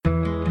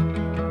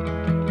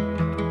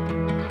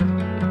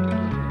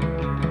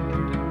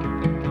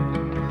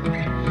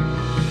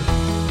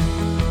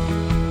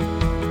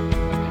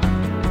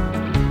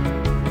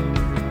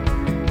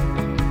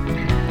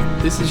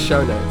This is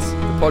Show Notes, the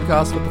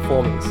podcast for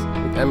performers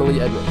with Emily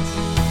Edmonds.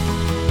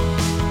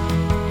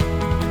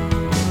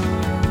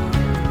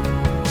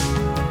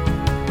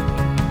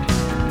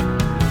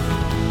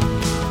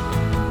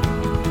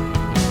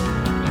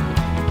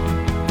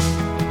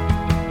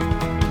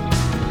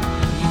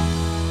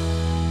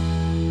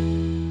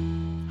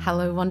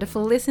 Hello,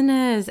 wonderful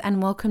listeners,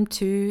 and welcome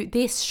to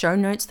this Show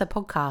Notes, the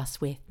podcast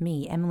with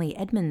me, Emily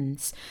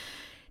Edmonds.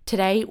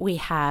 Today we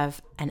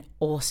have an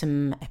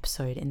awesome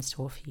episode in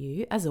store for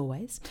you, as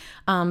always,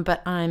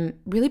 but I'm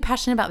really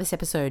passionate about this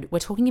episode. We're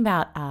talking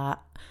about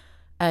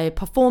a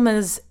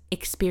performer's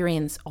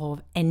experience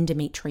of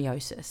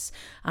endometriosis.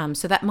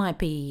 So that might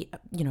be,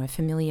 a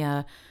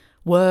familiar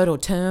word or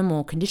term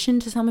or condition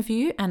to some of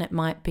you, and it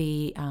might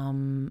be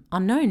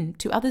unknown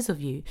to others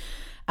of you.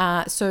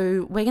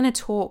 So we're going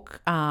to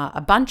talk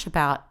a bunch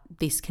about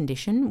this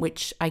condition,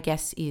 which I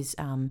guess is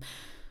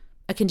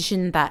a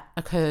condition that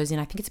occurs in,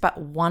 I think it's about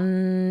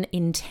 1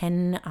 in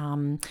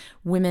 10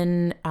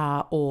 women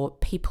or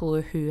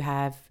people who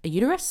have a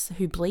uterus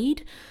who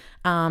bleed.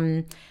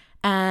 And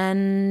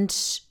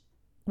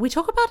we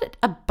talk about it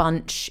a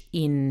bunch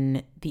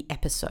in the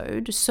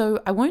episode, so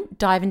I won't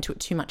dive into it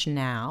too much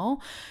now.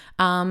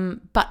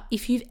 But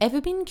if you've ever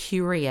been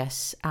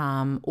curious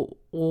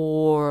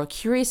or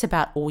curious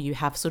about, or you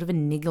have sort of a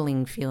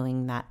niggling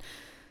feeling that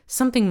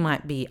something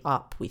might be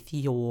up with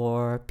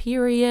your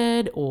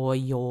period or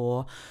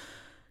your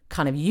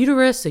kind of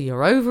uterus or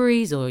your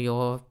ovaries or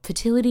your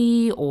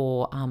fertility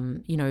or,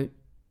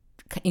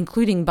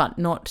 including but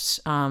not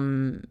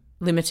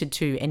limited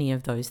to any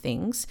of those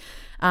things.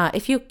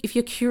 If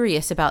you're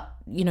curious about,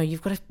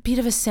 you've got a bit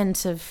of a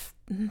sense of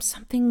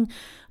something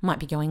might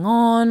be going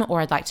on,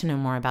 or I'd like to know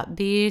more about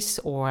this,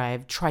 or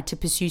I've tried to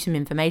pursue some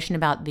information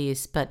about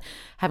this but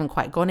haven't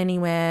quite gone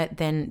anywhere,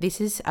 then this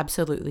is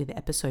absolutely the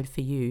episode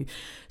for you.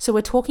 So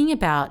we're talking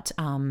about,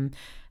 I'm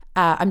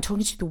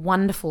talking to the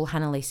wonderful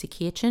Hannah-Lisa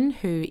Kirchen,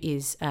 who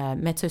is a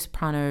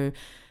mezzo-soprano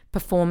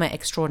performer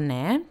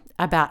extraordinaire,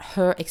 about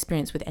her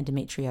experience with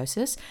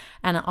endometriosis.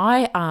 And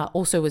I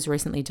also was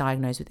recently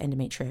diagnosed with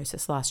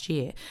endometriosis last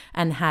year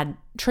and had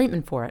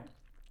treatment for it.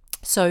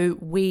 So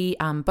we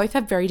both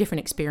have very different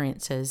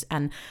experiences,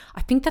 and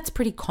I think that's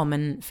pretty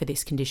common for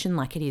this condition.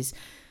 Like, it is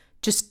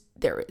just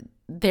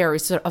there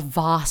is sort of a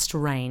vast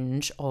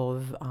range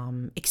of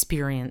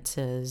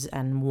experiences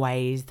and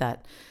ways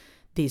that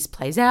this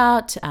plays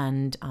out,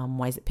 and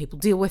ways that people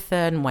deal with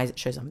it, and ways it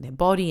shows up in their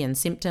body and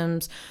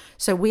symptoms.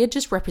 So we're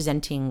just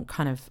representing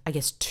kind of, I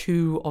guess,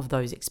 2 of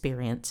those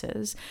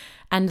experiences.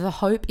 And the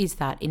hope is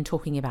that in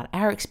talking about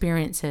our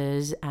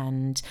experiences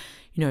and,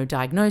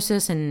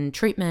 diagnosis and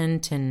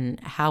treatment and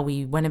how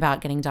we went about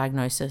getting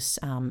diagnosis,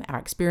 our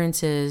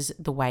experiences,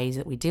 the ways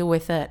that we deal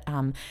with it,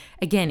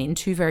 again, in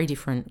 2 very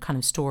different kind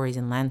of stories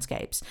and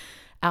landscapes.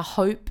 Our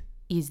hope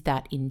is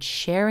that in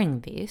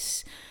sharing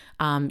this,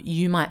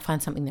 you might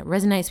find something that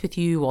resonates with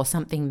you, or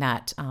something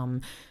that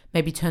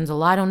maybe turns a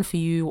light on for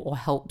you or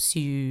helps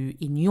you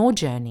in your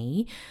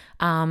journey.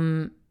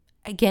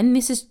 Again,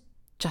 this is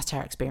just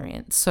our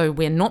experience. So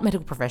we're not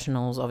medical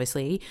professionals,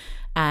 obviously.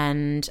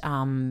 And,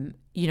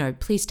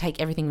 please take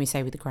everything we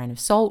say with a grain of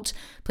salt.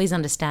 Please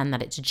understand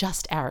that it's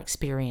just our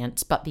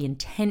experience. But the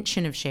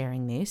intention of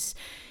sharing this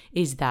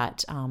is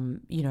that,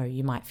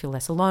 you might feel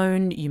less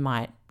alone. You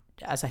might,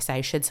 as I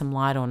say, shed some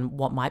light on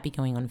what might be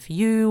going on for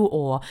you,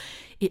 or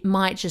it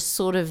might just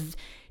sort of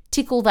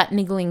tickle that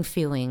niggling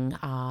feeling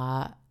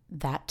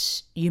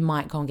that you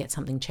might go and get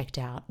something checked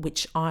out,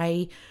 which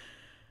I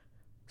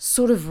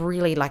sort of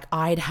really,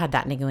 I'd had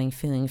that niggling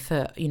feeling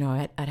for,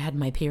 I'd had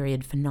my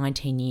period for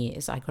 19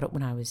 years. I got it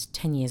when I was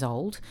 10 years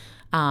old,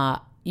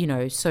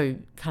 so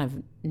kind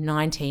of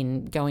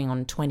 19 going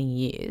on 20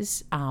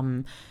 years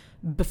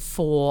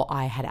before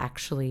I had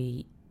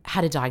actually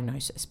had a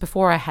diagnosis,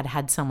 before I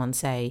had someone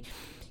say,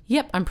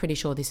 yep, I'm pretty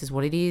sure this is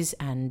what it is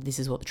and this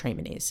is what the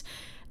treatment is.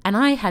 And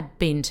I had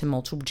been to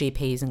multiple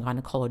GPs and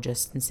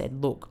gynecologists and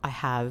said, look, I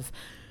have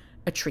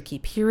a tricky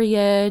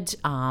period.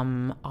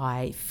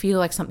 I feel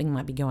like something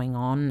might be going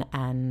on,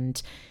 and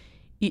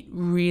it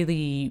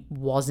really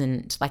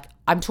wasn't,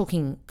 I'm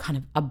talking kind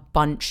of a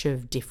bunch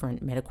of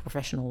different medical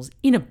professionals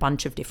in a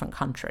bunch of different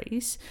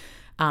countries.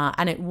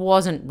 And it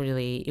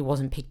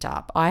wasn't picked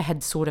up. I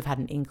had sort of had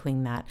an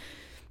inkling that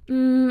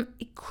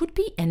it could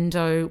be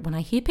endo. When I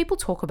hear people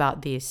talk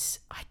about this,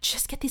 I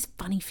just get this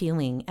funny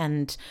feeling.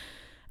 And,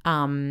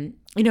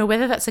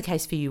 whether that's the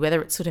case for you,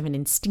 whether it's sort of an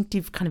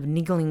instinctive kind of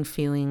niggling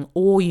feeling,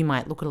 or you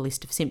might look at a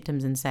list of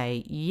symptoms and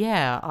say,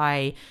 yeah,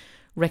 I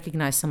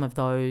recognize some of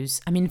those.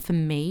 I mean, for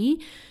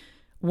me,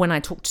 when I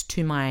talked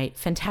to my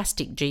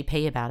fantastic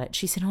GP about it,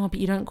 she said, oh,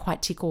 but you don't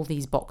quite tick all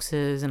these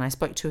boxes. And I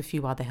spoke to a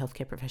few other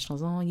healthcare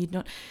professionals. Oh, you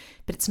don't,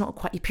 but it's not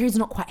quite, your period's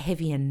not quite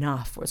heavy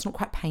enough, or it's not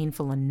quite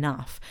painful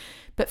enough.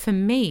 But for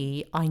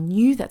me, I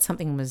knew that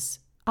something was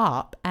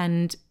up.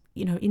 And,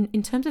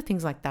 in terms of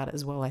things like that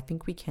as well, I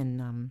think we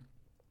can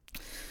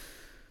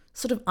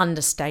sort of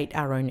understate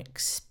our own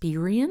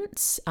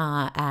experience,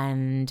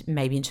 and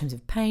maybe in terms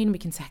of pain we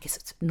can say, I guess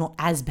it's not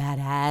as bad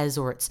as,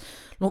 or it's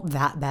not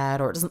that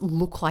bad, or it doesn't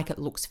look like it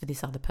looks for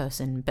this other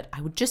person. But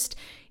I would just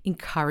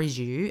encourage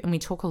you, and we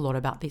talk a lot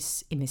about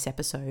this in this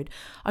episode,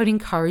 I would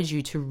encourage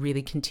you to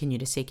really continue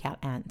to seek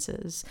out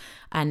answers.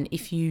 And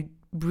if you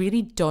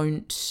really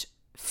don't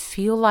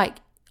feel like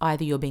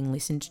either you're being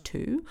listened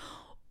to,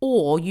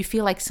 or you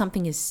feel like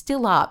something is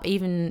still up,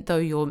 even though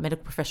your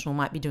medical professional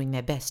might be doing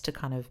their best to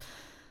kind of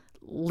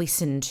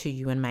listen to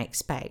you and make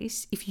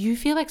space, if you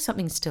feel like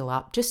something's still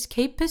up, just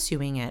keep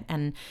pursuing it.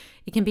 And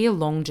it can be a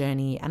long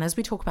journey. And as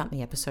we talk about in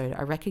the episode,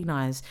 I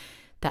recognize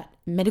that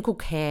medical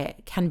care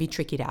can be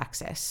tricky to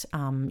access,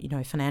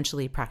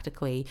 financially,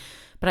 practically.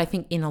 But I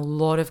think in a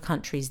lot of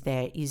countries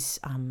there is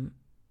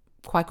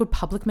quite good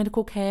public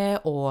medical care,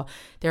 or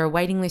there are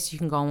waiting lists you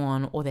can go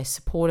on, or there's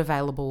support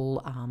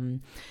available.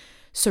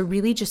 So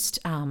really just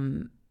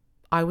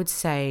I would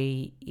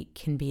say it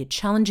can be a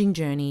challenging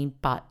journey,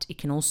 but it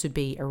can also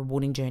be a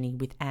rewarding journey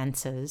with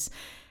answers.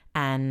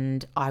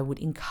 And I would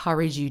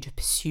encourage you to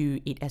pursue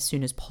it as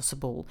soon as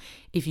possible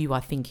if you are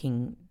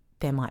thinking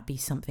there might be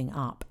something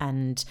up.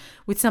 And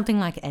with something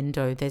like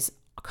endo, there's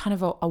kind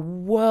of a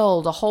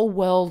whole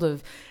world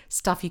of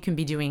stuff you can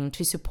be doing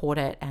to support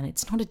it. And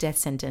it's not a death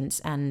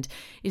sentence, and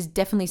is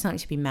definitely something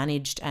to be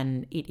managed.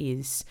 And it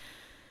is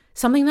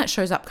something that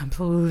shows up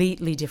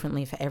completely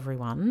differently for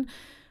everyone.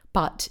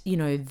 But,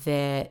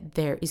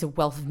 there is a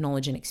wealth of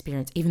knowledge and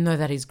experience, even though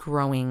that is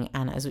growing.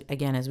 And as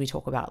we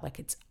talk about, like,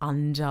 it's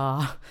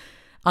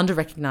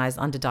under-recognized,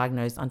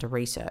 under-diagnosed,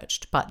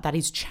 under-researched, but that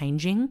is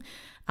changing.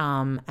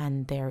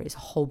 And there is a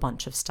whole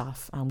bunch of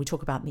stuff. We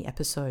talk about in the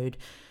episode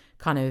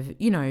kind of,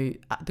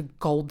 the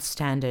gold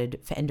standard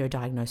for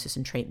endodiagnosis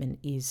and treatment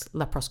is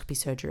laparoscopy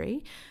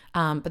surgery.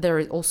 But there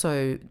are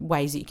also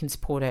ways that you can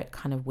support it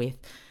kind of with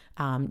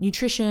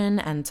nutrition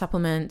and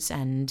supplements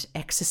and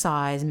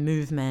exercise,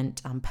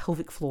 movement,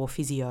 pelvic floor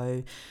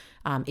physio,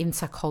 in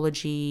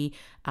psychology,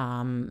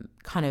 kind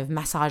of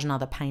massage and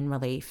other pain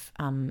relief.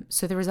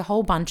 So there is a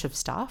whole bunch of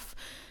stuff.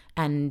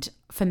 And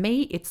for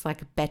me, it's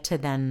like better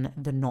than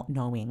the not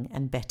knowing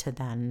and better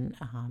than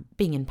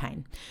being in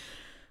pain.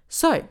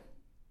 So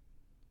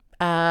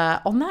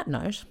on that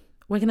note,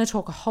 we're going to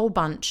talk a whole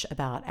bunch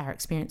about our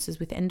experiences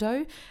with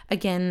endo.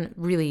 Again,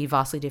 really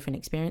vastly different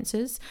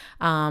experiences.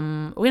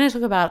 We're going to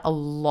talk about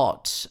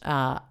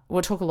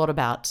we'll talk a lot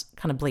about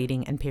kind of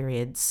bleeding and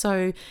periods.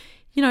 So,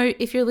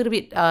 if you're a little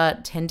bit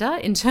tender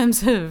in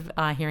terms of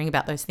hearing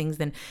about those things,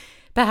 then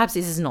perhaps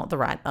this is not the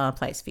right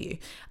place for you.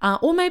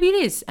 Or maybe it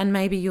is, and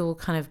maybe you'll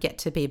kind of get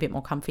to be a bit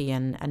more comfy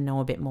and know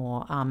a bit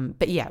more.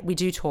 But yeah, we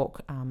do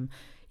talk,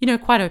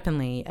 quite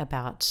openly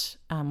about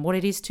what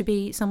it is to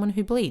be someone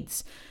who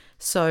bleeds.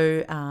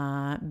 So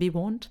be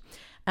warned.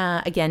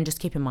 Again, just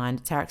keep in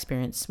mind, it's our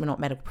experience. We're not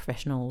medical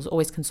professionals.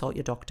 Always consult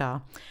your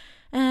doctor.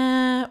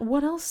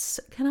 What else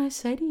can I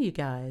say to you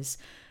guys?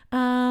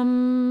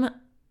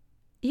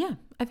 Yeah,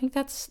 I think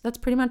that's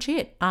pretty much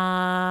it.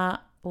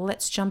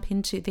 Let's jump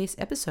into this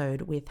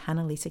episode with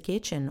Hannah-Lisa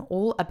Kirchen,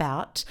 all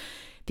about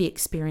the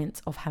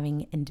experience of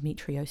having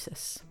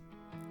endometriosis.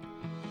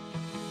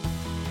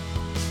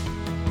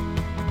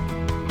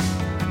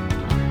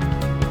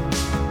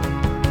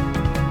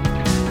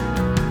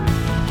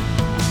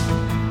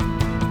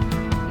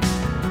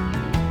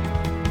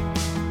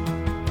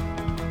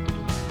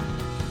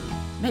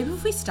 Maybe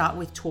if we start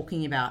with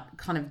talking about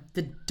kind of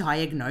the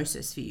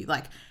diagnosis for you,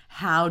 like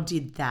how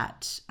did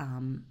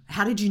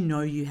you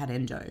know you had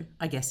endo,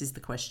 I guess is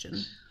the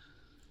question.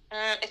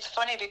 It's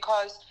funny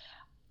because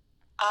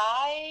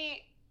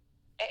it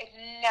had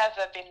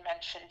never been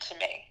mentioned to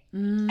me,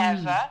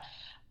 ever.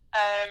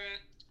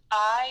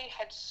 I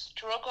had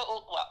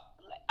struggled,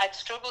 I'd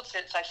struggled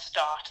since I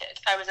started.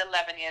 I was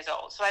 11 years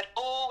old, so I'd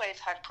always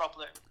had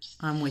problems.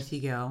 I'm with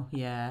you, girl,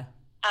 yeah.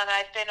 And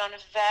I've been on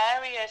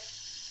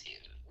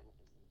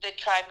they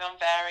tried me on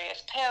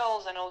various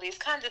pills and all these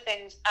kinds of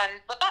things,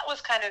 but that was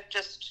kind of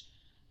just,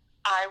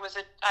 I would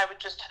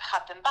just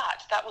have them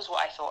bad. That was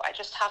what I thought. I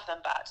just have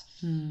them bad.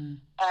 And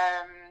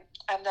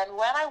then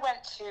when I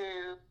went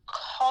to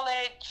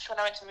college, when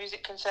I went to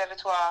music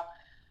conservatoire,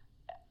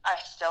 I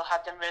still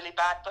had them really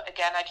bad. But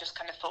again, I just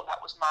kind of thought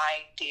that was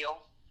my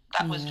deal.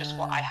 That was just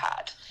what I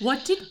had.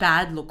 What did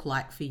bad look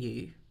like for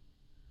you?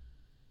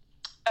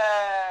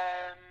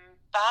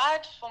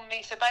 Bad for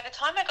me. So by the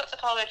time I got to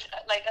college,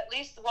 like at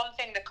least the one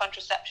thing the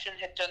contraception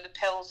had done, the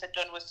pills had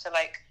done, was to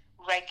like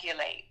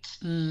regulate.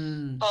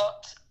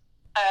 But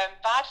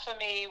bad for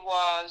me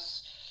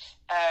was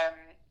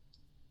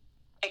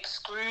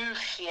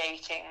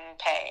excruciating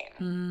pain.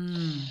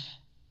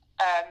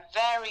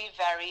 Very,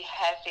 very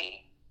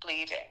heavy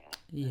bleeding.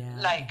 Yeah.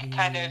 Like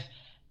kind of,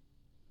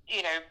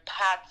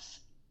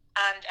 pads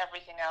and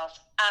everything else,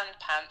 and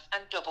pants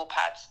and double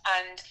pads,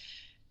 and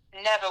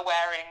never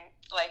wearing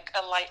like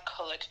a light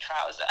coloured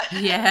trouser.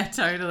 Yeah,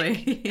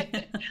 totally.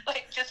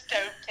 Like, just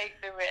don't take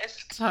the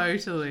risk.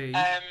 Totally.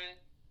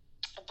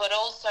 But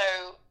also,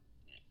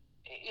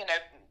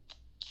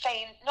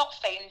 not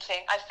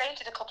fainting. I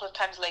fainted a couple of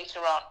times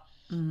later on.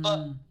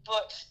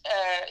 but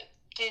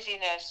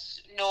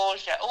dizziness,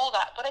 nausea, all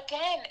that. But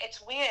again,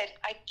 it's weird.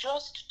 I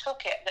just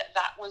took it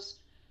that was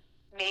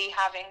me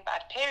having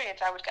bad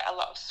periods. I would get a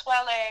lot of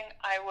swelling.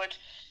 I would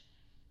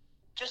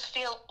just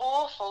feel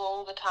awful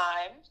all the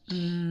time.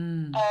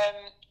 And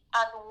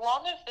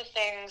one of the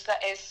things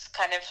that is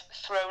kind of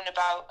thrown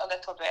about a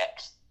little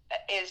bit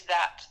is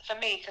that for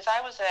me, because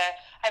I've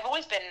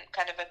always been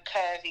kind of a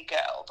curvy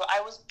girl, but I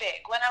was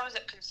big. When I was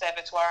at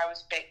conservatoire, I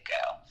was a big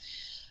girl.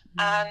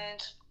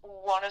 And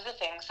one of the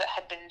things that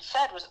had been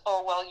said was,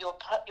 oh, well, your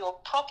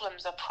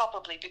problems are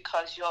probably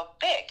because you're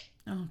big.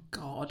 Oh,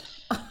 God.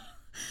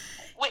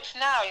 Which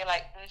now you're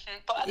like,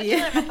 but at the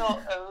time I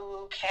thought,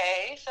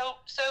 okay. So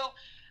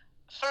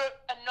for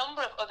a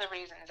number of other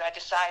reasons, I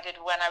decided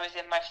when I was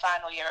in my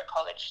final year at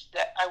college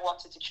that I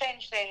wanted to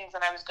change things,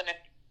 and I was going to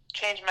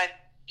change my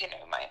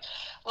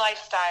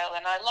lifestyle,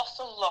 and I lost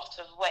a lot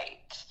of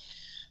weight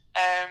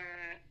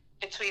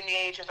between the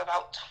age of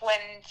about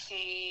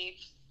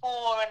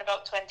 24 and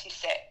about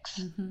 26,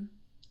 and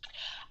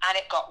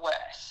it got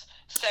worse.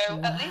 So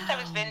at least I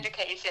was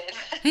vindicated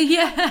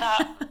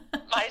that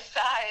my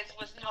size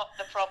was not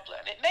the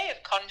problem. It may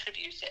have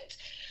contributed,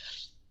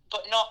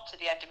 but not to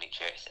the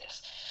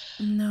endometriosis.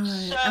 No.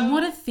 And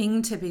what a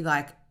thing to be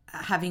like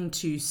having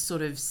to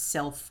sort of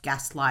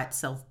self-gaslight,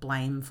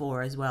 self-blame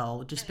for as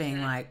well. Just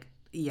being like,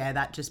 yeah,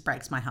 that just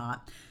breaks my heart.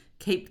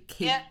 Keep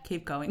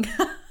going.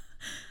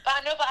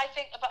 But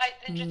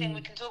it's interesting.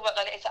 We can talk about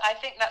that later. I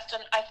think that's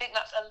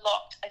a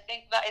lot. I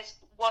think that is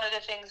one of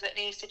the things that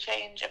needs to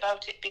change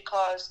about it,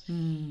 because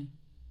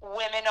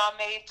women are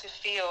made to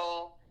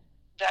feel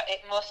that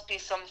it must be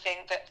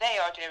something that they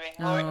are doing,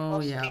 or it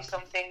must be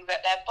something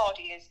that their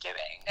body is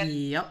doing. And,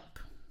 and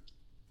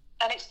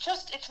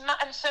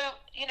and so,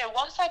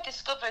 once I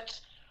discovered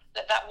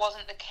that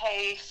wasn't the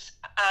case,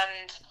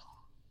 and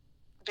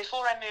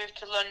before I moved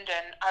to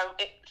London,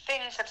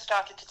 things had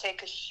started to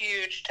take a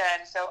huge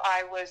turn. So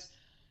I was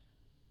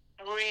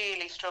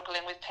really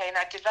struggling with pain.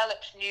 I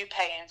developed new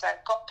pains.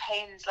 I've got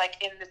pains like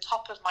in the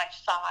top of my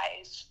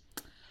thighs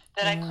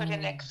that I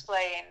couldn't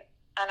explain.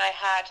 And I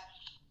had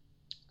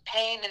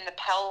pain in the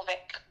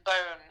pelvic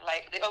bone.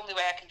 Like, the only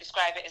way I can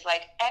describe it is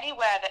like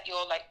anywhere that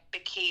your like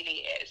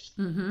bikini is.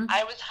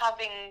 I was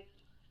having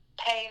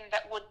pain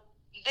that would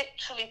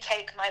literally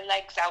take my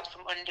legs out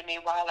from under me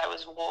while I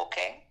was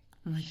walking.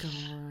 Oh my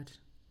God.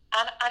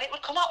 And it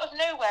would come out of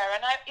nowhere.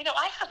 And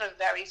I have a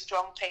very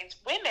strong pain.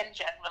 Women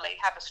generally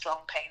have a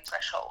strong pain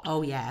threshold.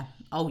 Oh yeah.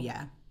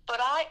 But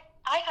I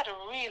had a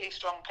really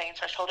strong pain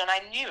threshold, and I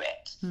knew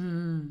it.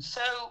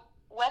 So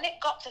when it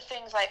got to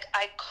things like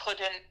I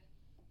couldn't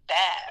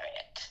bear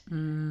it,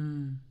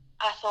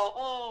 I thought,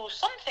 oh,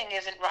 something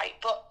isn't right.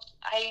 But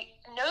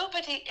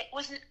it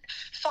wasn't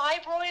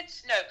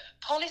fibroids. No,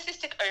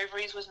 polycystic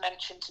ovaries was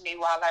mentioned to me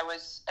while I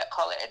was at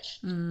college.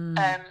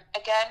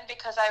 Again,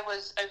 because I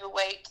was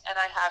overweight, and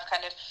I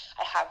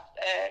have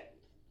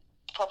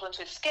problems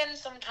with skin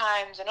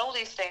sometimes, and all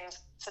these things.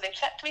 So they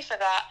checked me for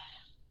that,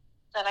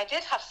 and I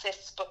did have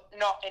cysts, but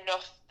not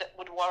enough that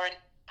would warrant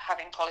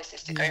having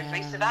polycystic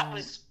ovaries. So that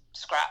was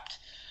scrapped.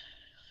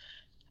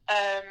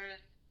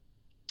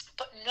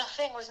 But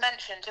nothing was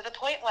mentioned, to the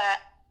point where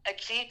a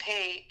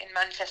GP in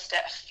Manchester,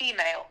 a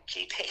female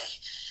GP,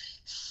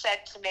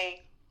 said to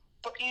me,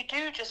 but you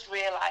do just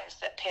realise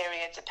that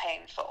periods are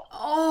painful.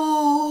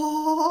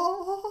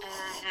 Oh.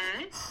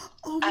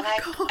 Oh my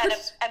God.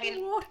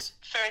 What?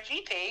 For a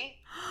GP,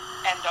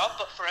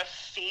 but for a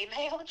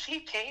female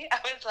GP, I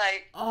was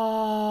like,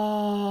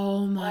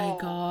 oh my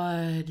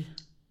God.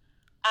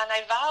 And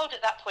I vowed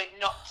at that point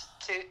not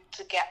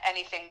to get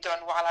anything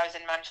done while I was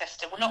in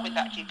Manchester. Well, not with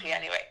that GP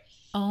anyway.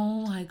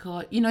 Oh my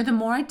God. The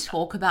more I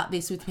talk about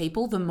this with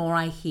people, the more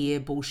I hear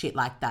bullshit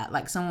like that.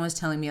 Like, someone was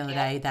telling me the other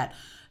day that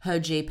her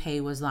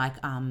GP was like,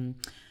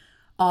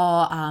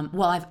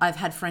 I've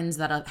had friends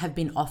that have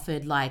been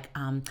offered like,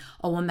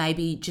 well,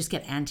 maybe just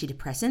get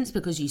antidepressants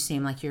because you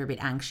seem like you're a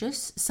bit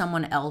anxious.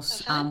 Someone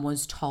else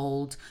was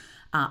told,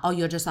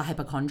 you're just a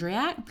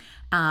hypochondriac,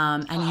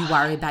 and you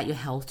worry about your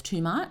health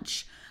too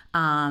much.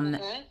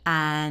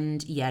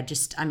 And yeah,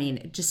 just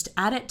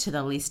add it to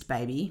the list,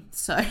 baby.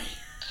 So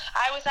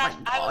I was asked,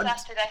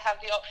 did I have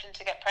the option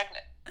to get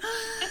pregnant?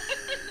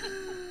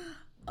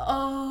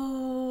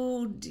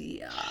 Oh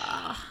dear.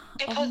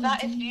 Because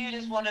that is viewed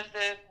as one of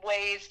the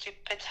ways to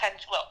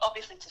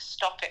obviously to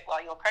stop it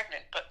while you're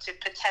pregnant, but to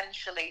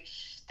potentially,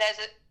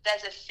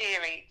 there's a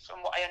theory,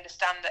 from what I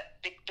understand, that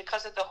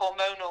because of the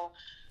hormonal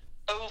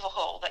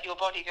overhaul that your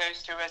body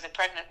goes through as a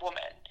pregnant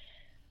woman,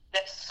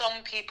 that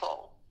some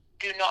people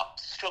do not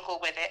struggle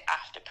with it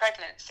after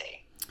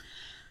pregnancy.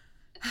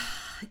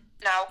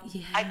 Now,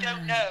 I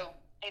don't know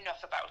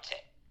enough about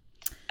it.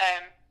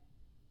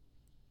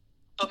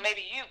 But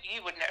maybe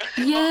you would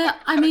know. Yeah,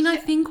 I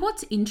think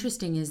what's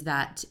interesting is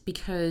that,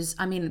 because,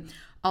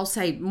 I'll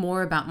say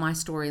more about my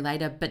story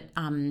later, but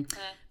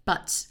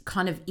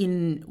kind of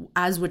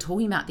as we're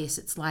talking about this,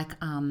 it's like,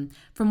 from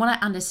what I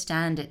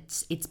understand,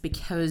 it's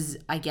because,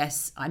 I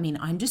guess,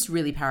 I'm just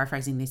really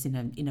paraphrasing this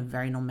in a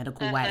very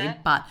non-medical way,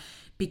 but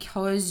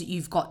because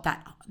you've got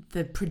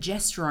the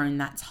progesterone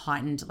that's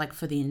heightened like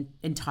for the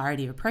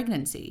entirety of a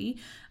pregnancy,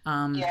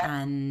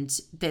 and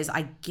there's,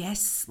 I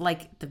guess,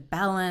 like the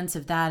balance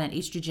of that and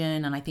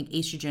estrogen, and I think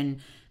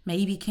estrogen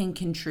maybe can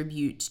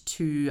contribute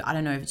to, I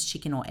don't know if it's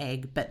chicken or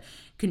egg, but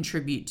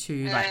contribute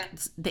to like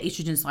the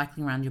estrogen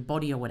cycling around your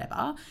body or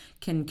whatever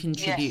can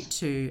contribute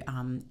to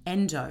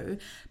endo.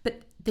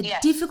 But the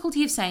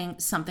difficulty of saying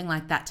something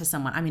like that to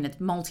someone, I mean, it's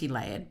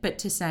multi-layered, but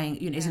to saying,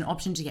 is an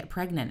option to get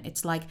pregnant,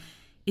 it's like,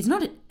 it's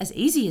not as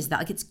easy as that.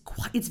 Like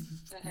it's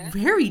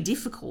very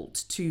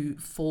difficult to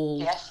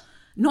fall,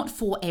 not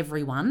for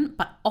everyone,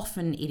 but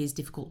often it is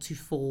difficult to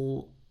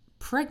fall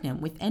pregnant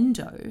with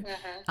endo,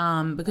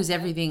 because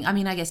everything, I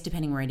mean, I guess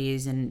depending where it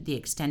is and the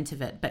extent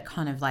of it, but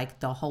kind of like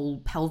the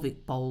whole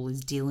pelvic bowl is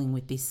dealing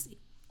with this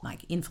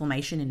like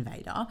inflammation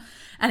invader.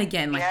 And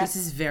again, like this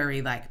is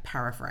very like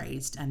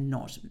paraphrased and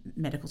not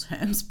medical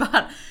terms,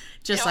 but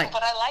just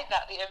but I like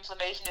that, the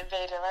inflammation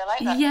invader. I like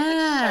that.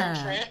 It's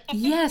so true.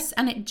 Yes,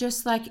 and it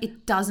just like,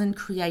 it doesn't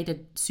create a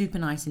super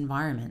nice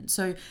environment.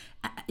 So,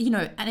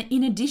 and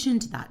in addition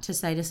to that, to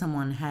say to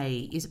someone,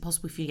 hey, is it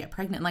possible for you to get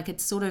pregnant? Like,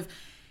 it's sort of,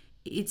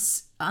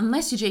 it's,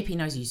 unless your GP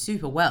knows you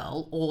super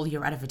well or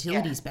you're at a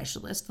fertility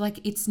specialist, like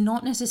it's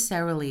not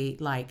necessarily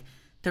like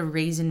the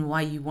reason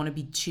why you want to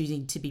be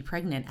choosing to be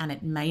pregnant, and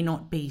it may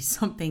not be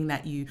something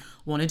that you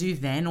want to do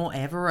then or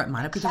ever, or it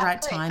might not be the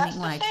right timing.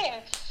 Like,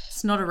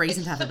 it's not a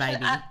reason to have a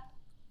baby.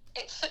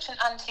 It's such an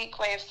antique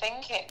way of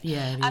thinking.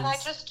 Yeah, it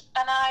is.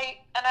 And I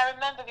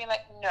remember being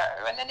like, no.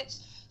 And then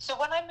so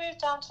when I moved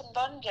down to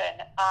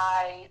London,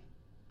 I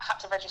had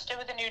to register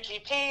with a new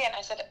GP, and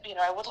I said,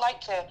 I would like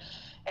to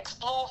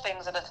explore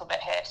things a little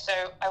bit here. So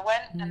I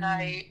went and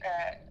I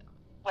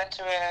went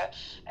to a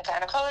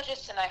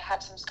gynecologist, and I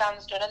had some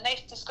scans done, and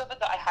they discovered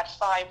that I had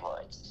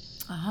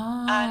fibroids.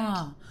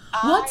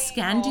 What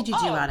scan did you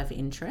do out of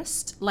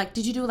interest? Like,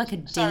 did you do like a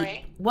deep?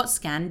 Sorry? What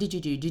scan did you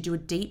do? Did you do a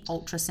deep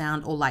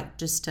ultrasound, or like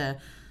just to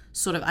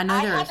sort of? I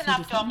know there are a few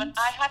different ones.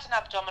 I had an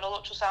abdominal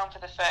ultrasound for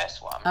the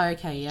first one.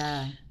 Okay,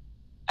 yeah.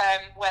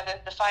 Where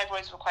the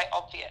fibroids were quite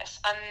obvious,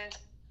 and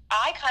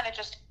I kind of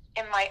just,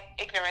 in my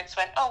ignorance,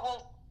 went, oh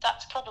well,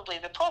 that's probably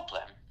the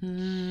problem.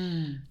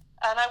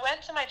 And I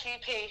went to my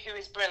GP, who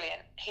is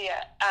brilliant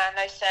here, and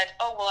I said,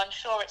 oh, well, I'm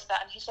sure it's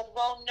that. And he said,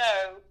 well,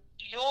 no,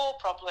 your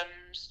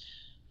problems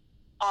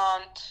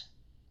aren't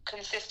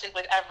consistent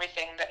with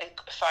everything that a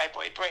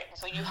fibroid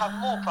brings. So you have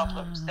more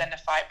problems than a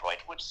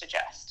fibroid would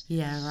suggest.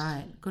 Yeah,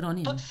 right. Good on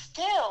him. But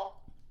still,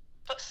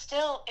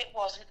 it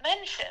wasn't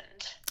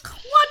mentioned.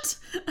 What?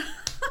 Oh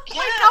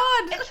my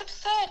God. It's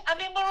absurd. I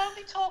mean, we're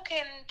only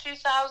talking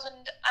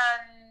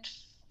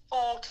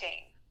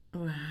 2014.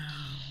 Wow.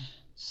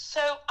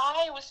 So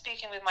I was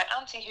speaking with my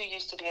auntie, who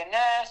used to be a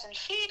nurse, and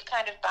she'd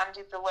kind of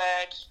bandied the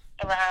word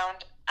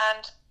around,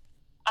 and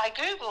I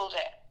Googled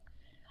it.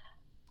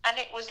 And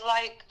it was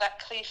like that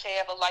cliche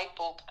of a light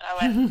bulb. And I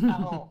went,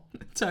 oh.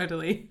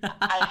 Totally.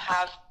 I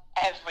have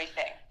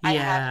everything. I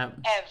have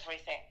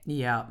everything.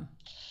 Yeah.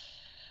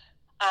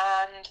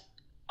 And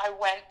I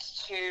went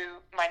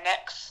to my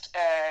next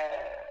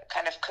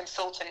kind of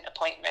consultant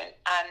appointment,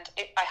 and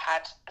I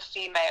had a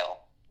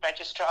female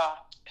registrar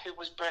who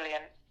was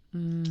brilliant.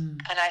 And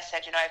I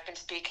said, I've been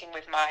speaking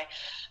with my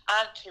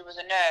aunt who was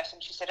a nurse,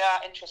 and she said,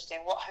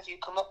 interesting, what have you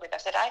come up with? I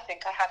said, I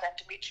think I have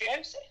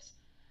endometriosis.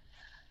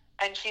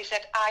 And she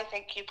said, I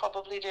think you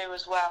probably do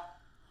as well.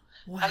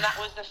 Wow. And that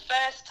was the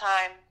first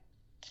time,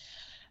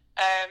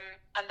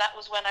 and that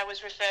was when I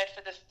was referred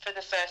for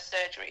the first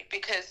surgery,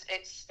 because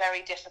it's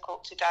very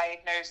difficult to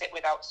diagnose it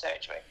without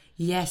surgery.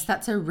 Yes,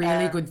 that's a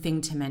really good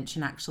thing to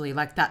mention, actually.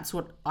 Like, that's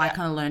what I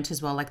kind of learnt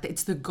as well. Like,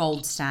 it's the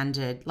gold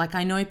standard. Like,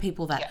 I know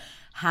people that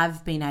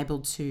have been able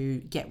to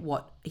get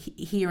what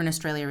here in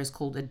Australia is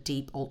called a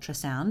deep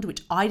ultrasound,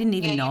 which I didn't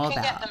even know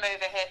about. Get them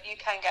over here. You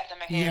can get them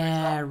here.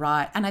 Yeah,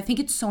 right. And I think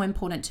it's so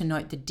important to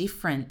note the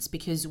difference,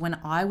 because when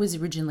I was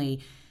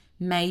originally,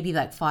 maybe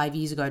like 5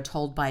 years ago,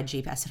 told by a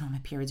GP, I said, oh, my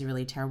period's are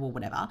really terrible,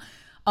 whatever.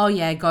 Oh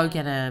yeah, go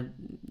get a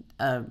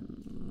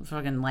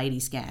fucking lady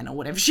scan or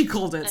whatever she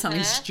called it,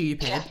 something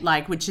stupid,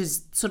 like, which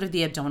is sort of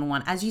the abdominal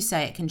one. As you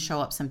say, it can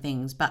show up some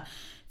things, but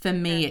for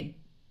me, it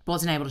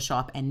wasn't able to show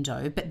up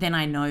endo. But then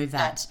I know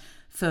that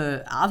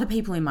for other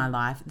people in my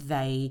life,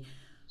 they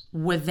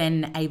were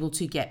then able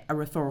to get a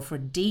referral for a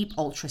deep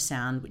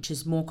ultrasound, which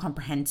is more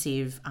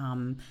comprehensive.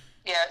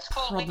 It's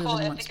called, I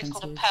think it's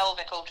called a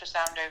pelvic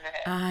ultrasound over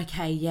here.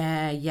 Okay,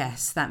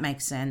 yes, that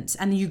makes sense.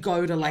 And you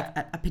go to like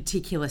a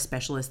particular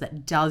specialist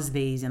that does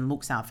these and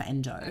looks out for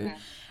endo.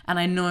 And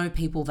I know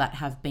people that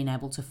have been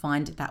able to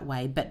find it that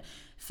way, but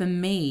for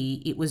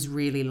me, it was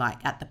really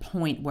like at the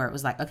point where it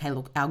was like, okay,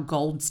 look, our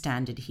gold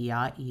standard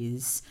here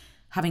is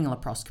having a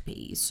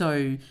laparoscopy.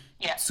 So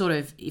sort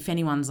of, if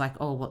anyone's like,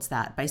 oh, what's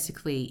that?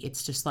 Basically,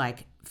 it's just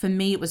like, for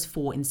me, it was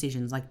 4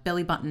 incisions, like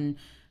belly button,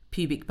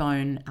 pubic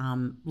bone,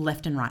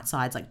 left and right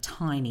sides, like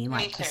tiny,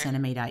 like a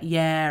centimetre.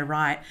 Yeah,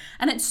 right.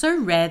 And it's so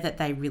rare that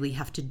they really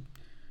have to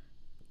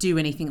do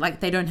anything.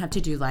 Like, they don't have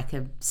to do like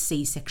a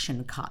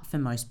C-section cut for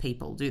most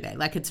people, do they?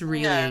 Like, it's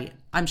really, No.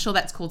 I'm sure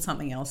that's called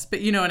something else,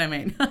 but you know what I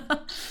mean? Yeah,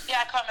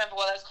 I can't remember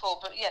what that's called,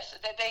 but yes,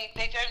 they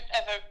don't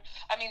ever.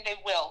 I mean, they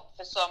will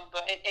for some,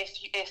 but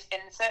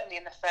certainly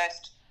in the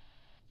first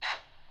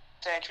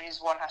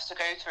surgeries one has to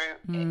go through,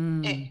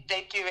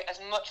 they do it as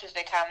much as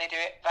they can. They do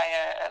it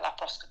via a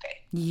laparoscopy.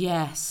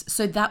 Yes.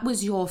 So that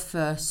was your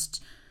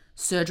first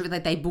surgery,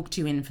 like they booked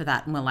you in for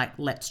that and were like,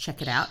 let's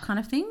check it out kind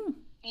of thing?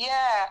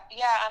 Yeah,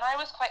 and I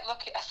was quite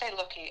lucky. I say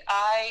lucky.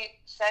 I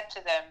said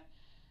to them,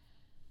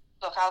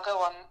 look, I'll go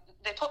on.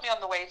 They put me on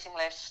the waiting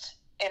list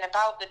in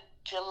about the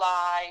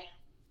July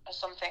or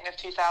something of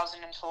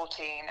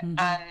 2014.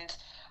 And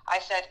I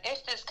said,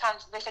 if there's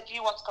they said, do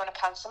you want to go on a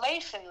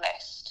cancellation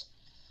list?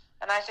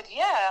 And I said,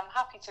 yeah, I'm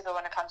happy to go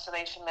on a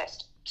cancellation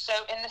list. So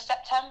in the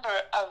September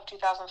of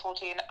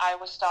 2014, I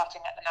was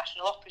starting at the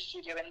National Opera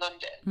Studio in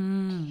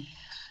London.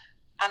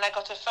 And I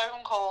got a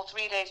phone call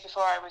 3 days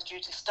before I was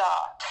due to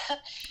start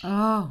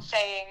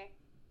saying,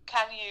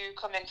 can you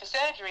come in for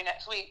surgery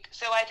next week?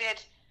 So I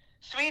did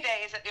 3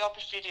 days at the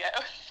Opera Studio.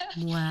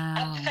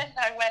 Wow. And then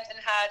I went and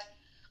had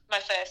my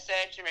first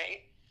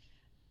surgery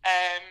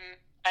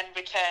and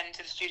returned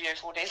to the studio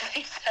 4 days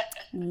later.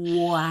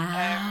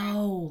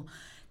 Wow.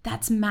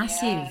 That's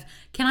massive. Yeah.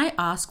 Can I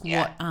ask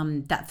what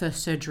that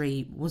first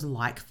surgery was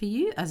like for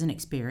you as an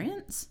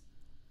experience?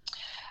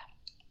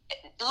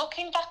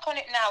 Looking back on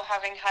it now,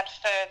 having had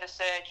further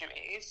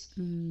surgeries,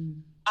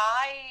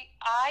 I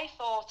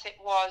thought it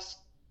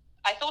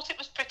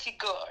was pretty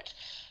good.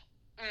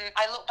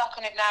 I look back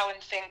on it now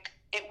and think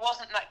it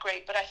wasn't that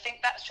great, but I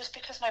think that's just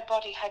because my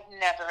body had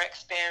never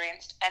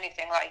experienced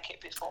anything like it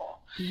before.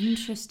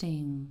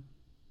 Interesting.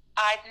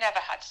 I'd never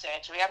had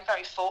surgery. I'm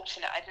very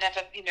fortunate. I'd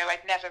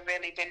never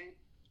really been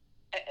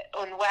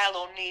unwell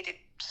or needed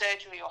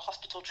surgery or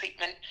hospital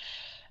treatment.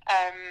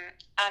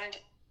 And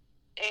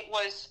it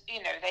was,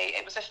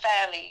 it was a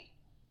fairly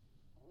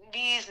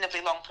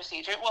reasonably long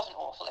procedure. It wasn't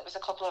awful. It was a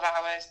couple of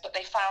hours, but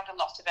they found a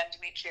lot of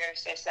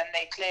endometriosis and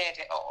they cleared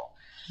it all.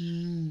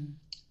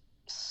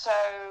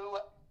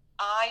 So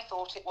I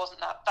thought it wasn't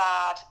that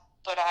bad,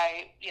 but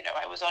I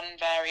was on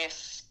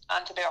various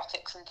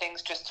antibiotics and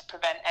things just to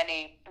prevent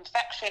any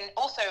infection.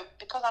 Also,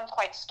 because I'm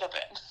quite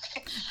stubborn,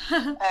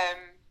 and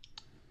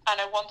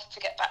I wanted to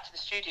get back to the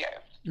studio.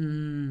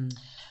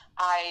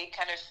 I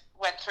kind of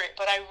went through it,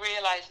 but I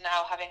realise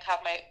now, having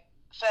had my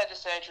further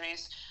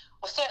surgeries,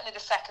 or certainly the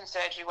second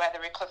surgery where the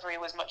recovery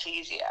was much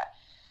easier,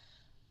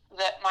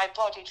 that my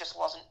body just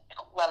wasn't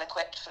well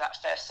equipped for that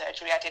first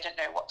surgery. I didn't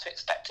know what to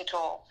expect at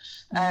all.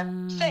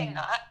 Saying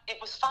that, it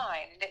was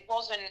fine. It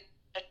wasn't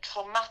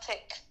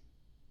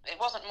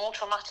more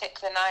traumatic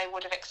than I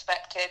would have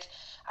expected.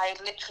 I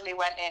literally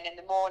went in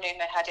the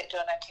morning, I had it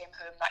done, I came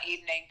home that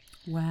evening.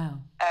 Wow.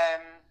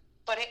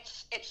 But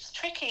it's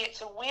tricky.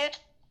 It's a weird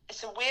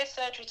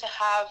surgery to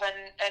have,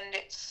 and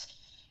it's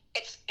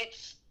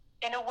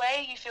in a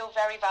way you feel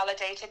very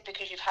validated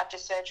because you've had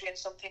this surgery and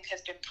something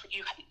has been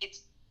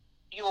it's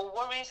your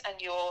worries and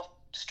your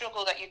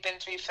struggle that you've been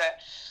through for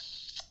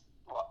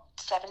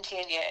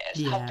 17 years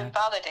have been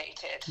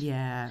validated.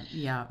 Yeah.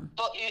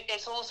 But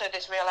it's also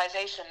this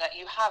realization that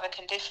you have a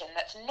condition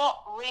that's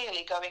not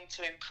really going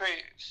to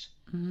improve.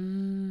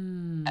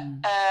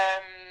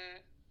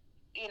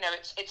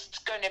 It's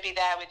going to be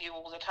there with you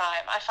all the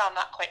time. I found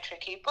that quite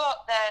tricky,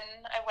 but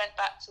then I went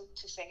back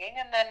to singing,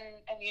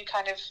 and you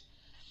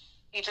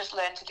just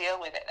learn to deal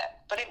with it then.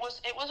 But it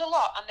was a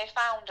lot, and they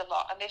found a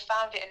lot, and they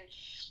found it, and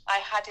I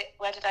had it.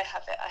 Where did I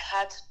have it? I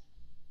had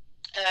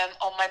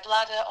on my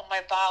bladder, on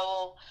my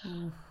bowel,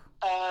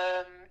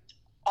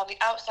 on the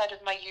outside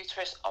of my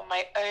uterus, on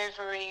my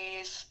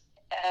ovaries.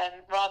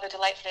 Rather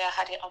delightfully, I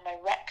had it on my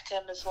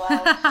rectum as well.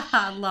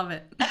 I love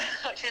it.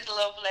 Which is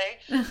lovely.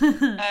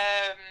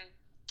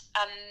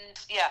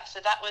 So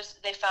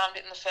they found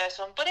it in the first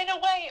one. But in a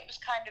way, it was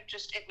kind of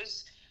it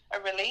was a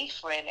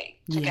relief, really,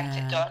 to get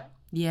it done.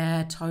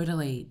 Yeah,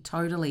 totally.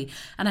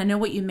 And I know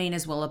what you mean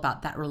as well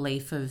about that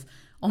relief of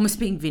almost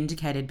being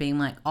vindicated, being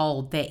like,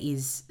 oh, there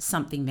is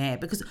something there.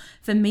 Because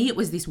for me, it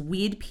was this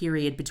weird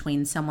period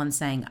between someone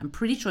saying, I'm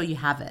pretty sure you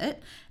have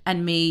it,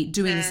 and me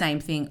doing the same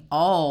thing.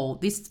 Oh,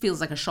 this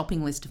feels like a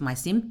shopping list of my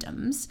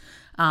symptoms.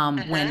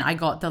 When I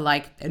got the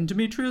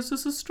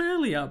Endometriosis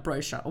Australia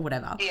brochure or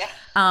whatever.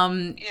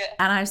 And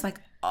I was like,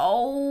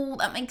 oh,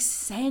 that makes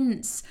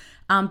sense.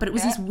 But it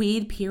was this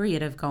weird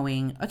period of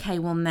going, okay,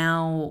 well,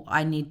 now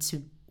I need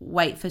to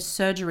wait for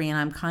surgery. And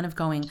I'm kind of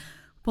going,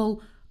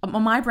 well,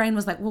 my brain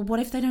was like, well, what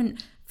if they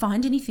don't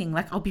find anything?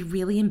 Like, I'll be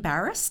really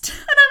embarrassed.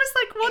 And I was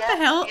like, what the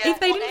hell? If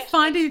they didn't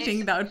find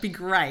anything, that would be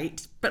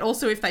great. But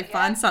also if they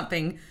find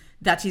something,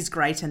 that is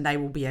great, and they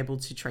will be able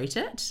to treat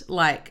it.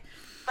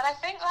 But I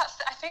think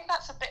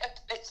that's a bit of,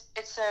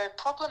 it's a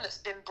problem that's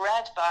been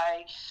bred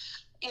by,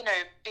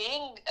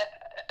 being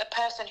a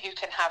person who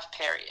can have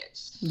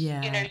periods.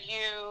 Yeah.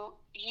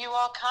 You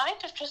are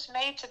kind of just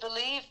made to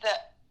believe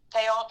that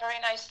they aren't very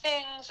nice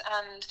things,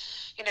 and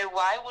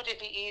why would it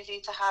be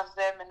easy to have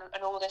them,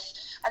 and all this.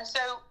 And so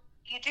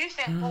you do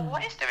think, well,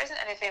 what if there isn't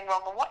anything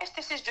wrong, and what if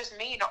this is just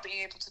me not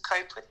being able to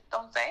cope with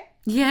something?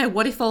 Yeah,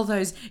 what if all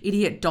those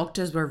idiot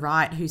doctors were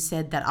right who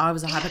said that I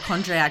was a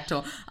hypochondriac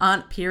or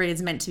aren't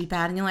periods meant to be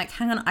bad? And you're like,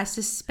 hang on, I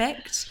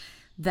suspect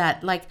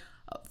that, like,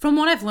 from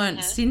what I've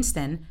learned since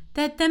then,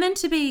 that they're meant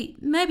to be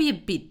maybe a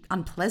bit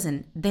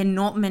unpleasant. They're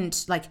not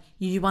meant, like,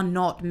 you are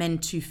not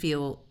meant to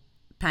feel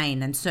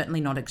pain, and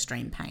certainly not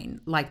extreme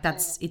pain. Like,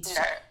 that's,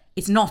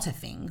 it's not a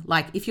thing.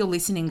 Like, if you're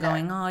listening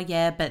going, oh,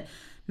 yeah, but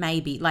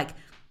maybe, like,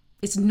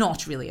 it's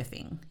not really a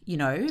thing, you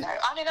know? No,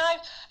 I mean,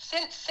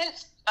 since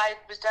I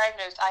was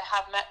diagnosed, I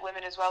have met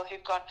women as well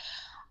who've gone,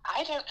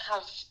 I don't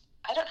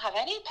have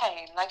any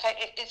pain. Like,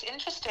 it's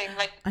interesting.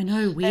 Like, I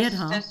know, weird,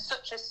 huh? There's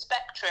such a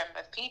spectrum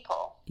of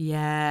people.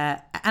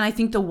 Yeah. And I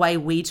think the way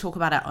we talk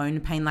about our own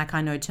pain, like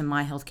I know to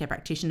my healthcare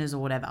practitioners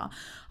or whatever,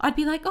 I'd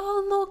be like,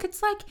 oh, look,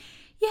 it's like,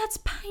 yeah, it's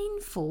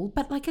painful,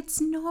 but like, it's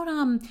not,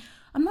 I'm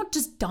not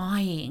just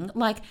dying.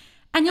 Like,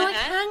 and you're like,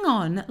 hang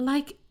on,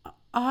 like,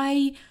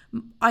 my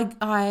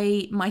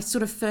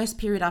sort of first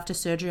period after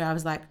surgery, I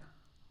was like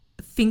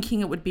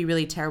thinking it would be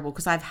really terrible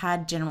because I've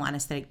had general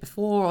anesthetic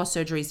before or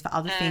surgeries for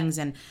other things,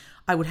 and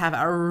I would have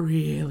a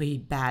really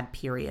bad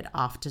period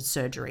after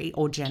surgery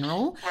or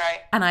general. Right.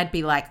 And I'd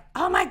be like,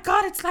 oh my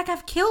God, it's like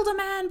I've killed a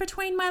man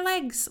between my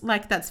legs.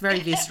 Like, that's very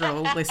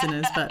visceral,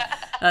 listeners, but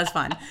that's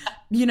fine.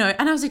 You know,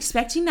 and I was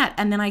expecting that.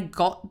 And then I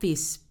got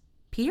this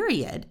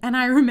period, and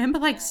I remember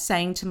like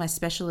saying to my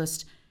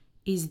specialist,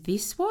 is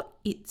this what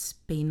it's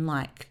been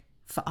like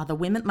for other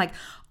women? Like,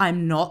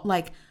 I'm not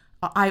like,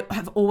 I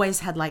have always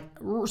had like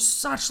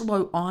such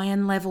low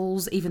iron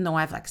levels, even though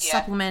I've like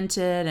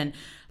supplemented and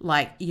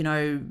like, you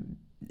know,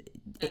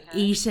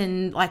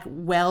 eaten like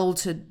well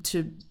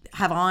to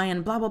have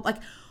iron, blah, blah, blah,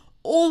 like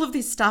all of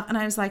this stuff. And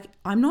I was like,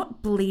 I'm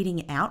not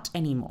bleeding out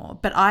anymore.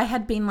 But I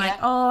had been like,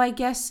 oh, I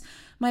guess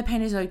my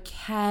pain is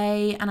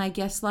okay. And I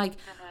guess like,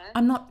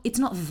 it's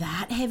not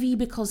that heavy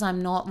because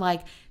I'm not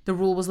like, the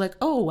rule was like,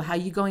 oh, how are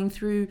you going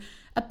through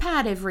a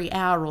pad every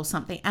hour or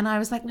something? And I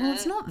was like, well,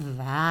 it's not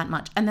that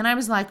much. And then I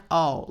was like,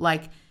 oh,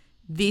 like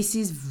this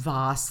is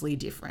vastly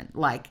different.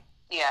 Like,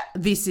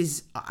 this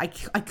is, I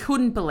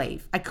couldn't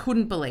believe like,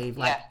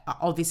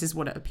 oh, this is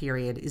what a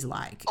period is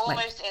like.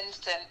 Almost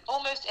instant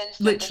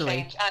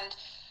literally. Change.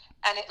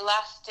 And it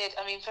lasted,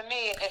 I mean, for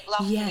me, it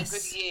lasted a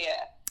good year.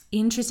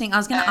 Interesting. I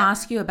was going to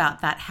ask you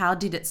about that. How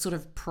did it sort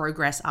of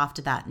progress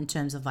after that in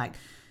terms of like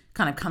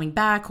kind of coming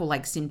back or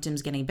like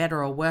symptoms getting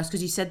better or worse?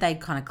 Because you said they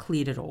kind of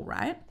cleared it all,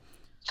 right?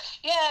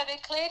 Yeah, they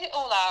cleared it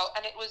all out.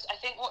 And it was, I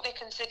think, what they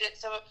considered,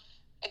 so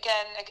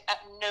again,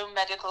 no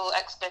medical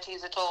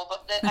expertise at all,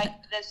 but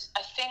there's,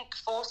 I think,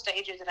 4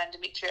 stages of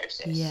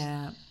endometriosis.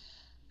 Yeah.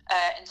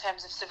 In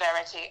terms of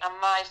severity. And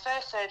my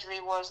first surgery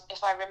was,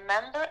 if I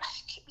remember, I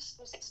think it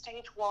was it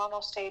stage 1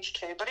 or stage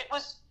 2? But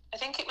I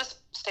think it was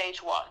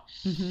stage 1.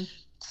 Mm-hmm.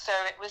 So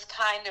it was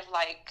kind of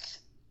like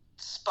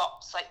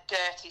spots, like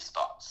dirty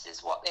spots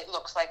is what it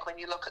looks like when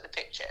you look at the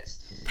pictures.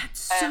 That's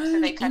so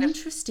they kind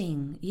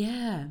interesting.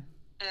 Yeah.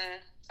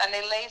 And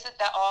they lasered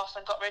that off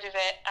and got rid of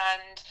it.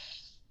 And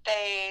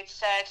they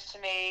said to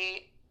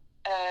me,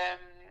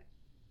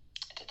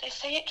 did they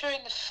say it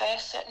during the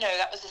first? No,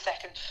 that was the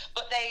second.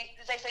 But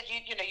they said,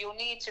 you know, you'll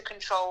need to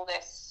control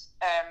this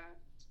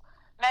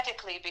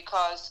medically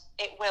because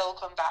it will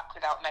come back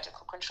without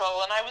medical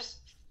control. And I was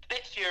a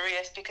bit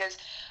furious because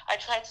I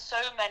tried so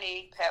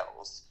many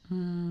pills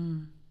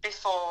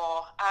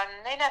before and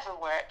they never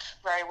worked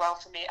very well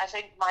for me. I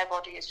think my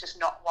body is just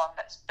not one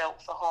that's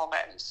built for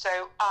hormones.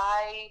 So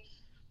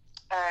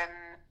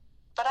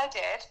but I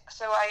did.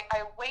 So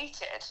I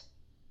waited.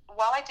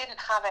 While I didn't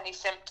have any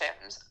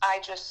symptoms, I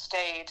just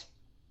stayed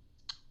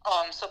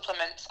on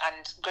supplements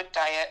and good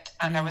diet,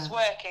 and I was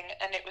working,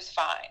 and it was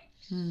fine.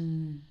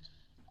 And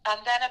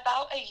then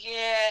about a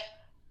year,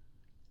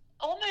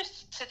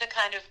 almost to the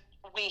kind of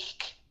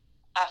week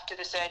after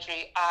the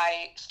surgery,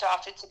 I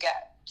started to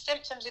get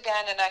symptoms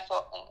again, and I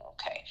thought,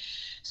 okay.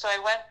 So I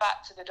went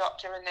back to the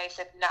doctor, and they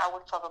said now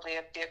would probably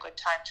be a good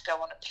time to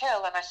go on a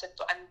pill. And I said,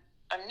 but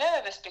I'm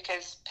nervous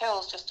because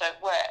pills just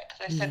don't work.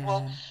 They said,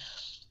 well,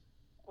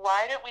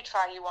 why don't we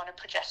try you on a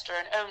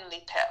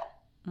progesterone-only pill?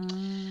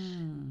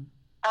 And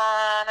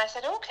I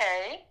said,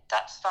 okay,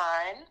 that's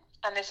fine.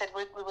 And they said,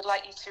 we would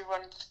like you to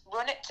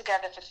run it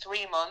together for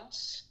 3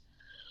 months.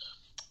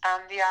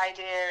 And the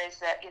idea is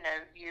that, you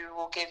know, you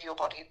will give your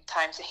body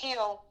time to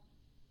heal.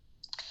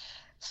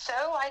 So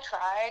I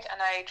tried,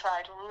 and I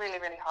tried really,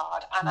 really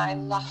hard. And I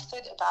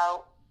lasted I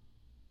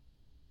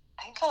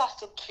think I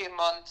lasted 2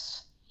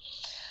 months.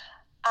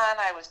 And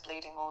I was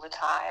bleeding all the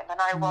time, and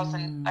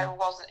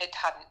it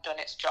hadn't done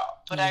its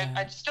job. But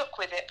I'd stuck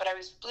with it, but I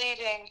was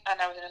bleeding,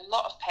 and I was in a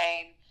lot of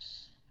pain.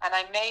 And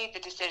I made the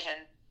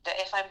decision that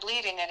if I'm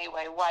bleeding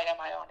anyway, why am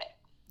I on it?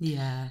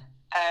 Yeah.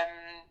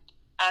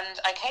 And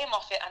I came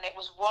off it, and it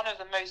was one of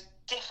the most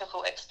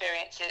difficult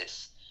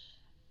experiences.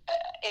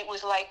 It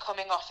was like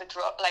coming off a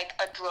drug, like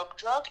a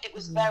drug. It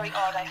was very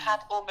odd. I had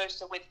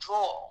almost a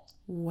withdrawal.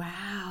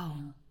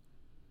 Wow.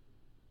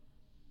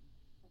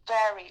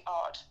 Very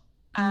odd.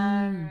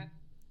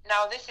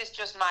 now this is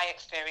just my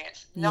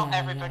experience. Not Yeah,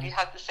 everybody yeah.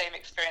 has the same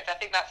experience. I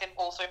think that's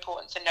also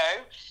important to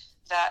know,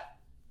 that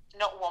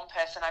not one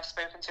person I've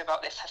spoken to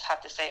about this has had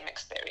the same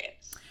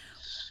experience.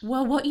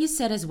 Well, what you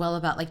said as well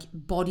about like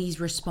bodies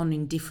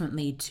responding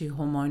differently to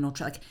hormonal,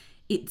 like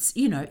it's,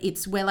 you know,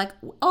 it's we're like,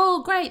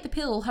 oh, great, the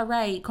pill,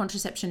 hooray,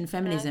 contraception,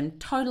 feminism.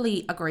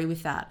 Totally agree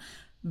with that.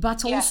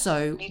 But Yes,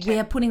 also, me too.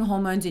 we're putting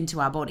hormones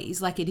into our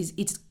bodies. Like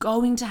it's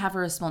going to have a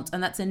response.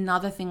 And that's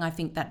another thing I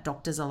think that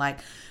doctors are like,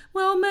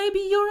 well, maybe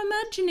you're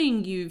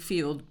imagining you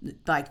feel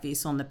like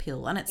this on the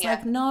pill. And it's Yeah.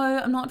 like, no,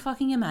 I'm not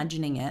fucking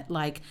imagining it.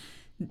 Like,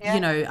 Yeah.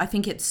 you know, I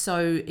think it's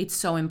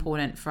so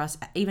important for us,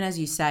 even as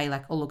you say,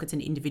 like, oh, look, it's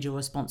an individual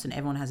response and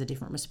everyone has a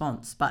different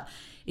response. But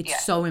it's Yeah.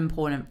 so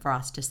important for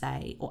us to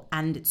say,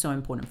 and it's so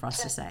important for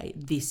us to say,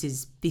 this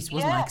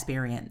was my Yeah.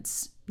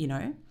 experience, you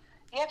know?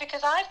 Yeah,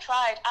 because I've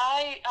tried.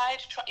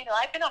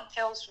 I've been on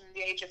pills from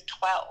the age of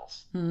 12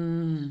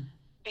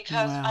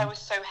 because Wow. I was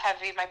so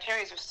heavy. My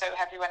periods were so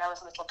heavy when I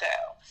was a little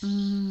girl.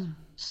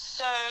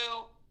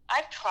 So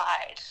I've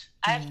tried.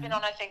 I've been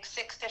on, I think,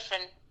 6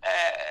 different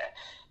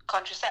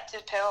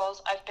contraceptive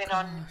pills. I've been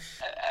on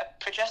a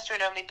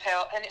progesterone-only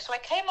pill. And so I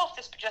came off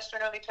this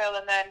progesterone-only pill,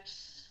 and then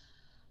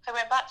I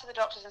went back to the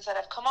doctors and said,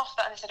 I've come off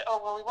that. And they said, oh,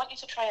 well, we want you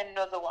to try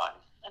another one.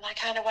 And I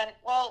kind of went,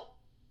 well,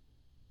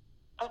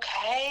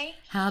 okay.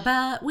 How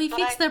about we But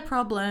fix the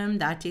problem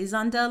that is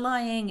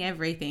underlying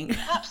everything?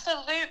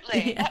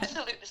 Absolutely, Yeah.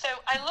 absolutely. So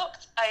I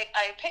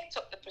picked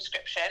up the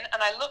prescription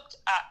and I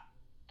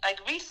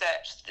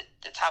researched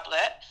the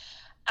tablet,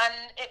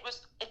 and it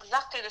was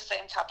exactly the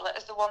same tablet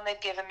as the one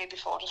they'd given me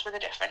before, just with a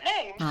different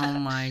name. Oh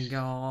my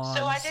God.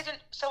 So I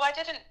didn't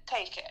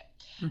take it,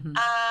 Mm-hmm.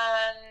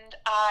 and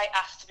I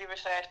asked to be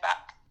referred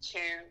back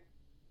to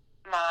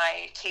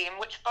my team,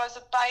 which was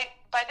by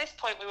this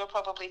point we were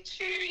probably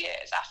 2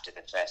 years after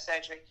the first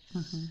surgery.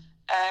 Mm-hmm.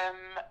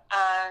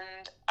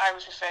 And I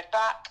was referred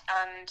back,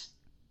 and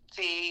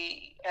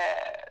the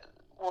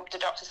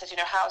doctor said,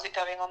 how's it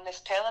going on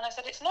this pill? And I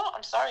said, it's not.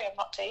 I'm sorry, I'm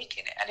not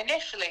taking it. And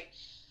initially,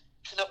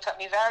 she looked at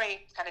me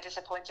very kind of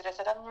disappointed. I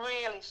said, I'm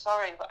really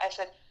sorry, but I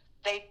said,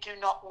 they do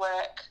not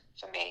work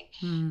for me.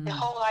 The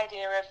whole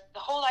idea of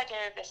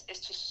this is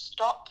to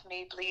stop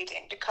me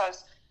bleeding,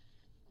 because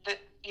the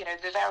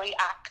very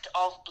act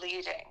of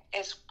bleeding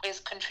is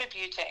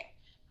contributing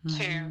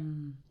to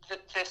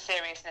the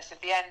seriousness of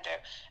the endo.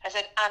 I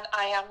said, and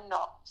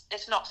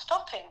it's not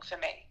stopping for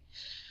me.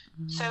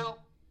 So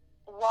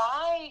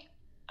why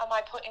am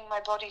I putting my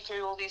body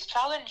through all these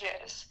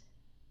challenges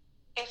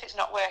if it's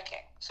not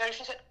working? So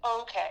she said,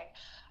 okay,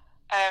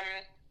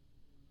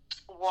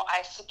 what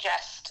I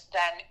suggest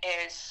then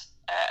is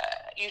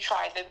you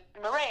try the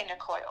Mirena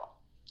coil.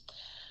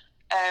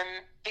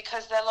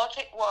 Because their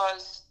logic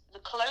was, the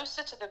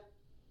closer to the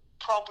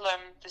problem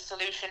the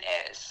solution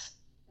is,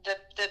 the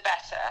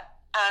better,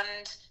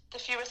 and the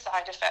fewer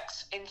side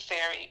effects, in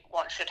theory,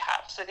 one should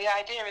have. So the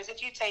idea is,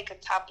 if you take a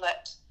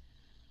tablet,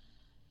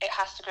 it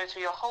has to go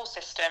through your whole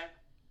system,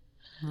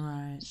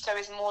 Right. so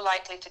is more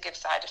likely to give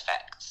side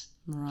effects.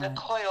 Right. The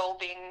coil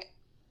being,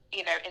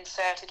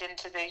 inserted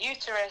into the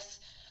uterus,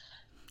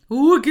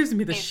 Ooh, it gives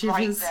me the is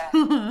right shivers. there.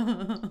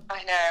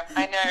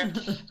 I know.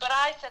 But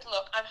I said,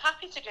 look, I'm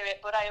happy to do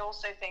it, but I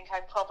also think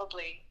I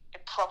probably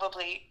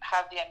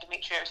have the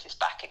endometriosis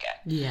back again.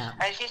 Yeah.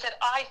 And she said,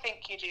 I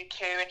think you do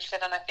too. And she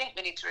said, and I think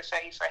we need to refer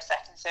you for a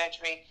second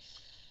surgery.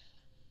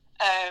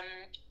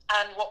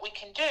 And what we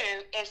can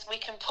do is we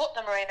can put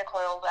the Mirena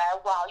coil there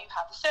while you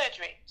have the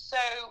surgery. So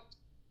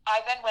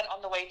I then went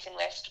on the waiting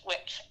list,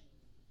 which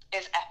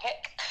is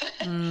epic.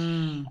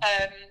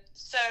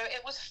 So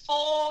it was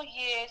 4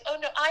 years. Oh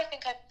no, I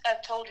think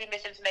I've told you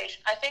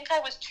misinformation. I think I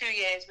was 2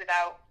 years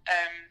without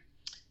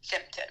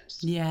symptoms.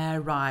 Yeah,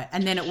 right.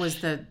 And then it was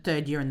the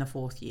 3rd year and the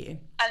 4th year.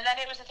 And then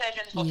it was the 3rd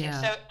year and the 4th year.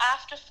 Yeah. So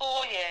after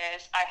 4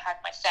 years, I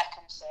had my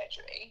second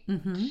surgery.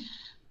 Mm-hmm.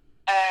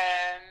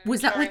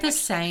 Was that during with the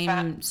which they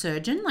found- same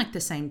surgeon, like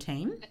the same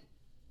team?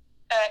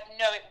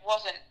 no, it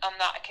wasn't on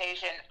that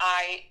occasion.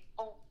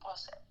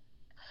 Was it?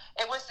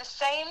 It was the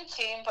same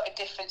team, but a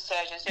different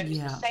surgeon. So it was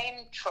the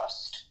same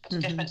trust, but a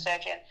different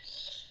surgeon.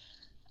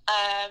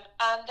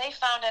 And they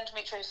found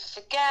endometriosis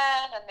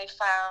again, and they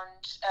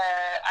found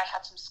I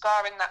had some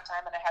scarring that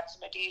time, and I had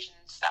some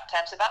adhesions that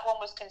time. So that one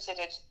was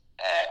considered,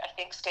 I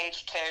think,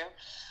 stage 2.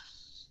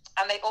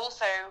 And they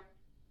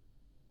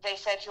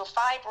said your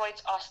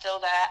fibroids are still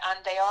there,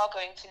 and they are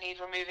going to need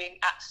removing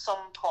at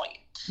some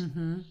point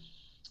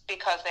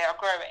because they are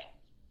growing.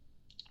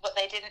 But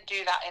they didn't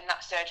do that in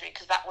that surgery,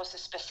 because that was a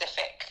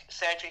specific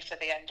surgery for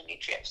the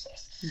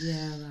endometriosis.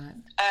 Yeah, right.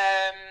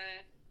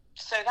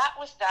 So that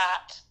was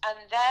that. And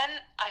then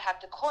I had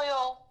the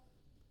coil.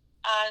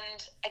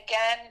 And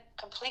again,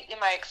 completely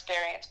my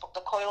experience, but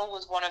the coil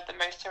was one of the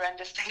most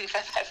horrendous things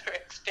I've ever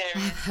experienced.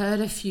 I've heard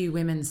a few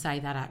women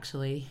say that,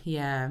 actually.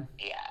 Yeah.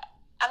 Yeah.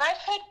 And I've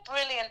heard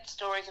brilliant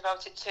stories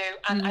about it too.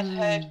 And I've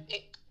heard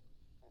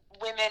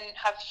women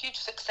have huge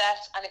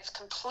success, and it's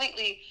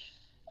completely,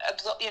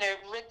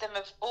 rid them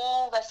of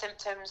all their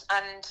symptoms,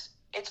 and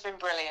It's been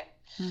brilliant.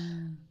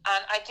 And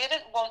I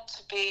didn't want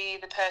to be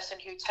the person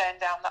who turned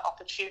down that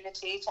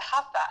opportunity to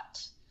have that.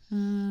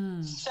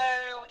 So,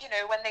 you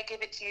know, when they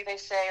give it to you, they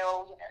say,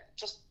 oh, you know,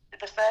 just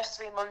the first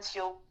 3 months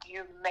you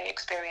may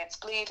experience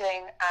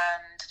bleeding,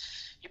 and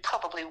you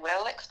probably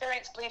will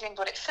experience bleeding,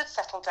 but it should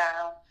settle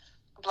down,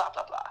 blah,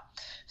 blah, blah.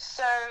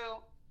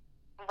 So,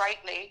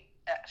 rightly,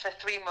 for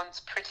 3 months,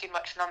 pretty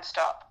much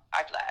non-stop,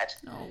 I bled.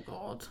 Oh,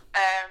 God.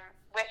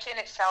 Which in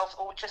itself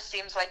just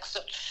seems like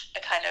such a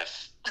kind of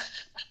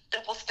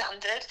double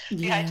standard.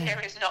 The Yeah. idea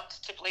is not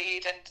to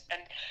bleed,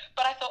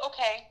 but I thought,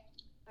 okay,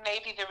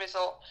 maybe the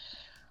result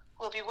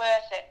will be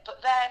worth it.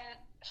 But then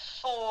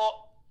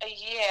for a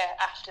year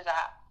after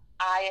that,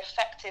 I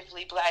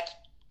effectively bled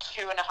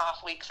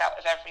 2.5 weeks out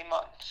of every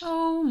month.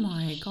 Oh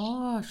my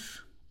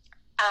gosh.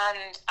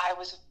 And I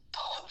was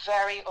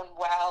very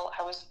unwell.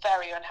 I was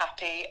very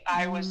unhappy.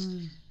 I was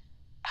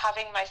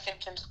having my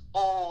symptoms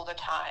all the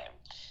time.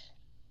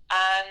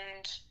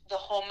 And the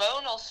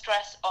hormonal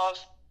stress of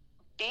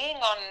being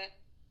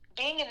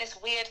in this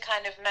weird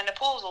kind of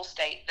menopausal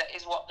state, that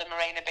is what the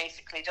Mirena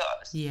basically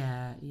does.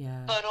 Yeah,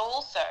 yeah. But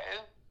also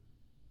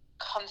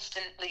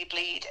constantly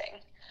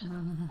bleeding.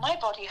 My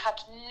body had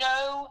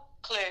no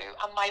clue,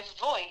 and my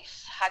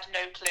voice had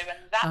no clue,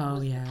 and that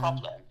was the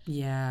problem.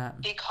 Yeah.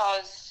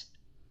 Because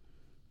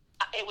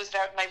it was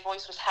my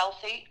voice was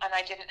healthy, and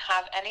I didn't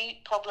have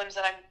any problems,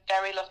 and I'm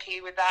very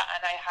lucky with that.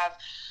 And I have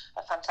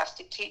a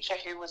fantastic teacher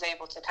who was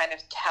able to kind of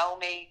tell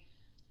me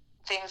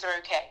things are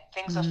okay,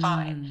 things are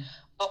fine.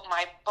 But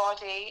my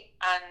body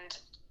and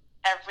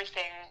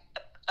everything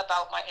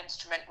about my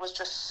instrument was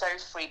just so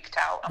freaked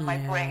out, and my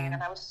brain,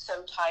 and I was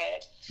so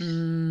tired.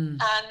 And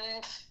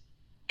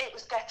it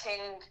was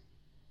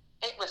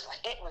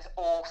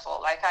awful.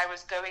 Like, I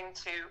was going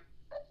to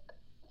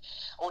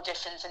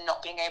auditions and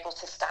not being able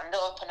to stand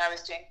up, and I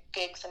was doing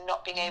gigs and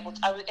not being able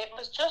to, it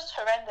was just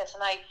horrendous.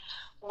 And I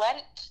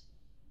went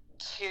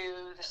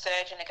to the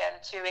surgeon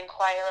again to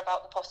inquire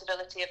about the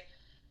possibility of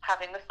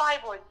having the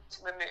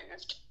fibroids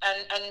removed,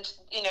 and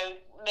you know,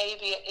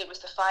 maybe it was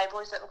the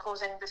fibroids that were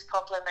causing this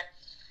problem. And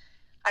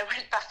I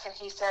went back, and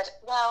he said,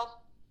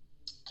 well,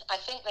 I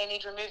think they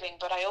need removing,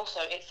 but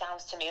it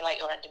sounds to me like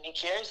your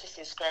endometriosis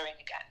is growing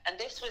again. And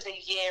this was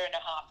 1.5 years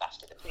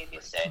after the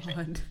previous surgery.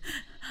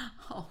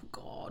 Oh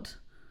God.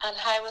 And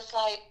I was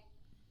like,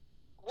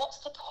 what's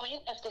the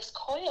point of this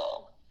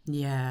coil?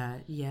 Yeah,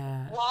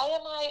 yeah. Why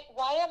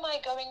am I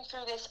going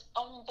through this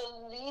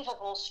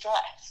unbelievable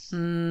stress? So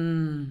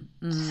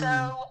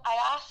I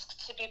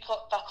asked to be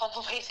put back on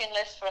the waiting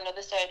list for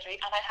another surgery,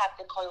 and I had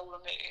the coil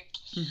removed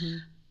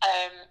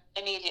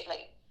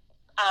immediedely.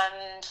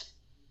 And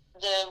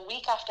the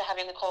week after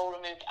having the coil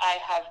removed, I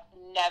have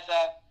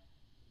never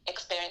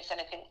experienced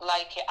anything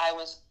like it. I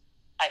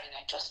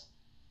just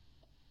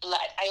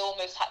bled. I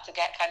almost had to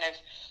get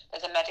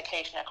there's a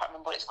medication, I can't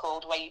remember what it's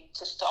called,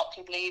 to stop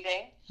you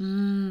bleeding.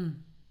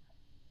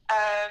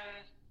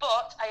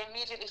 But I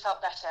immediately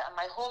felt better, and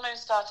my hormones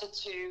started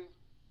to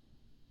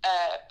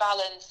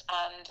balance,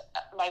 and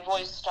my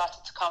voice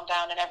started to calm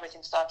down, and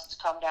everything started to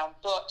calm down.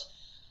 But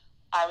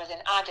I was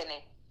in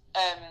agony.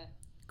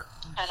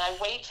 And I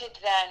waited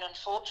then,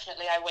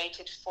 unfortunately,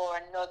 for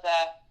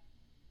another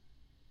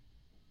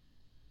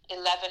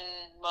 11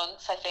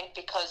 months, I think,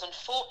 because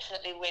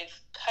unfortunately with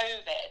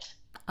COVID...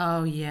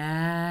 Oh,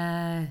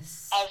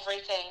 yes.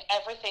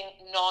 Everything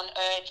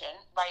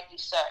non-urgent, rightly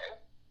so,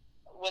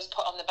 was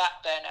put on the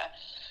back burner.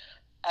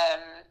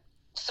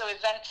 So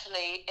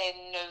eventually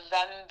in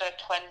November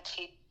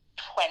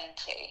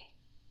 2020,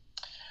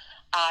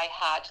 I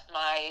had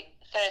my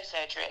third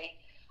surgery,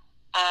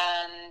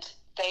 and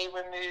they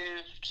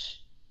removed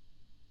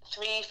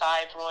 3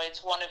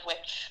 fibroids, one of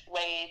which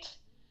weighed,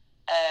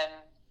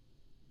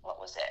 what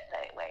was it?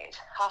 They weighed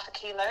 0.5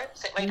 kilo,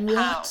 so it weighed a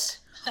pound.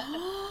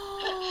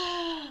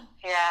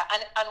 Yeah,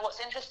 and what's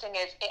interesting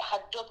is it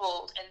had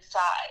doubled in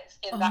size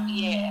in that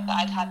year that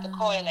I'd had the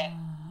coil in.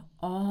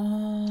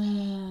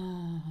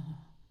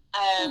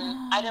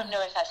 I don't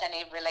know if that's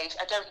any relation.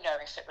 I don't know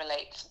if it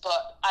relates,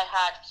 but I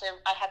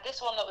had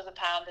this one that was a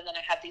pound, and then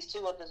I had these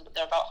 2 others, but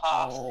they're about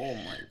half. Oh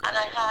my God. And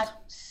I had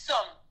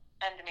some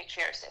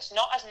endometriosis,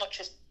 not as much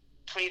as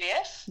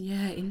previous.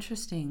 Yeah,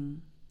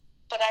 interesting.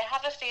 But I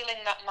have a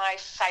feeling that my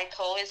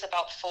cycle is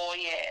about 4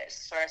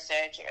 years for a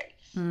surgery.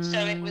 So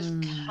it was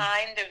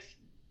kind of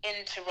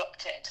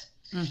interrupted,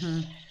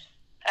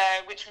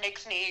 which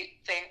makes me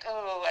think,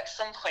 at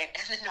some point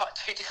in the not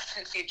too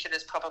distant future,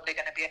 there's probably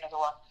going to be another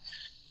one.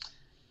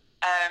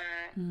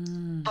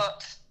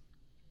 But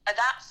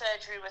that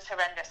surgery was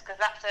horrendous, because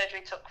that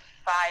surgery took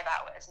 5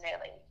 hours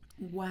nearly.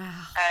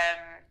 Wow.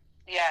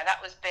 Yeah,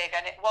 that was big,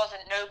 and it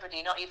wasn't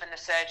nobody, not even the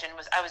surgeon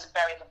I was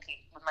very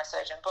lucky with my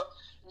surgeon, but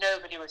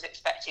nobody was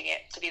expecting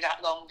it to be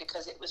that long,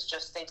 because it was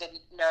just, they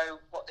didn't know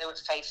what they were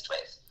faced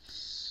with.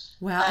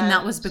 Wow, and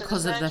that was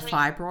because of the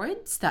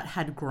fibroids that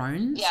had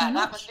grown so much?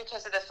 That was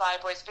because of the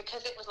fibroids,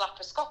 because it was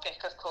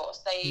laparoscopic, of course.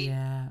 They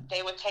had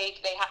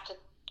to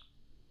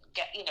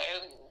get,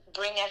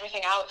 bring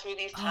everything out through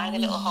these tiny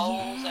little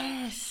holes,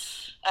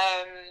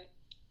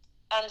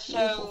 and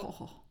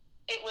so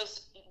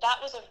that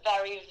was a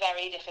very,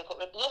 very difficult.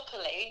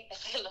 Luckily, I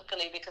say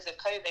luckily because of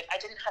COVID, I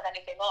didn't have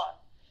anything on.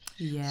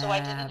 Yeah. So I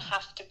didn't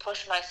have to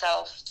push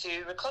myself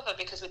to recover,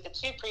 because with the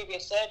 2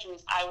 previous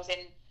surgeries, I was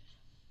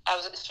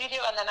at the studio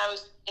and then I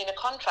was in a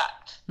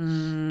contract.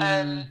 And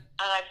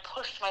I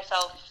pushed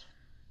myself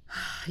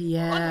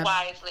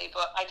unwisely,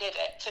 but I did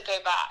it to go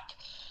back.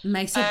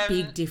 Makes a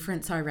big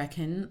difference, I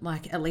reckon,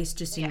 like at least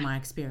just in my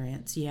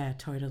experience. Yeah,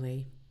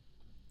 totally.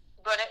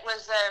 But it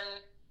was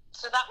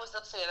so that was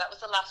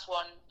the last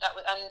one.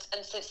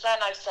 And since then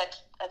I've said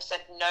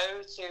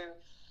no to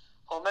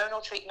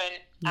hormonal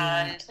treatment,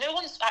 and no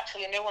one's asked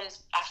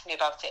me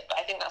about it, but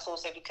I think that's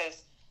also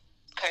because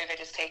COVID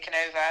has taken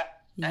over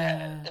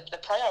the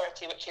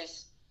priority, which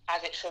is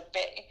as it should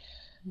be.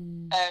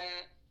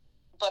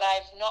 But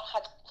I've not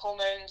had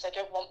hormones. I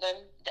don't want them,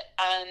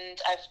 and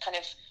I've kind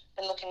of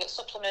been looking at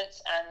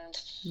supplements and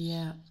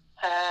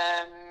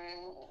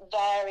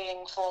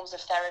varying forms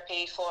of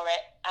therapy for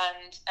it,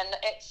 and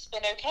it's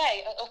been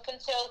okay up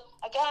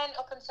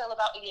until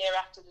about a year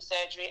after the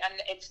surgery,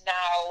 and it's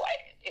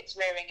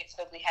rearing its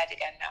ugly head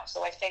again now.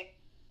 So I think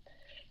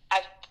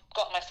I've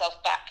got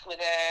myself back with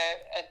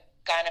a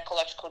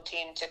gynecological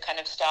team to kind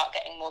of start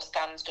getting more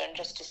scans done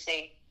just to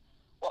see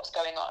what's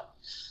going on.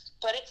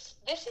 But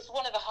this is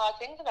one of the hard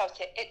things about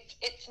it.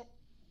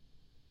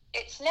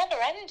 It's never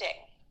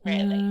ending,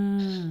 really.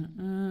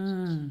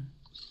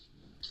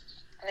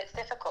 And it's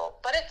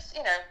difficult, but it's,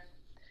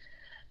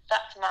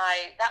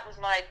 that was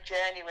my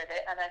journey with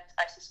it, and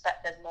I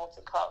suspect there's more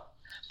to come.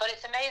 But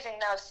it's amazing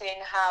now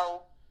seeing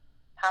how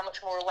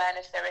much more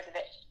awareness there is of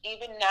it,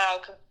 even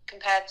now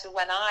compared to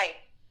when I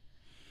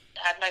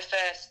had my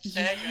first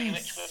surgery,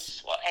 which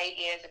was 8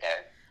 years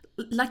ago.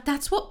 Like,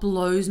 that's what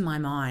blows my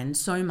mind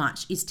so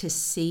much, is to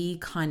see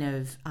kind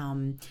of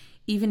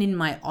even in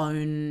my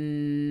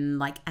own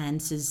like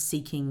answers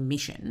seeking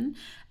mission.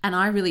 And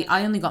I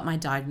only got my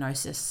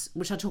diagnosis,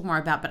 which I'll talk more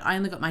about, but I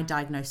only got my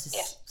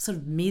diagnosis sort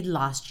of mid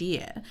last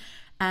year.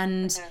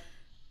 And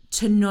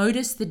to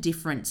notice the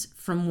difference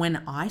from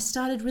when I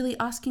started really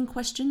asking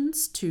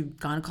questions to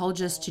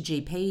gynecologists, to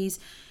GPs,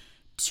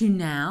 to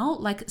now,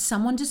 like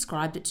someone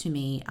described it to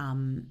me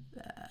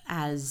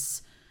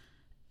as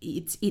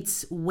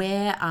it's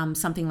where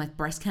something like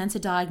breast cancer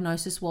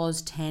diagnosis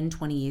was 10,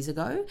 20 years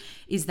ago,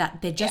 is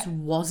that there just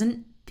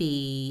wasn't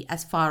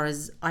as far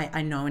as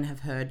I know and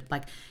have heard,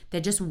 like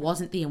there just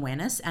wasn't the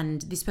awareness.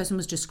 And this person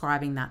was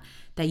describing that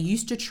they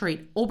used to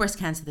treat all breast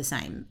cancer the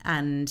same,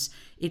 and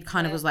it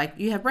kind of was like,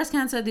 you have breast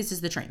cancer, this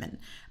is the treatment.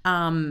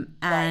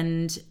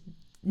 And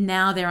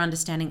now they're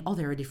understanding,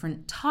 there are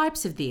different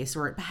types of this,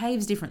 or it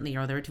behaves differently,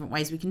 or there are different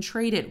ways we can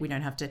treat it. We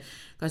don't have to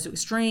go to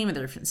extreme, or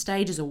there are different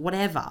stages or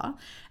whatever.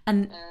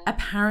 And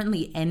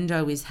apparently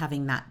endo is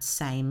having that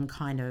same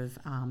kind of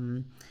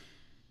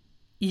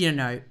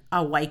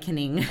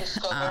awakening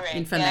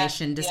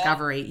information,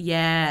 discovery.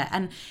 Yeah.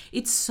 And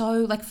it's so,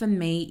 like, for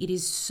me, it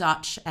is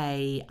such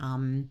a,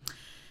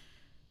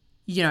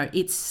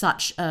 it's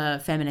such a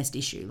feminist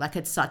issue. Like,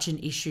 it's such an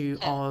issue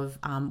of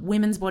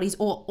women's bodies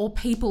or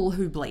people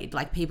who bleed,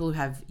 like people who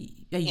have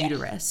a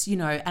uterus,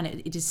 and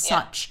it is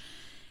such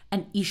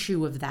an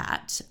issue of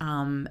that.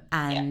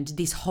 And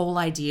this whole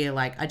idea,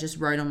 like I just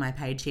wrote on my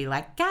page here,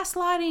 like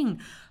gaslighting,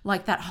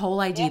 like that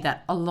whole idea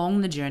that along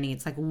the journey,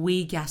 it's like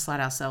we gaslight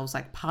ourselves.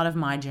 Like part of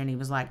my journey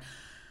was like,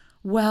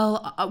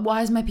 well,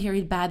 why is my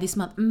period bad this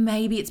month?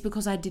 Maybe it's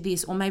because I did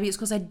this, or maybe it's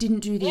because I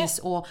didn't do this,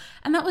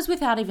 and that was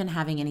without even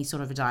having any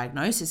sort of a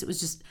diagnosis. It was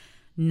just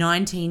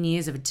 19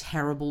 years of a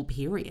terrible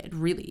period,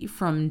 really,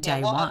 from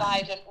day one. What have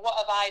I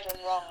done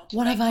wrong?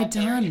 What have I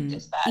done?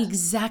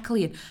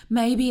 Exactly.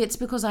 Maybe it's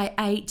because I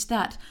ate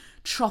that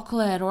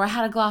chocolate or I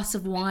had a glass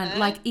of wine.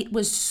 Like, it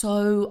was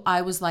so,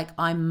 I was like,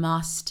 I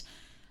must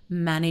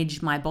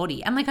manage my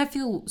body. And like, I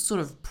feel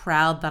sort of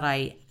proud that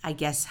I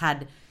guess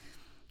had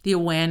the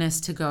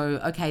awareness to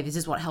go, okay, this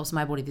is what helps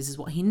my body, this is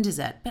what hinders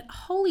it. But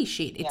holy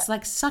shit, it's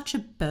like such a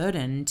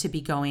burden to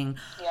be going,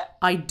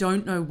 I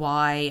don't know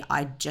why,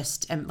 I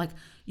just am like,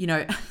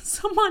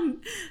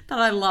 someone that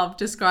I love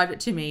described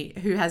it to me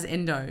who has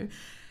endo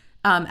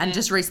and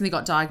just recently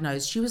got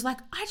diagnosed. She was like,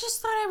 I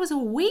just thought I was a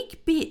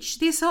weak bitch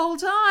this whole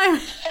time.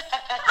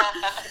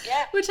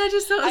 Which I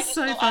just thought was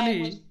so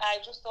funny. I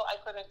just thought I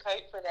couldn't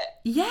cope with it.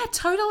 Yeah,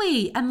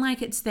 totally. And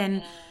like, it's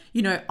then...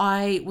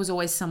 I was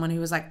always someone who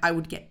was like, I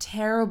would get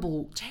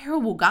terrible,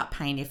 terrible gut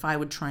pain if I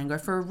would try and go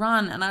for a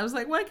run. And I was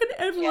like, why can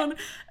everyone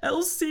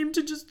else seem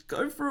to just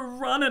go for a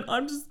run and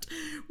I'm just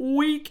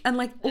weak? And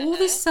like all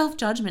this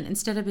self-judgment,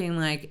 instead of being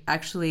like,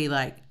 actually,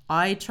 like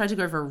I tried to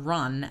go for a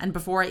run, and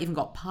before I even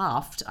got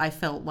puffed, I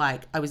felt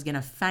like I was going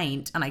to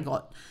faint, and I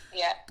got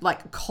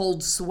like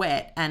cold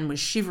sweat and was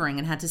shivering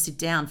and had to sit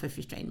down for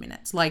 15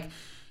 minutes. Like,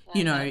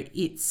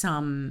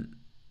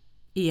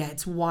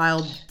 it's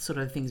wild sort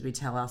of things we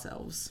tell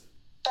ourselves.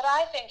 But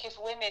I think if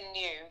women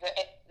knew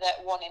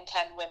that 1 in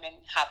 10 women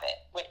have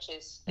it, which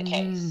is the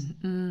case,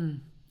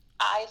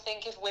 I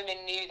think if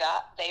women knew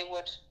that, they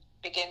would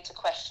begin to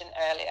question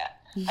earlier.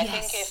 Yes. I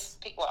think if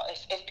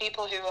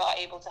people who are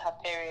able to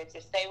have periods,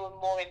 if they were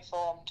more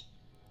informed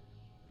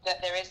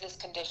that there is this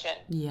condition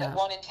Yeah. that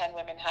 1 in 10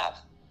 women have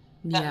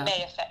that Yeah.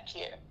 may affect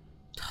you.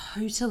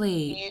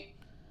 Totally.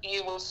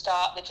 You will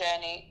start the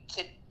journey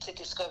to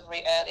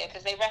discovery earlier,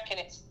 because they reckon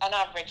it's, on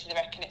average,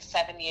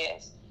 7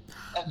 years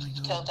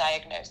till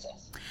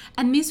diagnosis.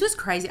 And this was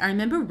crazy. I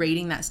remember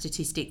reading that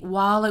statistic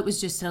while it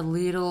was just a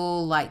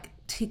little like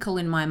tickle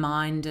in my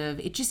mind of,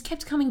 it just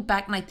kept coming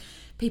back, and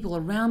people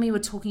around me were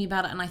talking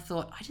about it, and I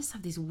thought, I just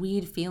have this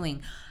weird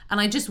feeling, and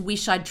I just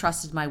wish I'd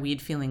trusted my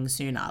weird feelings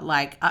sooner.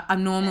 Like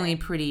I'm normally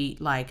pretty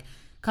like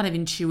kind of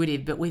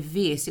intuitive, but with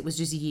this, it was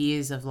just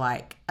years of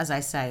like, as I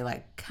say,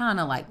 like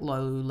kind of like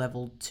low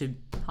level to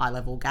high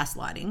level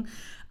gaslighting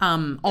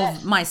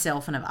of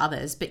myself and of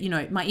others. But, you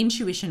know, my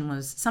intuition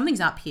was something's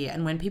up here.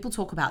 And when people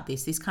talk about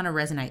this kind of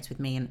resonates with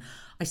me, and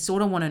I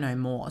sort of want to know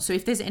more. So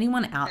if there's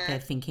anyone out there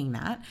thinking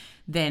that,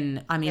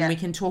 then, I mean, we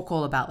can talk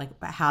all about like,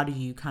 how do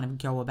you kind of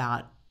go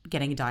about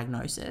getting a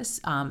diagnosis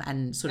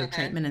and sort of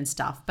treatment and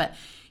stuff. But,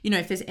 you know,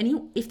 if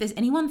there's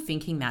anyone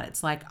thinking that,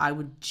 it's like, I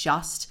would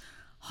just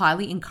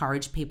highly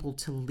encourage people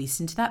to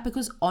listen to that,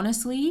 because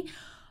honestly,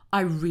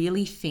 I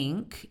really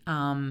think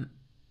that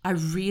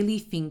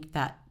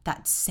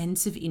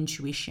sense of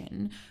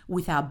intuition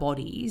with our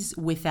bodies,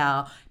 with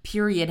our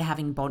period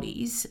having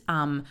bodies,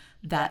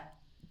 that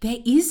there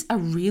is a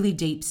really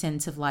deep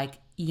sense of like,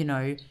 you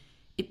know,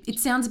 it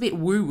sounds a bit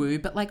woo-woo,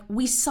 but like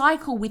we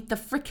cycle with the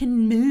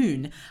freaking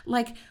moon.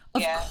 Like,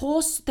 of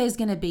course there's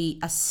going to be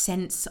a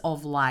sense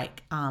of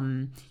like,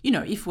 you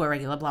know, if we're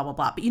regular, blah, blah,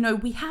 blah. But, you know,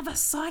 we have a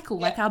cycle.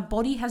 Like our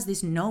body has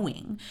this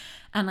knowing.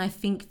 And I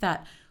think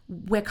that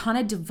we're kind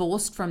of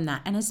divorced from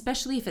that. And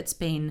especially if it's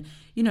been,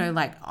 you know,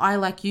 like I,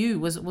 like you,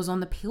 was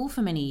on the pill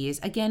for many years.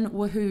 Again,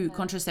 woohoo,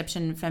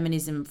 contraception,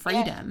 feminism,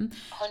 freedom.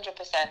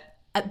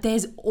 100%.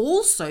 There's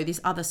also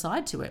this other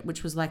side to it,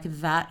 which was like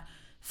that,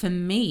 for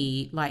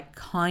me, like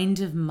kind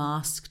of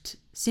masked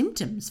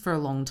symptoms for a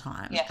long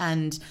time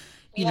and,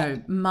 you know,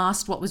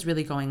 masked what was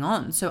really going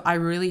on. So I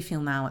really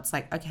feel now it's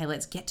like, okay,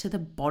 let's get to the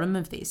bottom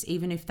of this,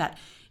 even if that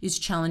is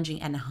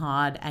challenging and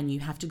hard and you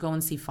have to go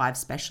and see 5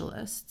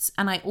 specialists.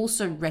 And I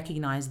also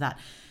recognize that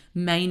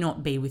may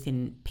not be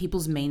within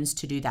people's means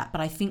to do that.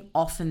 But I think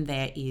often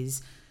there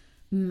is,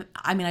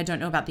 I mean, I don't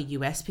know about the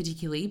US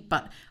particularly,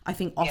 but I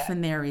think often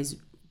there is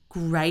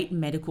great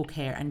medical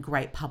care and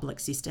great public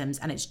systems,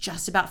 and it's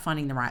just about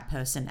finding the right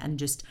person and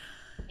just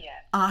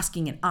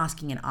asking and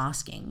asking and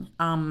asking.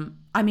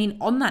 I mean,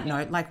 on that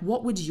note, like,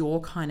 what would your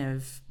kind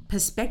of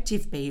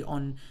perspective be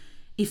on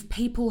if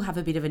people have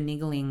a bit of a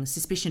niggling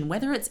suspicion,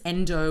 whether it's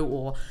endo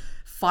or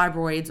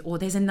fibroids, or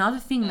there's another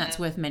thing that's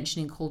worth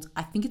mentioning called,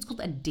 I think it's called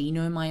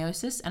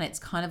adenomyosis, and it's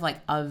kind of like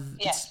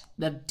it's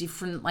a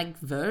different like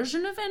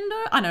version of endo.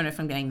 I don't know if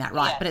I'm getting that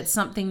right, but it's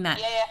something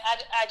that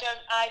I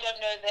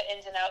don't know the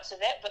ins and outs of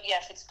it, but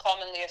yes, it's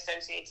commonly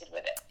associated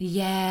with it.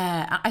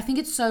 Yeah, I think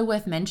it's so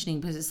worth mentioning,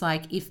 because it's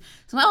like, if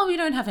you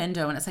don't have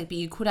endo, and it's like, but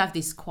you could have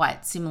this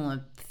quite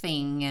similar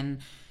thing, and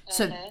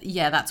so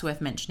that's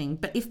worth mentioning.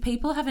 But if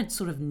people have a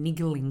sort of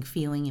niggling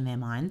feeling in their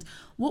mind,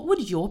 what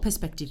would your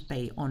perspective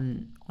be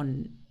on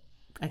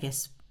I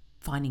guess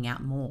finding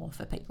out more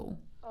for people?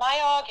 My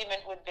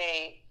argument would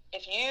be,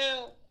 if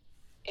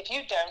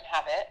you don't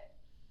have it,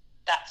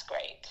 that's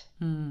great.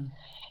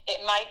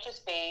 It might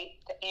just be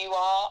that you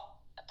are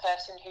a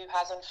person who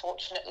has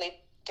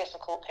unfortunately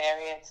difficult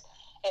periods.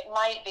 It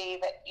might be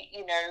that,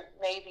 you know,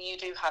 maybe you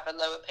do have a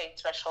lower pain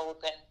threshold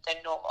than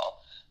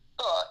normal,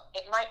 but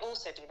it might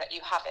also be that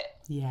you have it.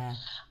 Yeah.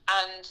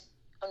 And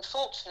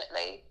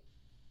unfortunately,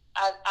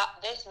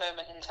 at this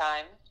moment in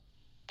time,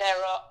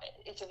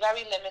 it's a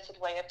very limited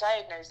way of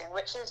diagnosing,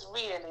 which is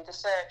really the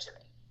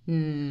surgery.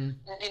 You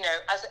know,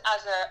 as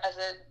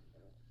a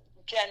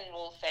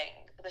general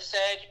thing, the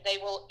surgery, they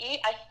will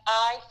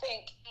I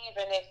think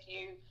even if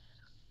you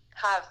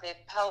have the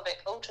pelvic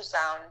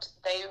ultrasound,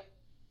 they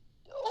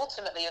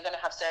ultimately are going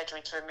to have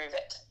surgery to remove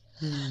it.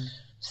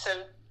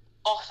 So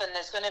often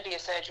there's going to be a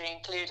surgery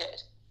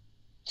included.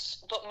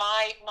 But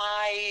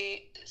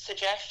my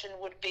suggestion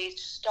would be to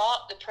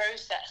start the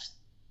process,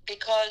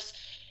 because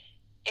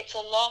it's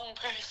a long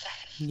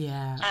process.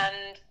 Yeah.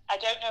 And I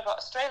don't know about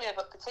Australia,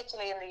 but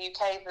particularly in the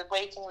UK, the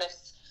waiting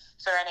lists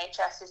for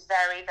NHS is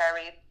very,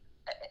 very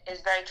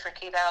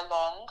tricky. They're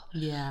long.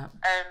 Yeah.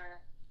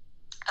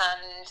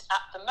 And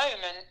at the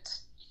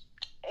moment,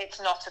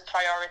 it's not a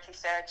priority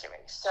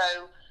surgery.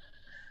 So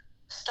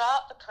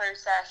start the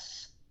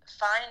process,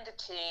 find a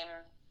team,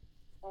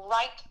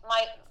 write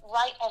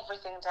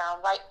everything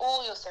down, write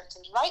all your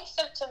symptoms, write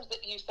symptoms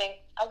that you think,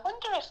 I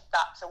wonder if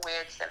that's a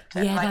weird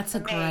symptom. Yeah, like, that's a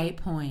great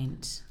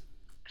point.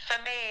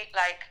 For me,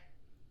 like,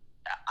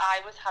 I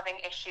was having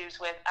issues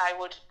with, I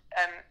would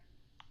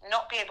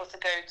not be able to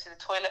go to the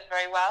toilet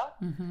very well,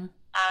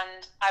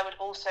 and I would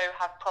also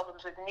have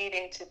problems with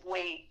needing to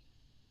wee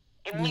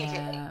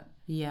immediately.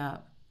 Yeah.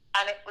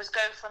 And it was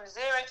go from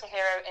 0 to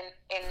hero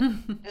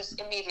in just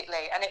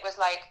immediately. And it was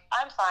like,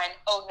 I'm fine.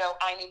 Oh no,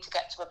 I need to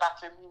get to a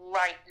bathroom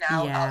right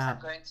now, else I'm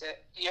going to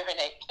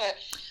urinate.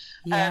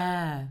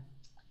 And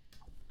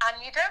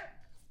you don't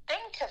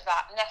think of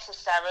that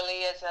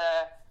necessarily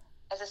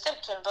as as a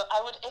symptom. But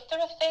I would, if there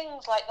are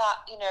things like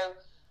that, you know,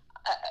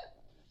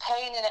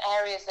 pain in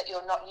areas that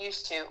you're not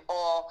used to,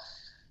 or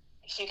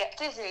if you get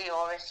dizzy,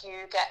 or if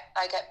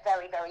I get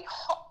very, very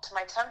hot,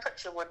 my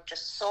temperature would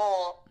just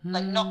soar,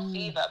 like not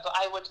fever, but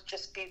I would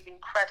just be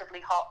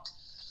incredibly hot.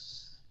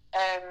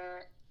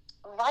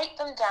 Write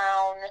them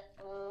down,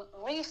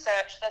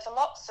 research. There's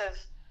lots of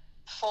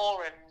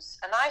forums,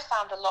 and I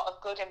found a lot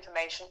of good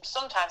information.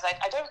 Sometimes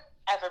I don't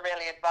ever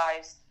really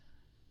advise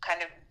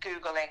kind of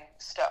Googling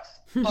stuff,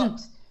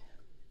 but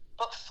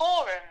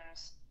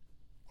forums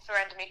for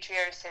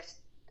endometriosis,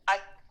 I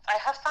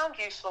have found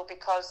useful,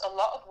 because a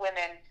lot of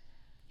women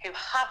who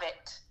have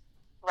it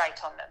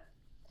write on them.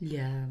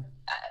 Yeah.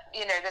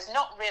 You know, there's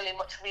not really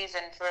much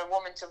reason for a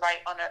woman to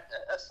write on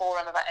a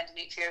forum about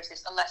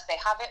endometriosis unless they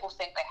have it or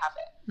think they have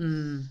it,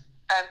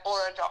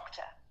 or a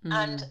doctor.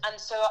 And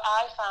so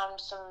I found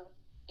some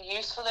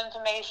useful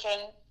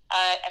information.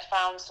 I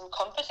found some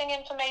comforting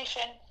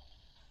information.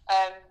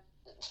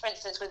 For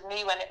instance, with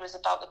me, when it was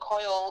about the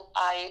coil,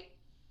 I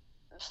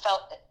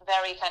felt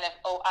very kind of,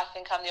 I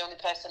think I'm the only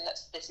person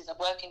this isn't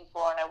working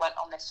for, and I went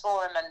on this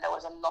forum, and there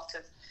was a lot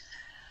of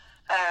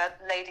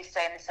ladies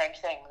saying the same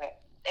thing, that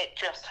it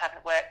just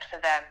hadn't worked for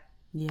them.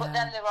 Yeah. But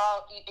then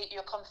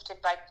you're comforted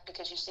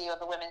because you see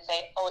other women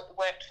say, it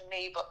worked for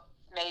me, but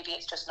maybe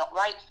it's just not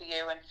right for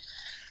you. And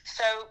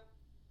so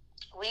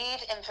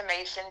read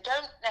information.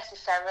 Don't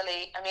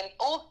necessarily, I mean,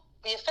 all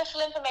the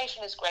official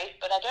information is great,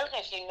 but I don't know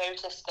if you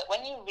noticed that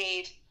when you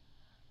read,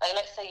 like,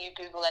 let's say you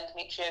Google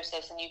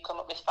endometriosis and you come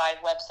up with 5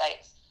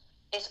 websites,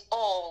 it's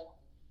all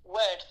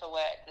word for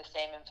word the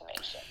same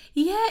information.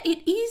 Yeah,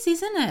 it is,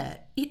 isn't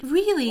it? It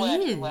really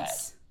word is. For word.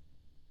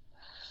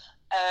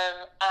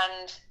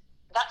 And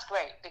that's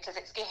great, because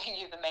it's giving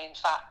you the main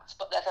facts,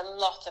 but there's a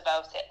lot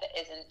about it that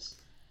isn't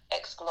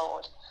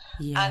explored.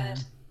 Yeah.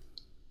 And,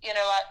 you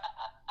know,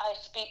 I've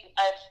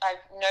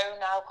known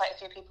now quite a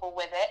few people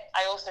with it.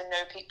 I also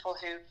know people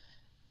who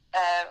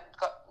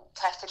got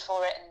tested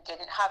for it and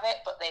didn't have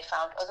it, but they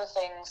found other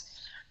things.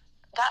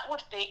 That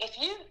would be, if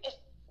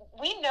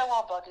we know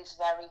our bodies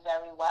very,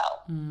 very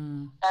well,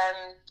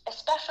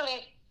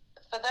 especially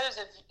for those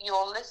of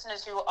your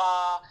listeners who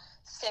are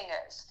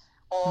singers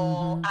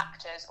or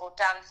actors or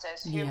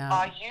dancers who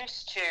are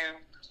used to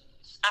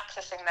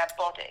accessing their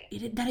body.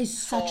 That is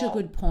such a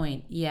good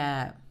point.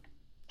 Yeah.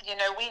 You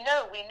know, we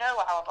know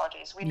our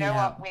bodies. We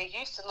know we're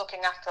used to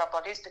looking after our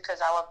bodies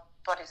because our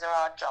bodies are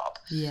our job.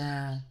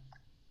 Yeah.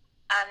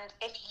 And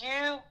if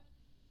you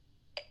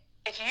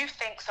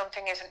think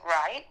something isn't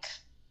right,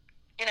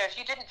 you know, if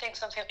you didn't think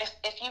something,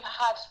 if you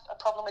had a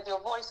problem with your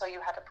voice, or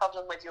you had a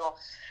problem with your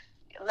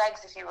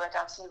legs, if you were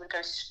dancing, you would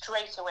go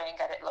straight away and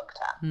get it looked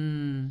at.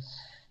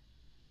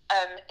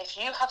 If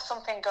you have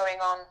something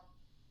going on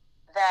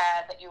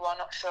there that you are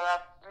not sure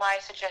of, my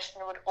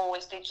suggestion would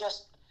always be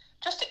just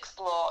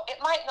explore.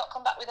 It might not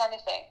come back with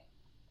anything,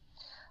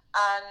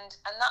 and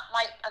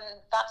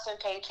that's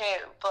okay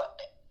too,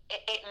 but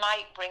it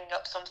might bring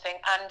up something,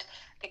 and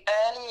the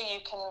earlier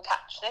you can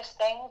catch this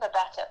thing, the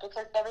better,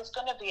 because there is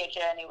going to be a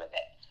journey with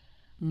it.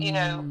 You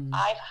know,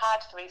 I've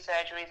had 3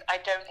 surgeries. I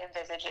don't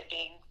envisage it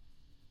being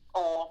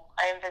all.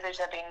 I envisage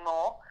there being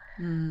more.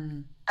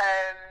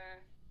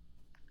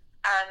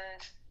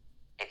 And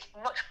it's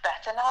much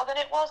better now than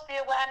it was, the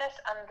awareness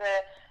and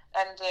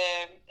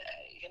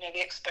you know,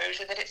 the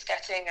exposure that it's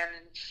getting,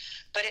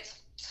 but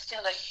it's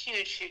still a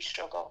huge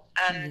struggle,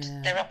 and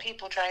there are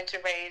people trying to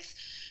raise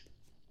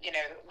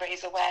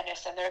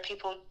awareness, and there are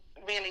people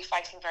really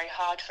fighting very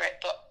hard for it,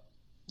 but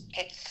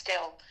it's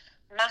still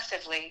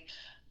massively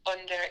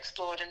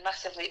underexplored and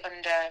massively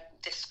under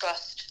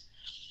discussed.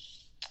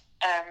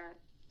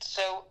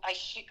 So I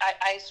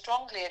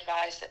strongly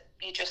advise that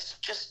you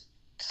just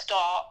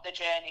start the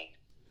journey.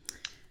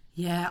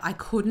 Yeah, I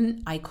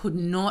could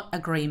not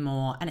agree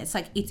more. And it's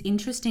like, it's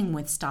interesting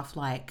with stuff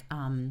like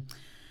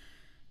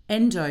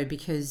endo,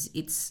 because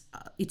it's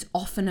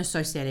often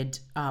associated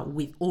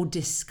with or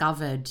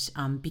discovered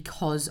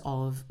because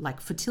of like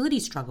fertility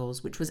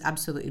struggles, which was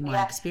absolutely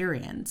my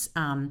experience.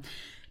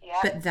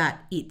 But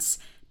that it's,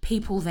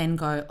 people then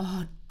go,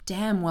 oh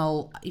damn,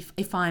 well,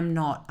 if I'm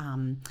not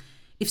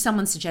if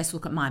someone suggests,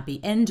 look, it might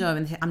be endo,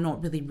 and I'm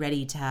not really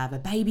ready to have a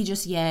baby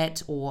just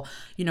yet, or,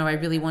 you know, I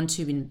really want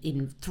to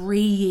in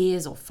 3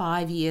 years or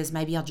 5 years,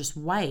 maybe I'll just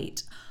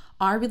wait.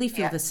 I really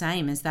feel the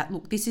same, as that,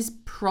 look, this is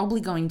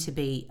probably going to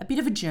be a bit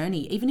of a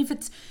journey, even if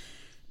it's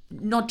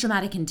not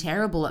dramatic and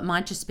terrible. It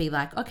might just be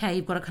like, okay,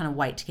 you've got to kind of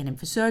wait to get in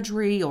for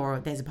surgery, or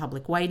there's a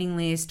public waiting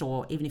list,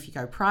 or even if you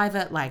go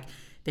private, like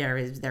there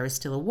is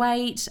still a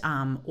wait,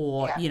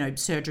 or, you know,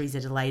 surgeries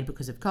are delayed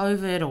because of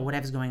COVID or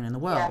whatever's going on in the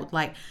world.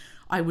 Like,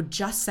 I would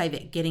just say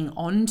that getting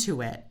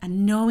onto it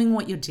and knowing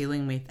what you're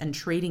dealing with and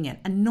treating it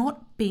and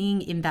not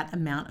being in that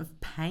amount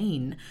of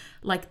pain,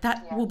 like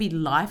that will be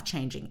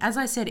life-changing. As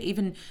I said,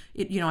 even,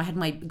 you know,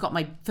 I got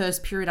my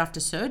first period after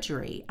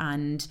surgery,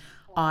 and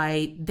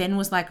I then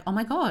was like, oh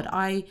my God,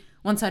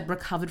 once I'd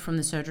recovered from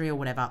the surgery or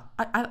whatever,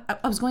 I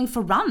was going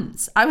for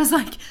runs. I was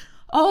like,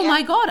 oh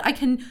my God, I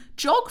can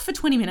jog for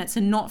 20 minutes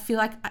and not feel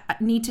like I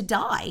need to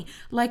die.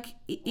 Like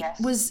it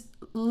was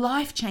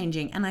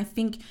life-changing. And I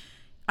think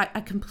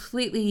I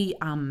completely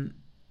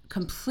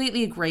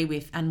agree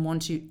with and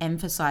want to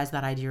emphasize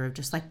that idea of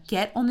just like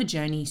get on the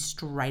journey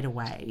straight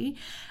away.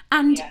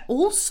 And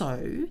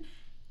also,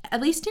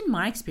 at least in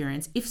my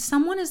experience, if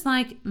someone is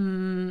like,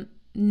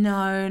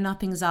 no,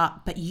 nothing's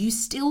up, but you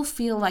still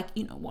feel like,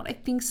 you know what, I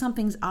think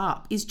something's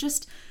up, is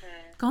just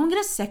go and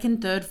get a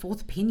second, third,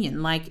 fourth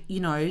opinion. Like,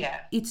 you know,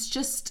 it's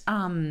just,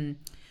 again,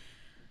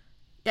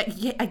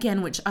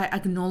 which I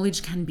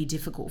acknowledge can be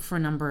difficult for a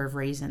number of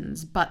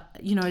reasons, but,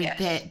 you know,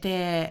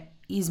 there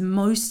is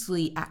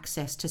mostly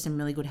access to some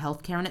really good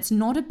healthcare, and it's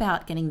not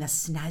about getting the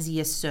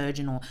snazziest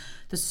surgeon or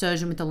the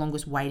surgeon with the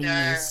longest waiting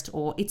list,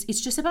 or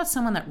it's just about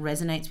someone that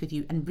resonates with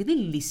you and really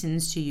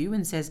listens to you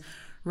and says,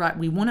 right,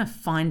 we want to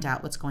find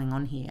out what's going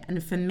on here.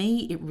 And for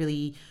me, it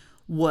really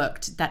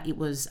worked that it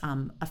was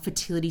a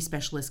fertility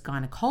specialist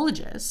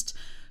gynecologist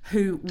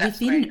who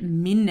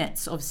within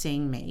minutes of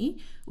seeing me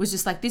was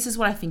just like, this is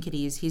what I think it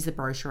is. Here's the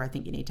brochure. I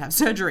think you need to have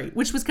surgery,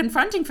 which was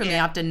confronting for me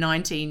after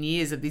 19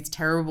 years of this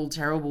terrible,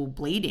 terrible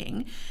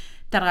bleeding,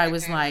 that I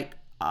was like,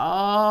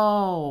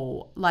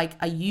 oh, like,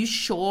 are you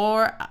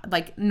sure?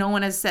 Like, no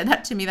one has said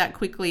that to me that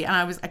quickly. And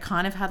I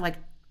kind of had like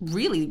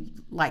really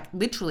like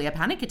literally a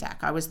panic attack.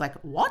 I was like,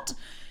 what?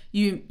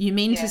 You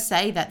mean to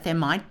say that there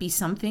might be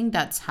something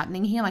that's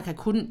happening here? Like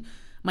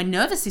my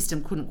nervous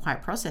system couldn't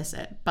quite process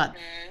it. But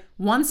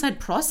once I'd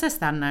processed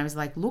that and I was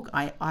like, look,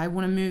 I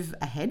want to move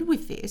ahead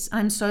with this.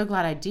 I'm so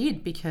glad I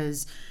did,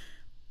 because,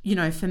 you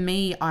know, for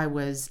me, I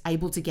was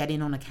able to get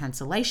in on a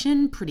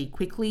cancellation pretty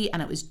quickly,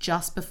 and it was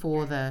just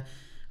before a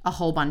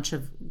whole bunch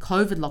of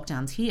COVID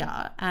lockdowns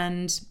here.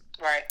 And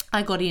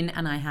I got in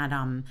and I had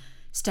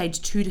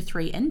stage 2 to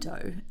 3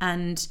 endo,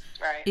 and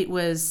it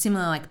was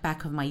similar, like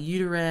back of my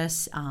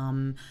uterus,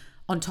 on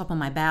top of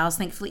my bowels.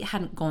 Thankfully, it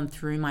hadn't gone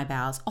through my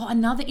bowels. Oh,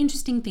 another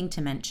interesting thing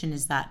to mention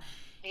is that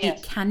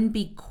it can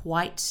be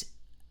quite,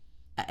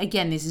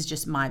 again, this is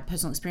just my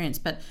personal experience,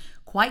 but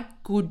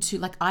quite good to,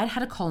 like, I'd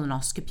had a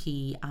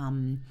colonoscopy,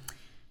 I'm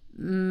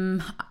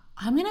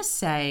going to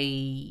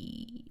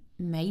say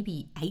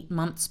maybe 8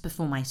 months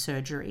before my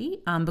surgery,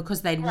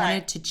 because they'd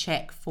wanted to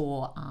check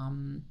for,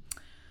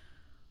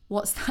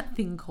 what's that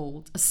thing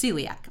called? A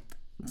celiac.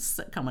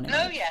 Come on.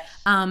 Oh, yes.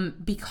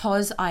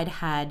 Because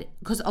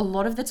because a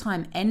lot of the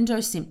time endo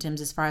symptoms,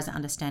 as far as I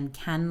understand,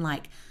 can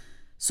like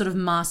sort of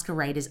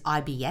masquerade as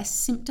IBS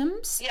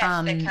symptoms.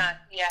 Yes, they can.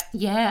 Yeah.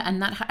 Yeah.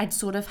 And that I'd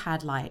sort of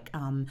had like,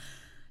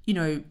 you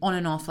know, on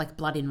and off like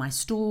blood in my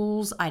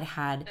stools. I'd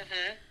had,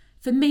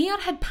 for me,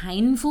 I'd had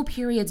painful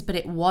periods, but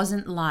it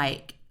wasn't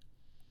like,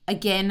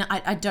 again,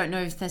 I don't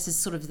know if this is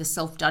sort of the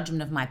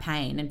self-judgment of my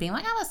pain and being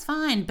like, oh, that's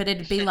fine. But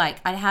it'd be like,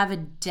 I'd have a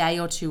day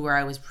or two where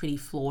I was pretty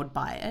floored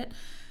by it.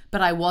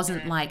 But I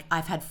wasn't like,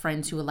 I've had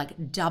friends who were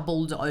like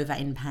doubled over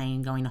in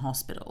pain going to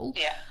hospital.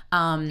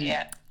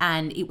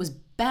 And it was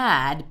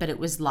bad, but it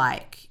was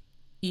like,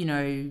 you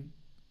know,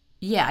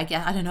 I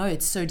guess, I don't know.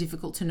 It's so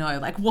difficult to know,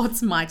 like,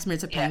 what's my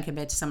experience of pain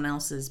compared to someone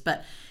else's.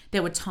 But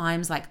there were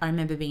times, like, I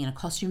remember being in a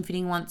costume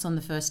fitting once on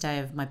the first day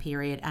of my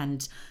period,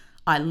 and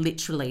I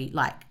literally,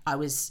 like, I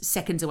was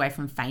seconds away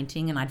from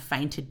fainting, and I'd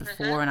fainted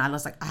before, and I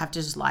was like, I have to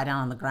just lie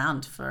down on the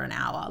ground for an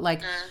hour.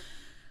 Like,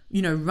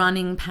 you know,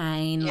 running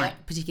pain,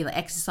 like particular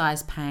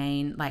exercise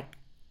pain, like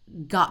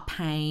gut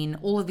pain,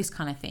 all of this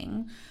kind of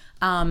thing.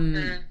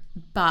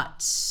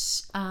 But,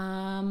 so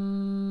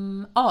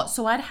I'd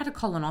had a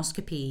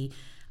colonoscopy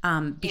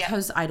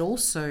because I'd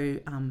also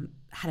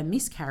had a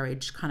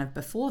miscarriage kind of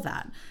before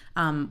that,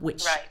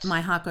 which my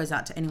heart goes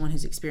out to anyone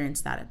who's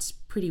experienced that. It's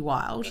pretty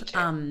wild.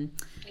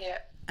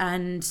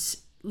 And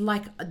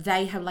like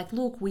they have like,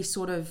 look, we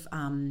sort of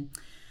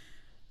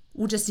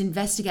we'll just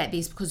investigate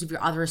this because of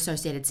your other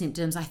associated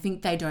symptoms. I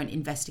think they don't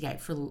investigate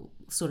for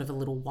sort of a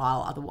little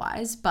while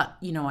otherwise. But,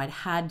 you know, I'd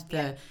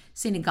had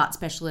seen a gut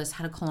specialist,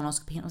 had a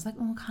colonoscopy, and I was like,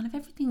 oh, kind of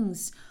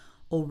everything's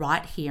all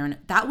right here. And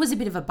that was a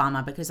bit of a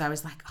bummer because I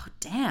was like, oh,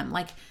 damn,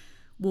 like,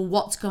 well,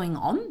 what's going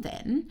on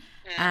then?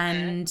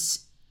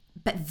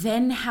 But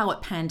then how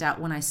it panned out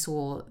when I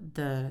saw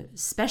the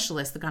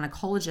specialist, the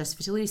gynecologist,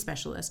 fertility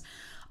specialist,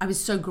 I was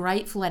so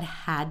grateful I'd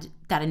had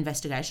that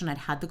investigation. I'd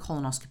had the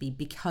colonoscopy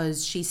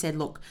because she said,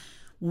 look,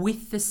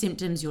 with the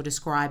symptoms you're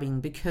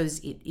describing, because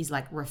it is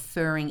like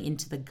referring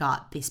into the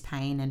gut, this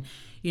pain, and,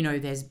 you know,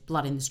 there's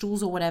blood in the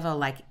stools or whatever,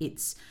 like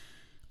it's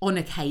on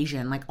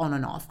occasion, like on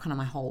and off kind of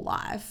my whole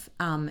life.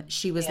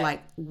 She was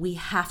like, we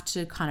have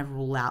to kind of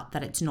rule out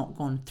that it's not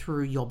gone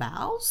through your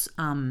bowels,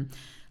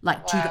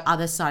 like to the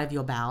other side of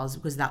your bowels,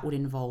 because that would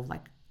involve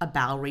like a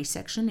bowel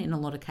resection in a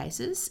lot of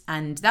cases.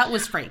 And that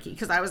was freaky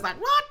because I was like,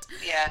 what?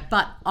 Yeah.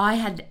 But I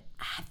had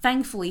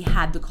thankfully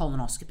had the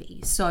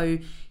colonoscopy. So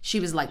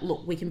she was like,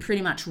 look, we can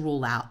pretty much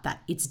rule out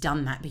that it's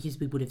done that because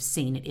we would have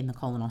seen it in the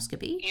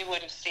colonoscopy. You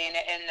would have seen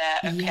it in there.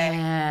 Okay.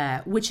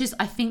 Yeah. Which is,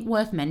 I think,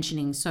 worth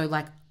mentioning. So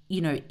like,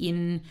 you know,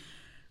 in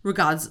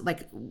regards,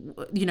 like,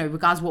 you know,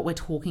 regards what we're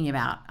talking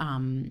about,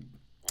 in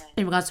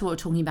regards to what we're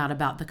talking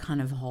about the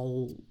kind of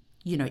whole,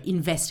 you know,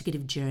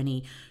 investigative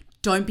journey,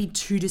 don't be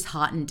too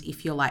disheartened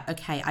if you're like,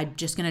 okay, I'm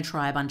just going to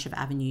try a bunch of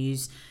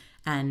avenues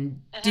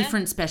and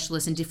different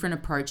specialists and different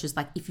approaches.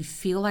 Like, if you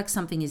feel like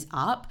something is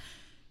up,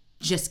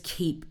 just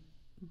keep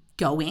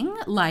going.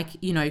 Like,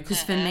 you know,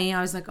 because for me,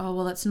 I was like, oh,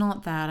 well, it's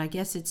not that. I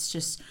guess it's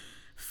just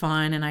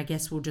fine. And I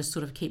guess we'll just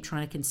sort of keep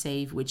trying to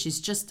conceive, which is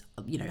just,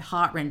 you know,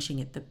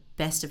 heart-wrenching at the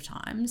best of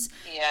times.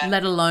 Yeah.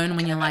 Let alone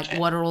when you're like,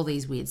 what are all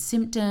these weird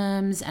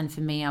symptoms? And for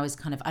me, I was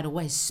kind of, I'd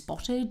always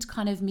spotted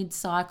kind of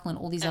mid-cycle and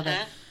all these other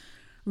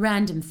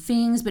random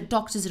things, but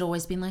doctors had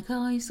always been like,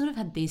 oh, you sort of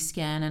had this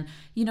scan and,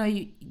 you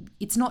know,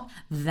 it's not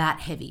that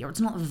heavy or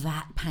it's not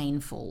that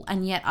painful.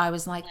 And yet I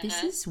was like,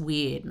 this is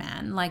weird,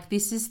 man. Like,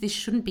 this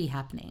shouldn't be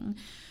happening.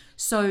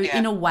 So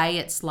in a way,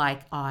 it's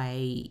like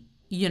I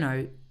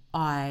am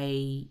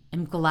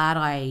glad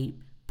I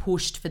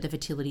pushed for the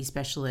fertility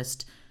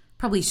specialist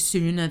probably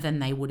sooner than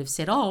they would have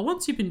said, oh,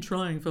 once you've been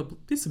trying for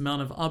this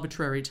amount of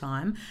arbitrary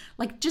time.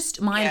 Like, just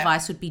my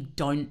advice would be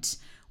don't,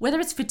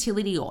 whether it's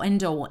fertility or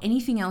endo or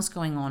anything else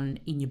going on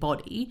in your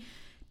body,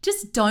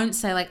 just don't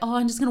say like, oh,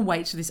 I'm just going to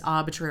wait to this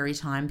arbitrary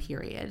time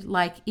period.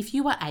 Like, if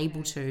you are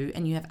able to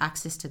and you have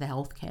access to the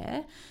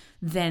healthcare,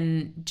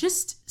 then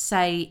just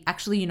say,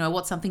 actually, you know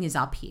what, something is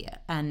up here.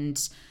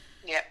 And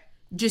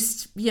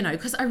just, you know,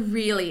 because I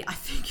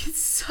think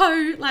it's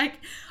so like,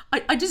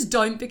 I just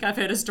don't think I've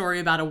heard a story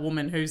about a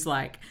woman who's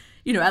like,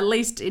 you know, at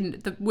least in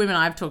the women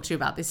I've talked to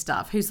about this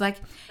stuff, who's like,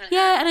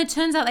 yeah, and it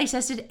turns out they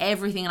tested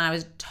everything and I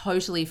was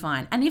totally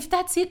fine. And if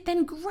that's it,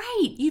 then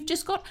great. You've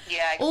just got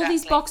all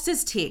these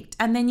boxes ticked.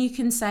 And then you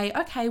can say,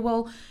 okay,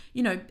 well,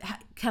 you know,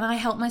 can I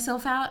help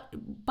myself out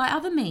by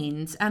other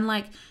means? And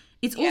like,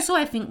 it's also,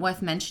 I think,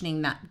 worth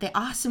mentioning that there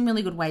are some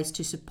really good ways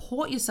to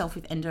support yourself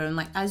with endo. And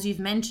like, as you've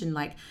mentioned,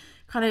 like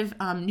kind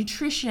of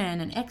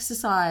nutrition and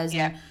exercise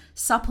and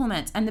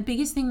supplements. And the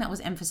biggest thing that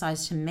was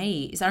emphasized to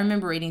me is I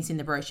remember reading this in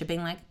the brochure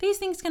being like, these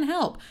things can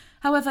help.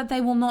 However, they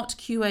will not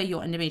cure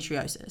your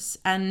endometriosis.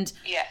 And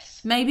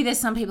maybe there's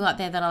some people out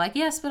there that are like,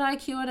 yes, but I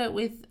cured it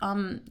with,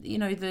 you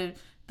know,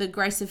 the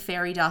grace of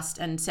fairy dust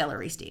and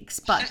celery sticks.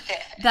 But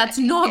that's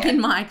not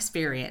been my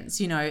experience,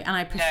 you know, and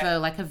I prefer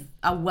like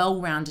a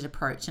well-rounded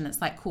approach. And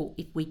it's like, cool,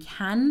 if we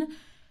can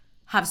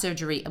have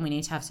surgery and we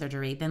need to have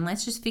surgery, then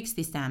let's just fix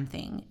this damn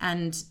thing.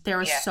 And there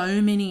are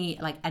so many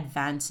like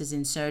advances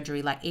in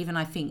surgery. Like, even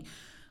I think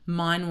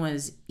mine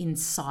was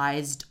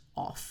incised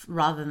off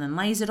rather than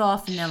lasered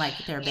off, and they're like,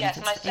 there are benefits.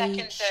 Yes, my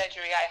second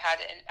surgery, I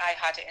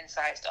had it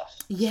incised off.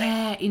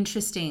 Yeah,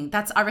 interesting.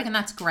 I reckon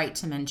that's great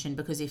to mention,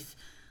 because if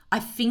I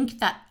think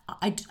that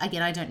I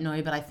don't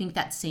know, but I think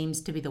that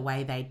seems to be the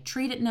way they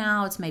treat it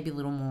now. It's maybe a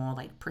little more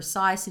like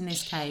precise in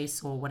this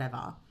case or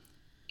whatever.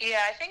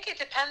 Yeah, I think it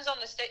depends on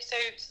the stage.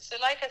 So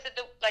like I said,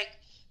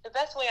 the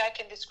best way I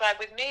can describe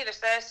with me, the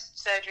first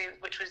surgery,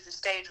 which was the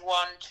stage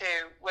 1, 2,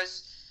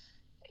 was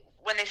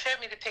when they showed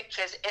me the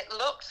pictures, it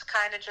looked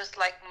kind of just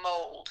like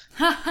mold.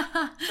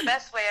 The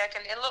best way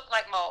it looked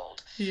like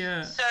mold.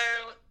 Yeah. So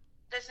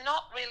there's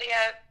not really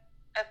a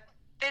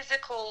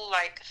physical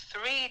like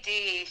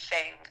 3D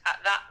thing at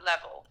that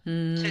level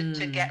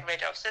to get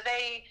rid of. So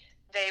they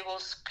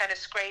will kind of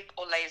scrape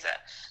or laser.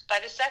 By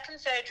the second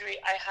surgery,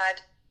 I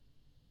had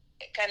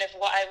kind of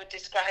what I would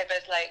describe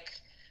as like,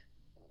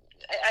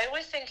 I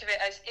always think of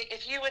it as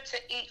if you were to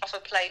eat off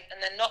a plate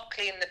and then not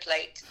clean the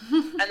plate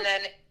and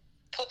then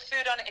put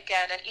food on it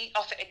again and eat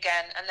off it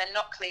again and then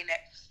not clean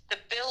it, the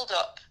build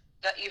up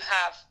that you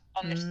have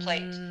on this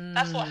plate,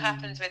 that's what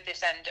happens with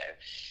this endo.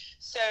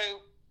 So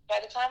by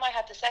the time I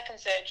had the second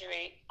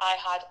surgery, I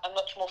had a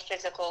much more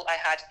physical, I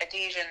had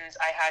adhesions,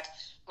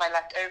 my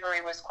left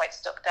ovary was quite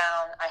stuck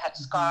down, I had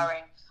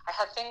scarring, I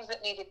had things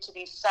that needed to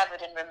be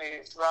severed and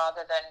removed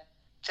rather than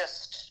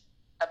just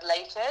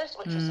ablated,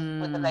 which was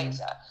with the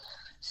laser.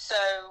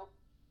 So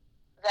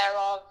there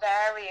are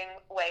varying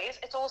ways.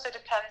 It also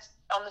depends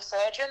on the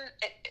surgeon.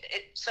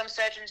 Some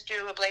surgeons do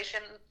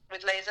ablation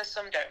with laser,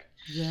 some don't.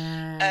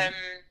 Yeah.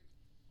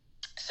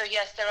 So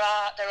yes, there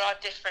are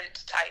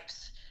different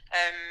types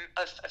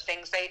of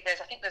things. I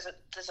think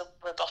there's a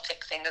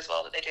robotic thing as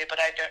well that they do, but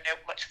I don't know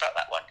much about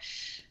that one.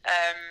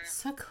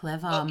 So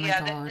clever, oh my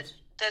God.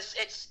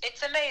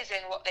 It's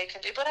amazing what they can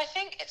do, but I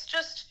think it's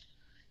just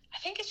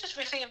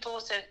really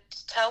important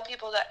to tell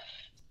people that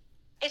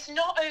it's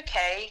not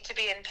okay to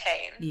be in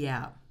pain.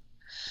 Yeah.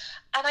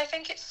 And I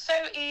think it's so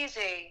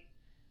easy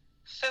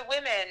for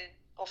women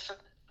or for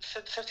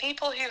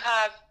people who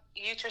have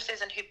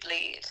uteruses and who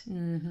bleed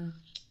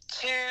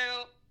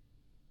to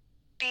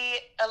be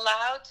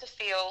allowed to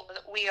feel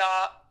that we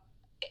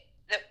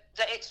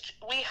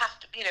have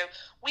to, you know,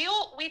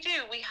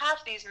 we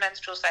have these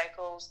menstrual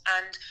cycles,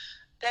 and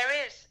there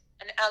is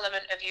an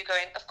element of you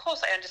going, of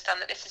course I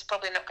understand that this is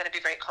probably not going to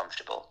be very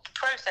comfortable. The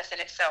process in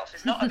itself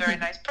is not a very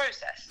nice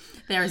process.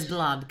 There is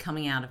blood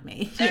coming out of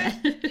me.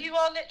 You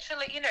are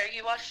literally, you know,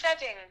 you are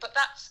shedding, but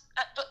that's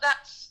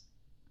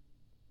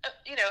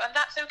you know, and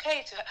that's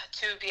okay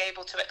to be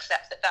able to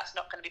accept that that's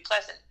not going to be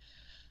pleasant.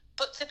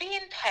 But to be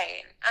in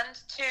pain and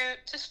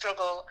to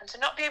struggle and to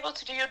not be able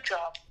to do your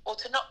job or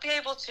to not be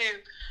able to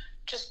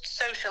just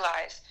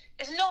socialize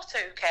is not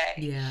okay.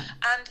 Yeah.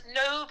 And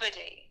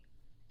nobody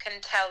can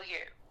tell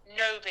you.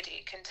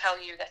 Nobody can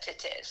tell you that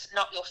it is.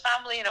 Not your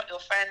family, not your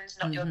friends,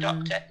 not your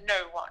doctor.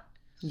 No one.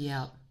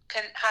 Yeah.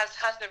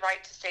 Has the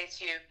right to say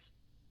to you,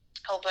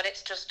 oh, but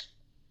that's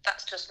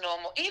just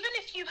normal. Even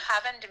if you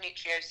have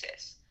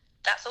endometriosis,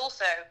 that's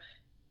also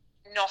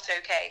not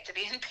okay to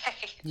be in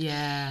pain.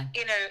 Yeah.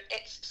 You know,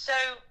 it's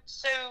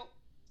so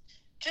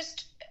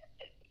just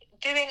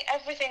doing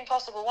everything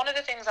possible. One of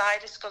the things I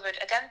discovered,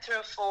 again through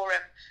a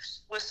forum,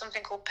 was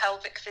something called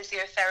pelvic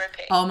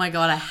physiotherapy. Oh my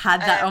God, I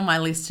had that on my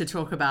list to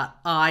talk about.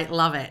 I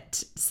love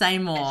it. Say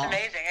more. It's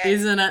amazing, eh?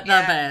 Isn't it the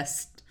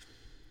best?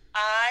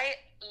 I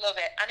love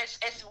it. And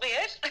it's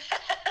weird.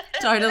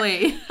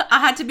 Totally. I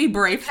had to be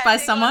briefed by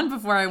someone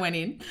before I went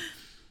in.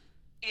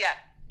 Yeah,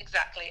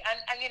 exactly.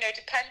 And you know,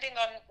 depending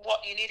on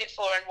what you need it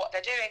for and what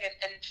they're doing,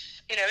 and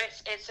you know,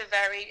 it's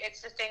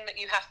a thing that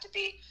you have to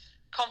be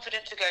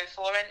confident to go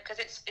for, and because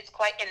it's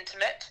quite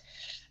intimate,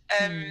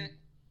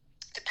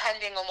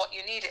 depending on what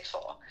you need it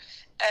for.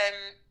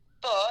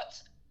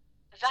 But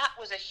that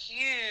was a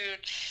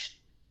huge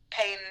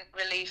pain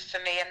relief for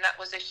me, and that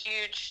was a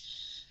huge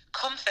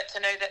comfort to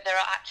know that there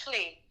are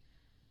actually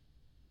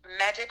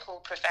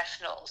medical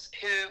professionals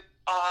who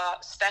are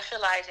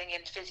specializing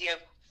in physio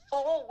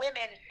for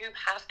women who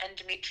have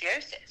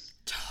endometriosis.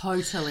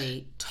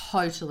 Totally.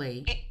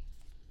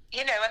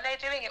 You know, and they're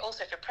doing it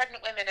also for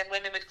pregnant women and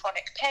women with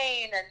chronic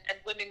pain and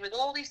women with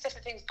all these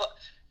different things. But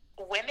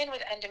women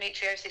with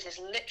endometriosis is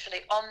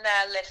literally on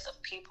their list of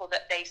people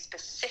that they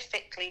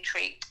specifically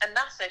treat. And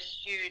that's a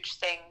huge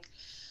thing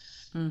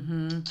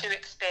to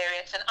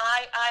experience. And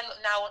I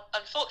now,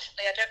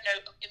 unfortunately, I don't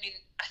know. I mean,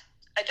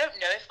 I don't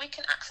know if we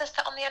can access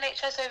that on the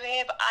NHS over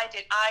here, but I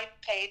did. I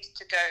paid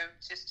to go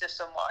to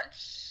someone,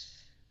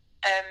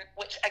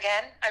 which,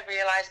 again, I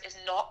realise is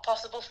not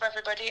possible for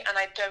everybody. And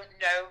I don't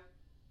know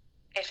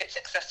if it's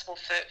accessible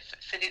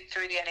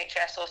through the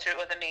NHS or through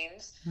other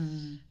means.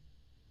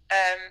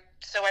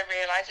 So I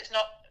realise it's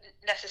not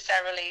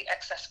necessarily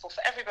accessible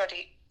for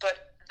everybody,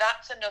 but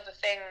that's another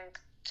thing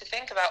to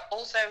think about.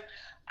 Also,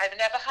 I've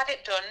never had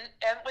it done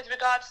with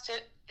regards to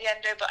the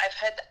endo, but I've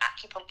heard that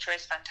acupuncture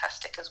is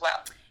fantastic as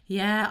well.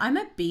 Yeah, I'm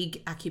a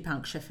big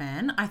acupuncture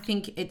fan. I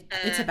think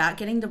it's about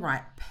getting the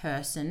right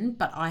person,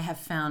 but I have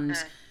found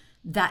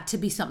that to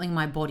be something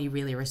my body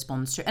really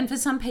responds to. And for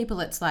some people,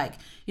 it's like,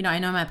 you know, I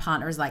know my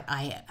partner is like,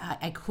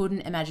 I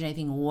couldn't imagine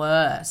anything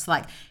worse.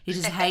 Like, he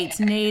just hates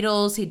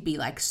needles. He'd be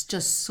like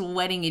just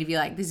sweating. He'd be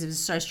like, this is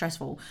so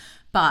stressful.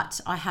 But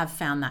I have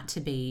found that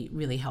to be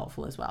really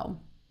helpful as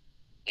well.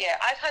 Yeah,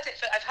 I've had it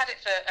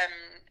for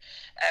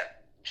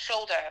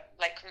shoulder,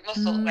 like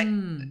muscle, like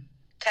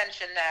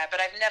tension there, but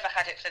I've never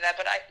had it for there.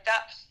 But I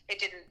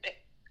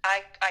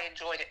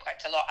enjoyed it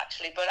quite a lot,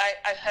 actually. But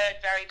I've heard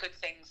very good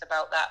things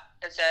about that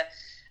as a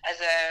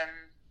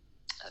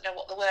I don't know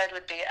what the word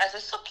would be, as a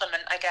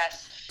supplement, I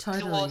guess,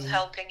 towards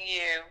helping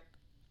you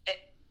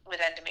with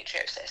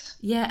endometriosis.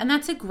 Yeah, and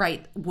that's a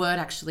great word,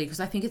 actually, because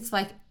I think it's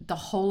like the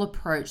whole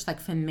approach. Like,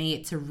 for me,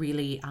 it's a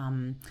really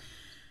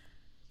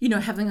you know,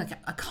 having like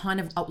a kind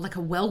of like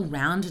a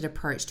well-rounded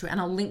approach to it.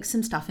 And I'll link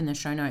some stuff in the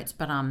show notes,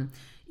 but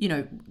you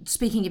know,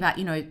 speaking about,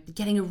 you know,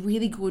 getting a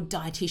really good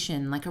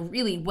dietitian, like a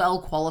really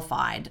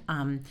well-qualified,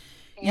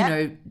 you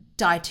know,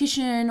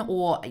 dietitian,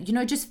 or, you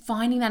know, just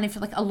finding that if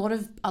like a lot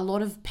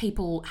of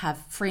people have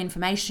free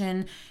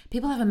information,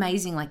 people have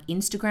amazing like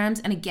Instagrams,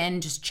 and again,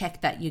 just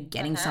check that you're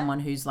getting someone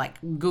who's like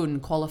good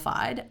and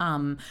qualified.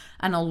 And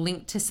I'll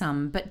link to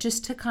some, but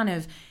just to kind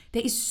of,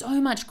 there is so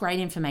much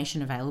great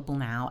information available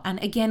now. And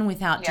again,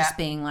 without just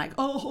being like,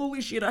 oh, holy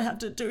shit, I have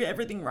to do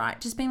everything right.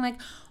 Just being like,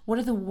 what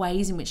are the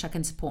ways in which I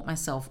can support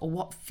myself, or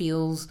what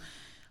feels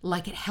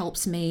like it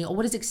helps me, or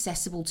what is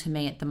accessible to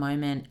me at the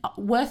moment.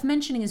 Worth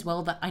mentioning as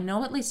well that I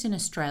know, at least in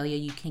Australia,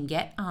 you can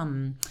get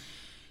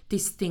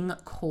this thing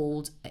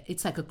called,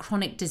 it's like a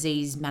chronic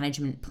disease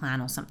management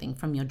plan or something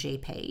from your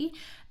GP.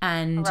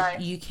 And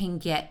you can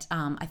get,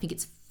 I think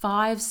it's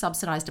 5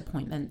 subsidized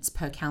appointments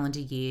per calendar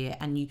year,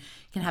 and you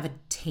can have a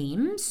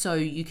team. So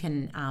you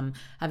can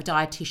have a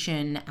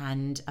dietitian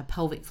and a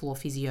pelvic floor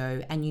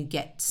physio, and you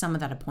get some of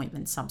that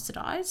appointment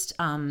subsidized.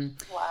 Wow,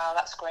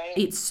 that's great.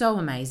 It's so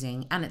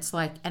amazing. And it's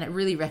like, and it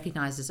really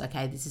recognizes,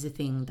 okay, this is a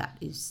thing that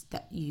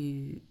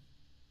you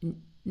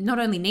not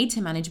only need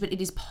to manage, but it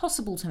is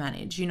possible to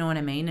manage, you know what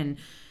I mean?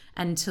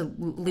 And to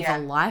live a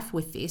life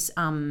with this.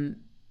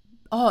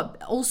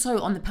 Also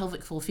on the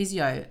pelvic floor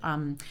physio,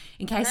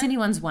 in case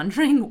anyone's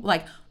wondering,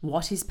 like,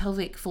 what is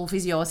pelvic floor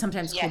physio, or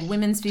sometimes called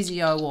women's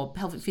physio or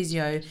pelvic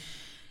physio,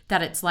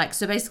 that it's like,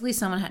 so basically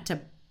someone had to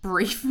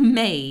brief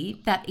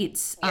me that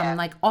it's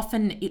like,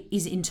 often it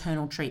is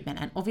internal treatment,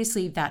 and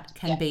obviously that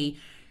can be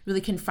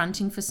really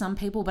confronting for some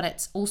people, but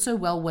it's also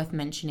well worth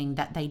mentioning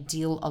that they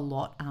deal a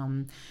lot,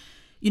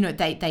 you know,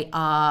 they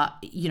are,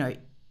 you know,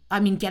 I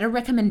mean, get a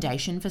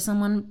recommendation for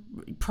someone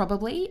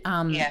probably,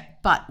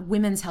 but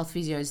women's health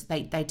physios,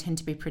 they tend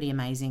to be pretty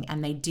amazing,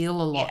 and they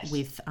deal a lot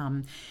with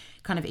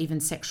kind of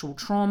even sexual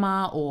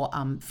trauma or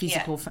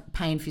physical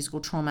pain, physical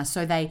trauma.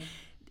 So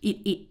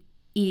it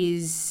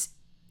is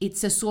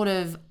it's a sort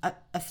of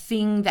a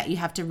thing that you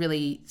have to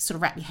really sort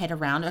of wrap your head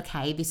around.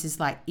 Okay, this is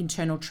like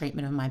internal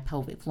treatment of my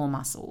pelvic floor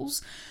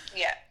muscles.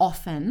 Yeah.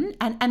 Often,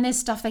 and there's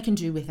stuff they can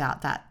do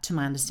without that, to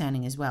my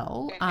understanding as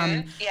well.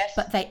 Yes.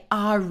 But they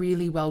are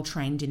really well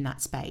trained in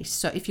that space.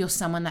 So if you're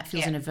someone that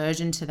feels an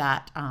aversion to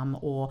that,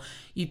 or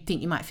you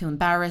think you might feel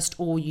embarrassed,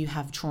 or you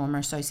have trauma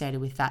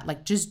associated with that,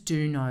 like just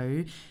do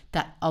know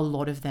that a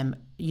lot of them,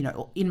 you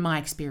know, in my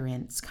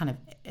experience, kind of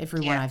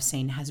everyone I've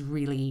seen has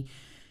really,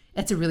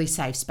 it's a really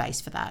safe space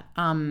for that.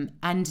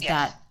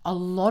 That a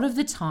lot of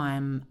the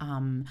time,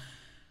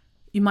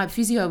 my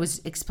physio was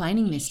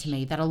explaining this to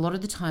me, that a lot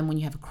of the time when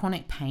you have a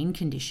chronic pain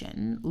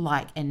condition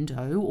like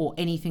endo or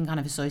anything kind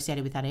of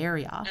associated with that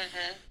area,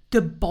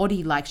 the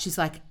body, like she's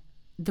like,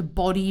 the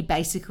body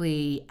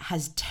basically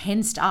has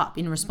tensed up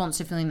in response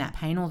to feeling that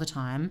pain all the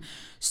time.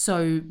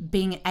 So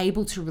being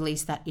able to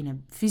release that in a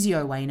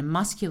physio way, in a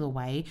muscular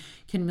way,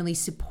 can really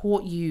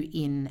support you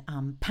in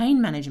pain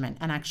management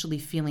and actually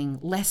feeling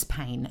less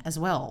pain as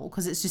well,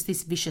 because it's just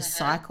this vicious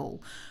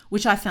cycle,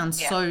 which I found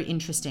so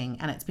interesting,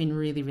 and it's been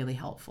really, really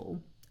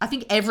helpful. I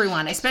think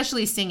everyone,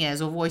 especially singers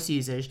or voice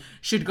users,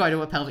 should go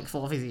to a pelvic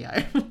floor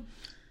physio.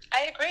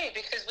 I agree,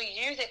 because we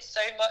use it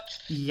so much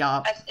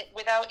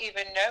without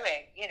even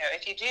knowing. You know,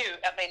 if you do,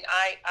 I mean,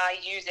 I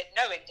use it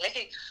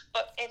knowingly,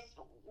 but if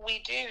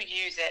we do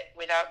use it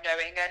without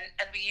knowing,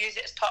 and we use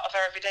it as part of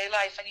our everyday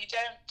life, and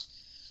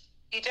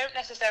you don't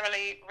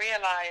necessarily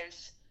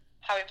realise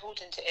how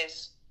important it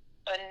is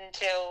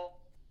until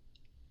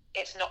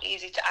it's not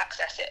easy to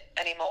access it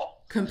anymore.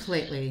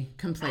 Completely.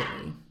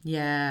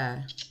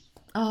 Yeah.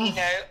 Oh, you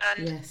know,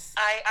 and yes.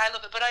 I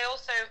love it, but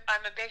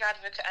I'm a big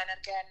advocate, and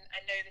again,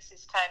 I know this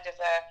is kind of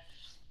a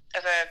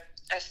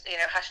you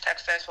know, hashtag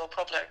first world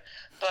problem,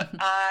 but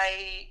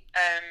I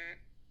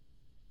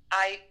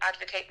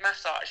advocate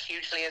massage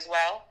hugely as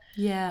well.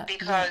 Yeah.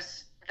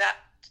 Because that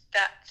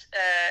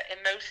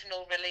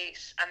emotional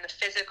release and the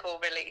physical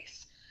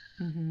release,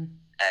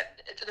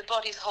 the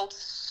body holds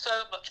so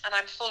much, and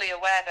I'm fully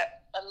aware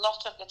that a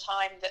lot of the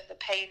time that the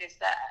pain is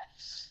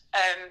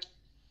there,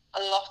 a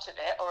lot of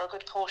it, or a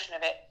good portion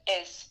of it,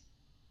 is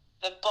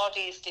the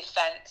body's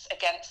defense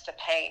against the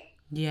pain.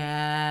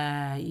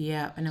 Yeah,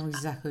 I know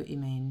exactly what you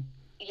mean.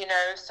 You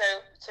know, so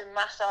to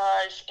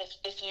massage,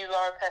 if you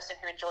are a person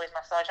who enjoys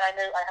massage, I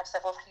know I have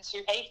several friends who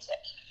hate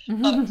it,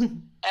 but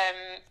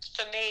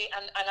for me,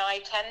 and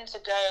I tend to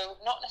go,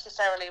 not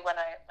necessarily when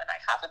I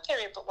have a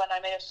period, but when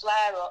I'm in a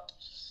flare-up,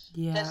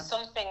 there's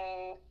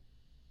something,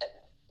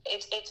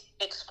 it's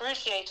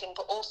excruciating,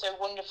 but also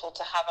wonderful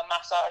to have a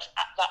massage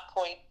at that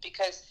point,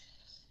 because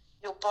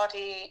your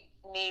body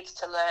needs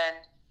to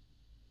learn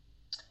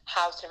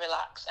how to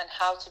relax and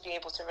how to be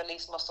able to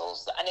release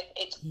muscles, and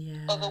it's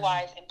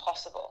otherwise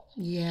impossible.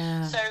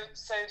 Yeah.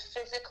 So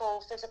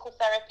physical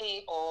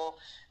therapy, or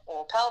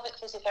pelvic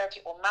physiotherapy,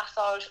 or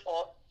massage,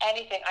 or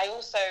anything. I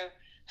also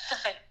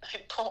I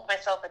bought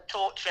myself a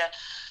torture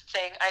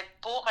thing. I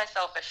bought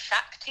myself a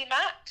Shakti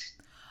mat.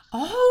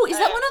 Oh, is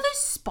that one of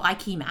those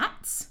spiky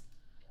mats?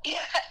 Yeah,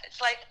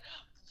 it's like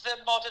the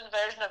modern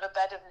version of a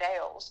bed of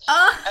nails.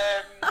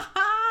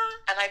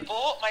 And I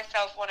bought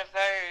myself one of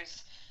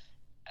those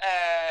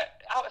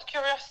out of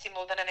curiosity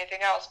more than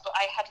anything else, but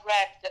I had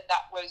read that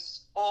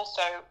was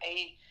also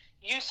a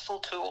useful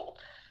tool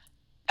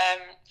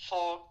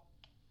for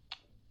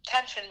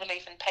tension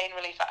relief and pain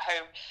relief at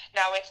home.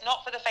 Now, it's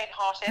not for the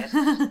faint-hearted,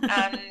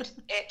 and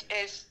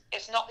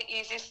it's not the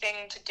easiest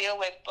thing to deal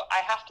with, but I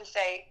have to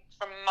say,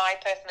 from my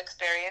personal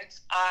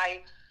experience,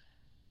 I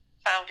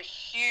found a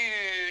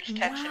huge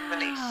tension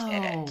release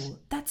in it.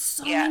 That's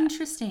so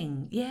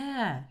interesting.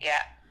 Yeah.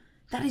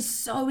 That is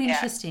so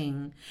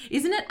interesting.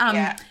 Isn't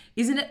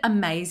it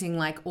amazing,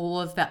 like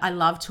all of that? I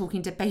love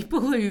talking to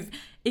people who've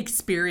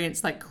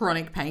experienced like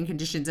chronic pain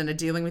conditions and are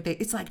dealing with it.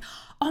 It's like,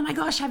 oh my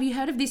gosh, have you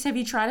heard of this? Have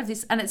you tried of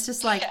this? And it's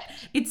just like,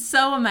 it's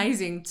so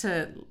amazing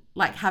to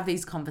like have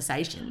these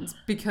conversations,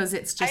 because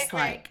it's just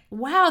like,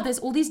 wow, there's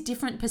all these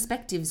different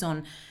perspectives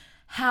on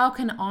how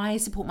can I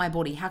support my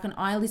body? How can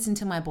I listen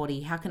to my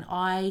body? How can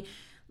I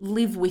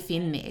live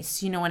within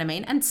this? You know what I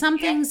mean? And some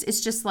things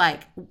it's just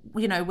like,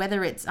 you know,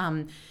 whether it's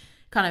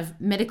kind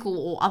of medical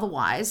or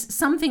otherwise,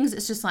 some things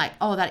it's just like,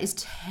 oh, that is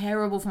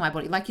terrible for my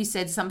body. Like you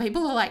said, some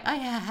people are like, I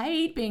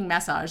hate being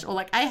massaged, or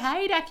like, I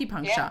hate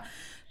acupuncture.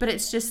 But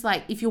it's just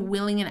like, if you're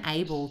willing and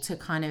able to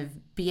kind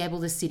of be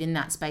able to sit in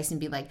that space and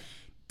be like,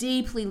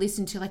 deeply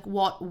listen to like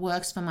what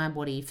works for my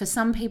body. For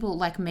some people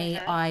like me,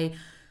 I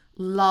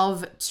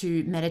love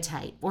to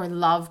meditate, or I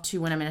love to,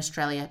 when I'm in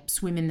Australia,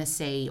 swim in the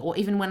sea, or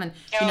even when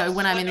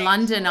when I'm in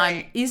London,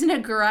 isn't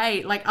it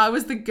great? Like I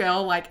was the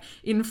girl like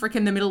in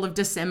freaking the middle of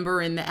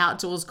December in the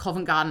outdoors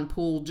Covent Garden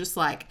pool, just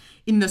like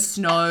in the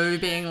snow,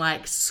 being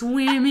like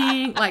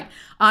swimming. Like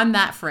I'm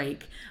that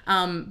freak.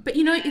 But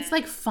you know, it's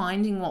like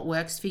finding what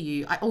works for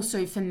you.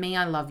 For me,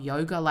 I love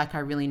yoga. Like I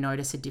really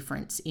notice a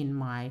difference in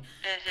my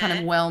kind of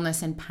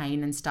wellness and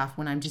pain and stuff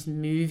when I'm just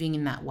moving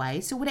in that way.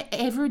 So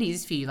whatever it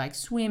is for you, like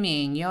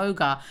swimming,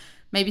 yoga,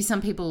 maybe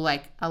some people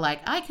are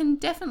like, I can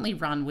definitely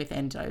run with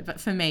endo, but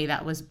for me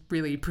that was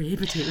really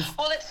prohibitive.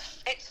 Well,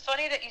 it's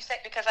funny that you say,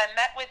 because I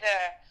met with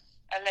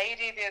a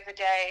lady the other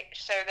day,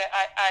 so that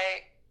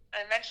I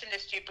mentioned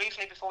this to you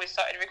briefly before we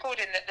started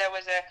recording, that there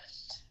was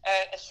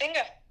a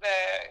singer,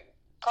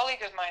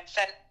 colleague of mine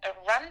sent a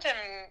random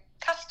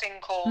casting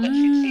call that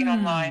she'd seen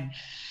online,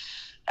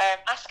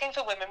 asking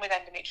for women with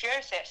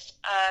endometriosis,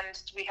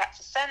 and we had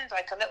to send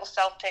like a little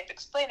self-tape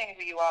explaining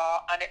who you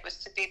are, and it was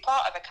to be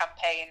part of a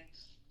campaign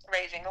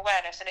raising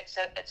awareness. And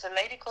it's a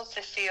lady called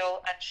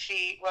Cecile, and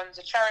she runs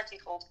a charity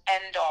called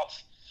End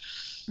Of,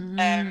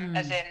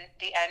 as in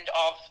the end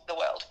of the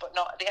world, but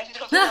not the end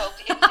of the world.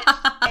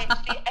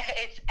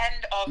 It's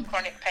end of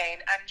chronic pain,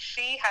 and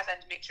she has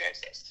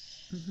endometriosis.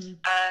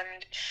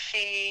 And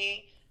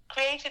she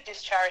created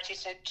this charity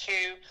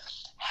to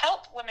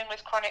help women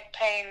with chronic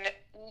pain,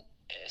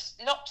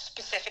 not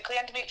specifically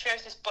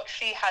endometriosis, but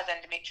she has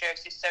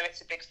endometriosis, so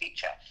it's a big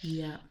feature.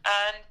 Yeah.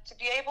 And to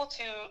be able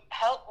to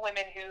help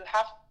women who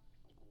have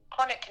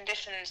chronic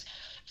conditions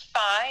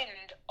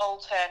find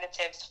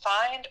alternatives,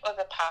 find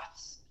other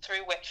paths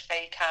through which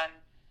they can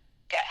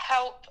get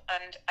help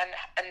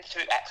and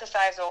through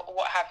exercise or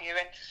what have you.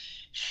 And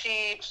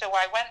so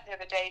I went the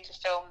other day to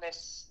film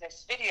this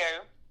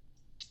video,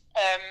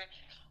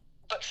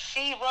 but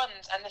she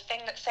runs, and the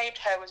thing that saved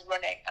her was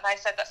running. And I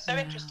said, that's so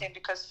interesting,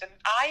 because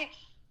I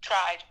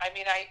tried. I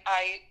mean,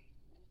 I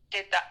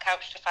did that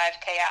Couch to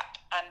 5K app,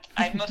 and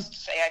I must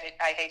say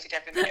I hated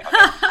every minute of it.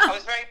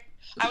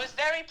 I was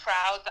very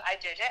proud that I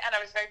did it, and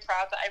I was very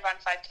proud that I ran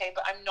 5K,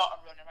 but I'm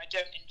not a runner. I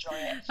don't enjoy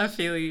it. I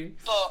feel you.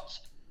 But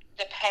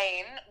the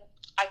pain,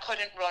 I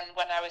couldn't run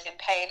when I was in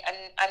pain,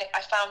 and I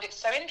found it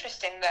so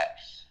interesting that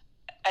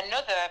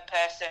another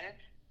person,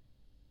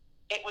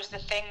 it was the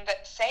thing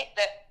that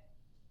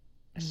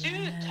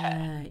soothed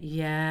her.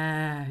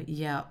 Yeah.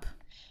 Yep.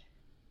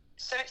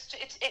 So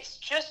it's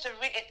just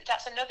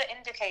that's another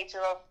indicator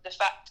of the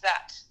fact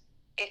that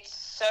it's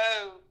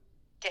so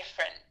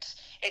different.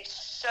 It's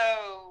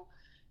so,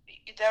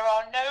 there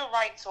are no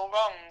rights or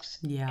wrongs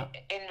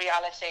in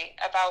reality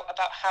about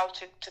how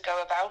to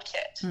go about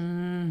it.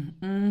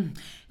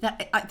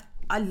 That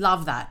I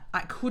love that.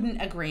 I couldn't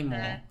agree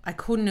more. I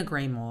couldn't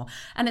agree more.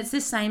 And it's the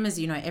same as,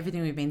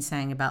 everything we've been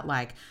saying about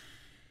like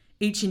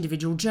each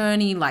individual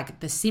journey,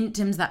 like the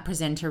symptoms that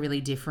present are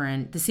really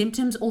different. The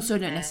symptoms also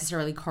don't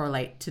necessarily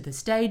correlate to the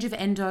stage of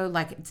endo.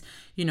 Like it's,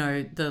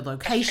 the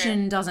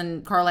location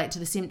doesn't correlate to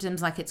the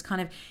symptoms. Like it's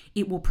kind of,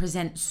 it will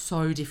present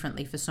so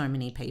differently for so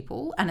many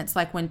people. And it's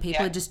like when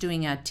people are just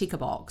doing a ticker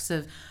box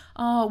of,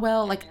 oh,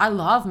 well, like I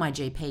love my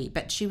GP,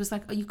 but she was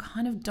like, oh, you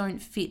kind of don't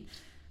fit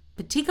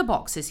the ticker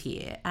boxes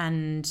here.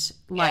 And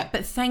like,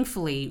 but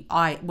thankfully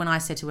when I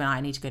said to her,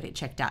 I need to go get it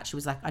checked out, she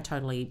was like, I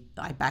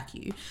back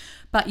you.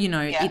 But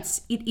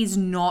it is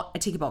not a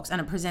ticker box,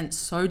 and it presents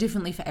so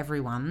differently for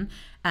everyone.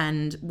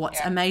 And what's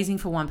amazing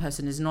for one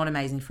person is not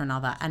amazing for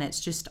another. And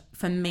it's just,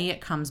 for me, it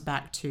comes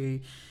back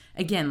to,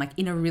 again, like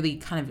in a really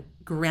kind of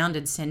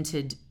grounded,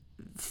 centered,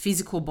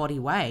 physical body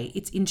way,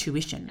 it's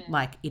intuition.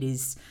 Like it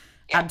is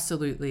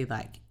absolutely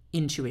like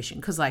intuition.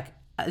 Because like,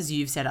 as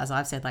you've said, as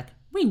I've said, like,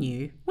 we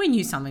knew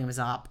something was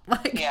up.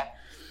 Like, Did you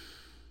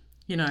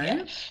have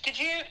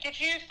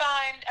you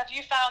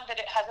found that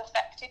it has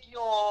affected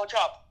your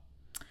job?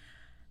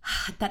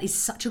 That is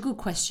such a good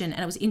question.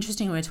 And it was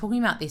interesting. We were talking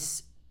about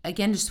this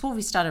again just before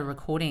we started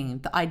recording,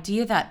 the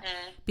idea that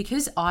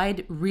because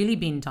I'd really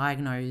been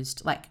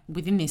diagnosed like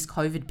within this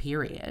COVID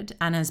period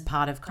and as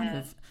part of kind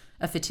of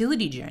a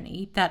fertility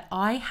journey, that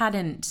I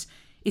hadn't,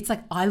 it's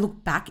like I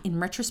look back in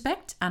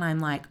retrospect and I'm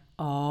like,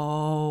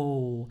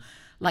 oh,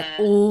 like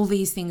all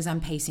these things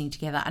I'm piecing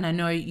together. And I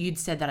know you'd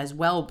said that as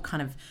well,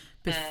 kind of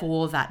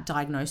before that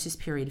diagnosis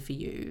period for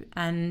you.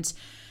 And,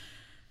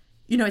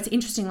 it's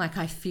interesting, like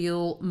I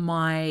feel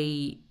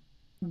my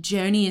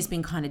journey has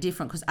been kind of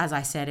different because, as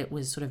I said, it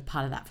was sort of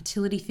part of that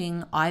fertility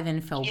thing. I then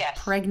fell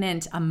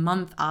pregnant a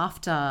month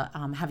after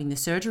having the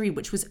surgery,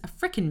 which was a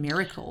freaking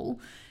miracle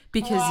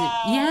because,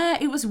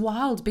 it was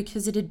wild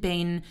because it had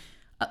been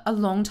a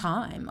long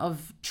time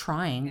of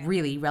trying,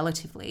 really,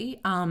 relatively.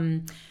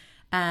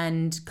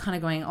 And kind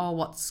of going, oh,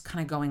 what's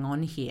kind of going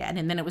on here?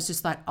 And then it was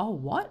just like, oh,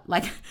 what?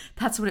 Like,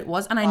 that's what it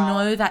was. And I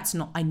know that's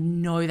not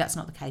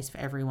the case for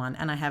everyone.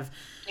 And I have,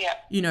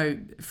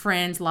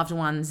 friends, loved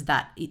ones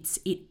that it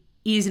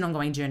is an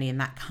ongoing journey and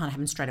that can't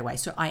happen straight away.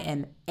 So I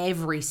am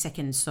every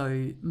second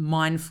so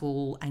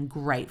mindful and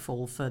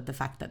grateful for the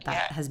fact that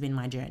has been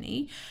my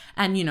journey.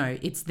 And,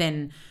 it's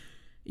then,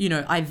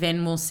 I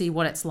then will see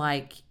what it's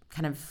like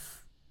kind of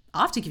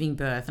after giving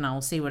birth, and I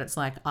will see what it's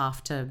like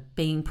after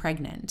being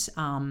pregnant.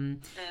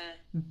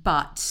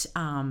 But,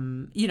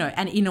 and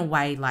in a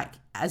way, like,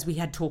 as we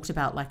had talked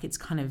about, like, it's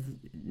kind of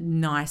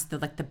nice that,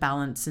 like, the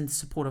balance and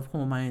support of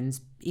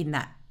hormones in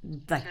that,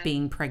 like,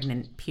 being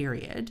pregnant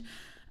period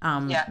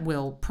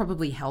will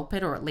probably help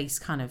it or at least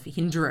kind of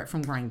hinder it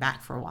from growing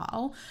back for a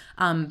while.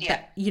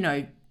 But,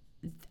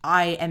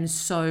 I am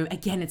so,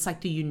 again, it's like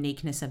the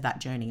uniqueness of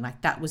that journey.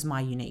 Like, that was my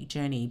unique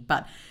journey.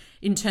 But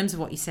in terms of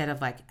what you said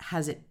of, like,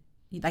 has it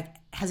like,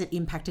 has it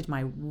impacted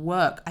my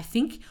work? I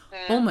think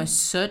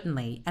almost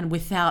certainly, and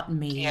without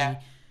me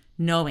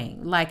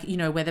knowing, like, you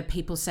know, whether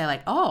people say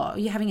like, oh,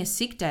 you're having a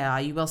sick day,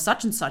 are you? Well,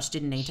 such and such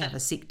didn't need to have a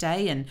sick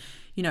day, and,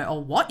 you know,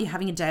 or what, you're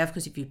having a day off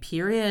because of your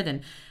period,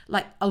 and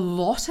like a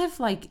lot of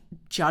like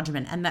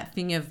judgment, and that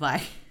thing of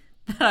like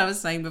that I was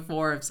saying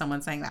before of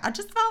someone saying that I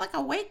just felt like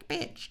a weak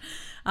bitch.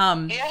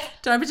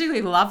 Don't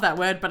particularly love that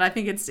word, but I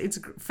think it's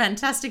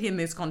fantastic in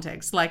this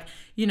context. Like,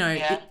 you know,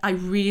 I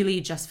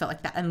really just felt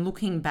like that. And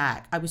looking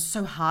back, I was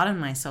so hard on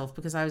myself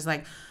because I was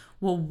like,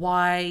 well,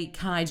 why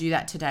can't I do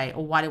that today?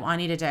 Or why do I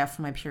need a day off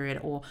for my period?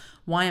 Or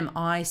why am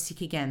I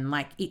sick again?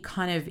 Like,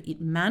 it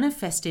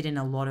manifested in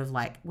a lot of,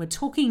 like, we're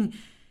talking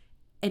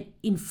an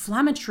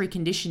inflammatory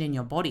condition in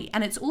your body.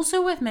 And it's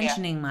also worth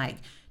mentioning, like,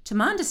 to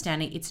my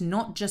understanding, it's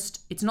not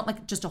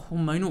like just a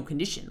hormonal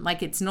condition.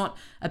 Like, it's not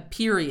a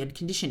period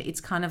condition. It's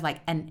kind of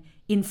like an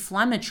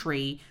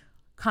inflammatory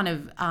kind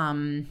of, I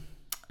don't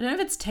know if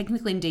it's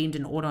technically deemed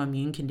an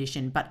autoimmune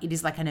condition, but it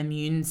is like an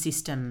immune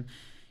system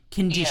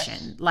condition.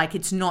 Yes. Like,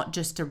 it's not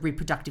just a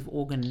reproductive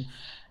organ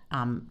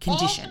condition. Well,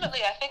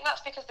 ultimately, I think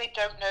that's because they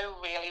don't know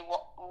really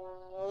what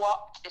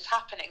is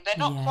happening. They're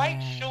not quite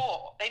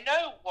sure. They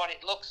know what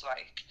it looks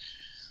like.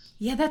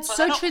 Yeah, that's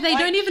so true. They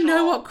don't even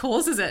know what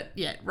causes it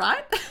yet,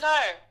 right? No.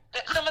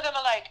 Some of them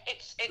are like,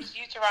 it's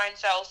uterine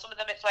cells. Some of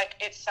them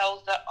it's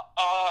cells that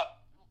are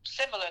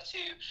similar to,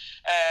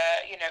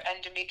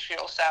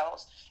 endometrial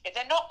cells.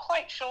 They're not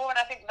quite sure, and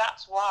I think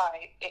that's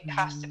why it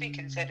has to be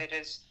considered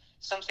as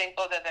something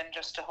other than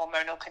just a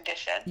hormonal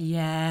condition.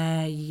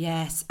 Yeah,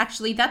 yes.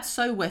 Actually, that's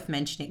so worth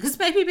mentioning, because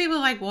maybe people are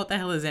like, what the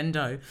hell is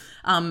endo?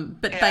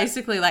 But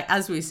basically, like,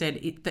 as we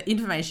said, the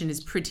information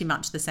is pretty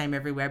much the same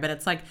everywhere, but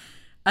it's like,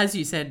 as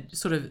you said,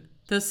 sort of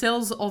the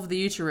cells of the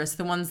uterus,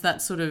 the ones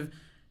that sort of,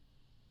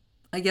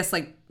 I guess,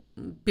 like,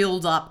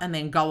 build up and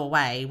then go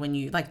away when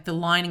you, like, the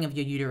lining of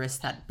your uterus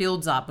that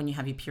builds up when you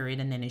have your period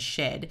and then is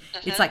shed.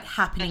 It's like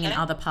happening in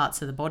other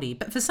parts of the body.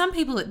 But for some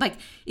people, it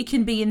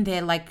can be in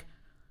their, like,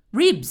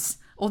 ribs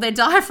or their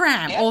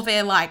diaphragm or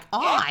their, like,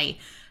 eye,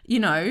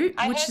 you know,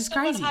 which is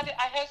crazy. I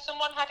heard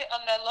someone had it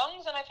on their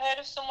lungs, and I've heard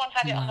of someone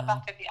had it on the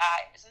back of the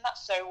eye. Isn't that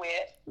so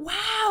weird?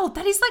 Wow,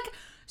 that is, like,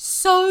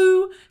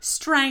 so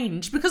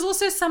strange, because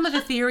also some of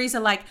the theories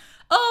are like,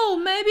 oh,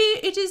 maybe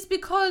it is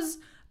because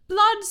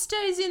blood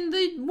stays in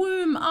the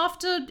womb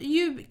after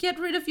you get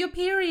rid of your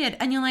period.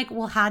 And you're like,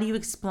 well, how do you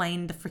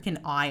explain the freaking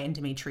eye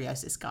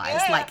endometriosis,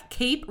 guys? Like,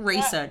 keep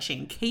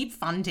researching, keep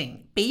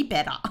funding, be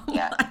better. Find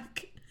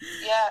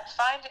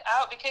it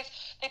out, because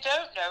they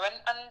don't know,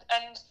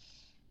 and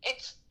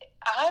it's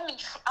I am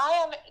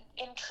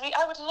intrigued.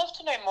 I would love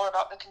to know more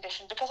about the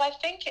condition, because I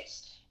think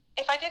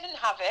if I didn't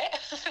have it,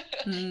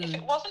 if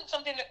it wasn't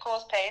something that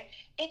caused pain,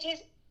 it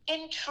is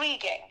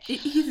intriguing.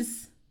 It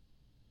is.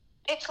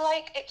 It's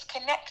like it's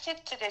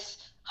connected to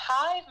this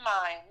hive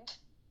mind.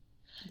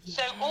 Yes.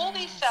 So all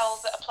these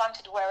cells that are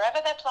planted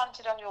wherever they're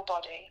planted on your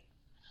body,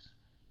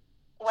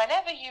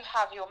 whenever you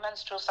have your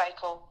menstrual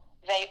cycle,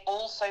 they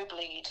also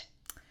bleed.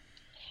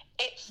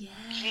 It's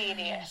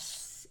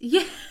genius.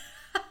 Yeah.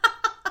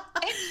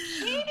 It's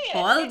genius.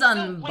 Well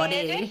done,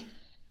 buddy.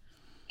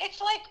 It's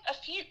like a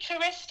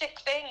futuristic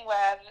thing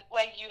where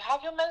you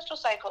have your menstrual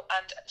cycle,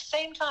 and at the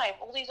same time,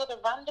 all these other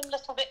random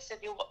little bits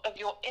of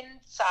your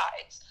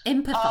insides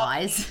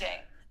empathize.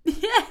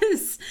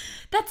 Yes,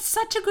 that's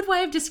such a good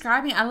way of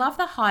describing it. I love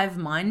the hive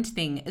mind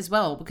thing as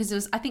well,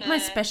 because I think my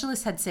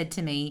specialist had said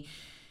to me,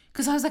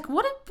 because I was like,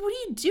 what do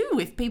you do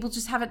if people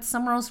just have it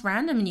somewhere else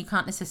random and you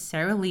can't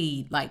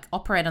necessarily, like,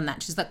 operate on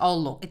that? She's like, oh,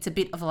 look, it's a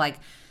bit of like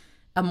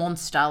a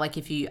monster. Like,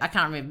 I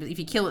can't remember, if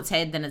you kill its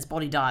head, then its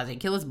body dies. If you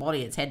kill its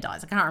body, its head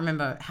dies. I can't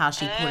remember how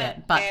she put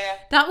it, but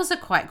that was a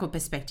quite good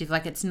perspective.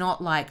 Like, it's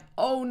not like,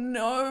 oh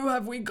no,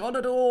 have we got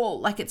it all?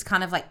 Like, it's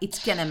kind of like,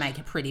 it's going to make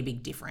a pretty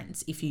big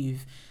difference if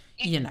you've,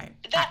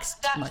 that's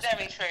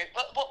very true.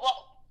 But what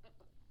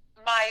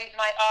my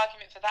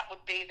argument for that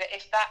would be that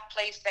if that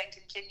place then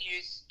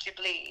continues to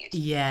bleed,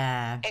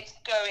 it's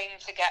going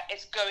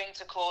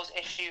to cause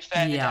issue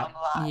further down the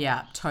line.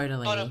 Yeah,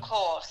 totally. But of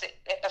course, if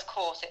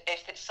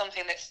it's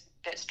something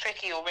that's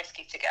tricky or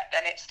risky to get,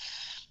 then it's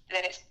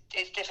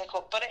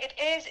difficult. But it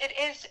is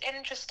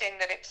interesting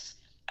that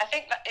I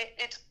think that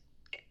it's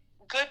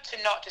good to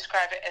not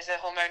describe it as a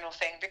hormonal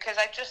thing, because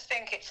I just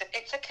think it's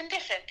a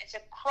condition. It's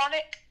a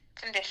chronic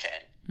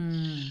condition,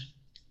 and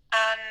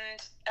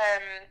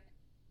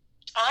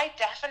I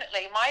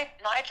definitely, my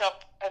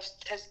job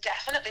has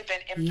definitely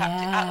been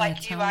impacted. I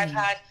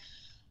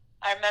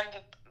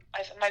remember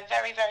my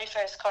very, very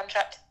first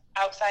contract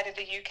outside of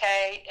the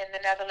UK in the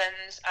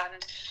Netherlands,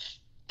 and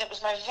it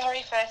was my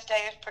very first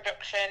day of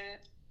production,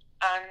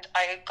 and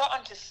I got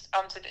into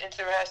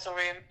the rehearsal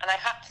room, and I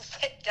had to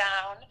sit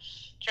down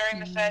during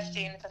the first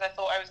scene because I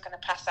thought I was going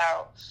to pass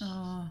out.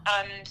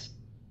 And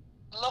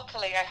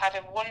luckily I had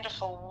a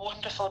wonderful,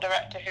 wonderful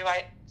director who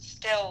I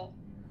still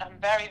am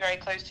very, very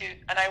close to,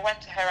 and I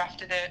went to her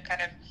after the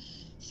kind of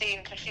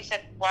scene, because she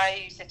said, why are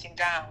you sitting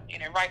down?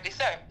 Rightly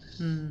so.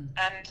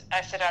 And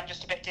I said, I'm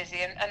just a bit dizzy,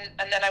 and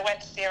then I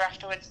went to see her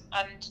afterwards,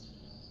 and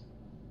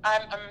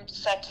I'm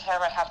said to her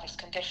I have this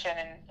condition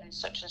and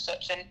such,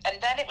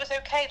 and then it was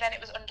okay, then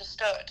it was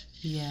understood.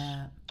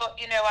 Yeah. But,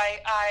 you know,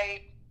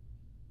 I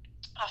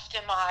after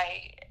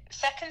my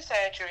second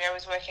surgery, I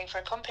was working for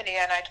a company,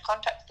 and I'd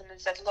contacted them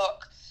and said,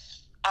 look,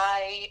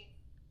 I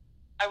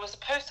was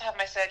supposed to have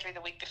my surgery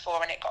the week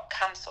before, and it got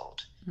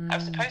cancelled. I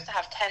was supposed to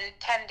have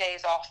 10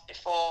 days off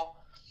before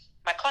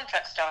my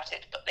contract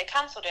started, but they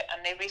cancelled it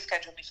and they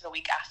rescheduled me for the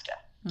week after.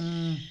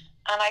 And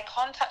I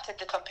contacted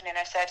the company and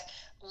I said,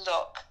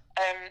 look,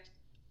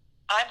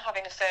 I'm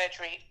having a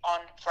surgery on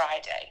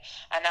Friday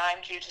and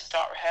I'm due to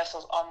start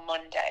rehearsals on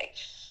Monday.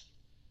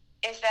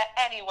 Is there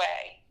any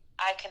way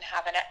I can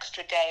have an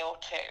extra day or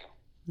two?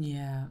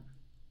 Yeah.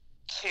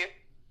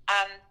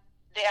 And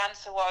the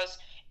answer was,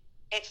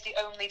 it's the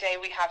only day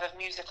we have of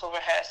musical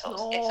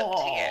rehearsals. It's up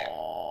to you.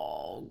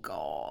 Oh,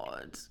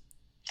 God.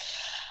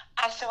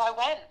 And so I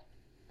went.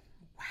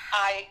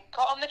 I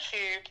got on the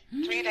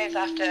tube 3 days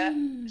after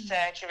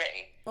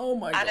surgery. Oh,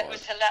 my God. And it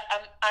was and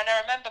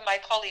I remember my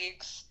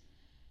colleagues,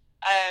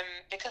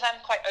 because I'm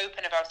quite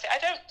open about it. I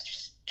don't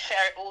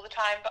share it all the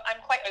time, but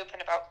I'm quite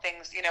open about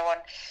things, you know.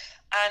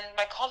 And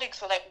my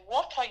colleagues were like,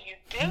 what are you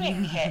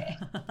doing here?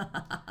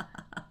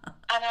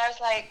 And I was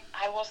like,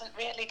 I wasn't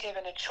really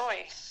given a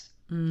choice.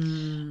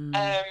 And,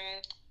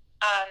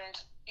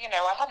 you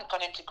know, I hadn't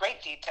gone into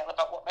great detail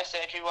about what my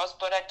surgery was,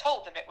 but I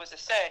told them it was a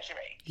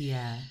surgery.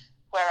 Yeah.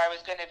 Where I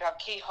was going to have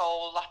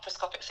keyhole,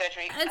 laparoscopic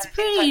surgery. It's and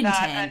pretty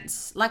like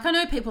intense. Like, I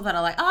know people that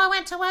are like, oh, I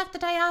went to work the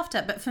day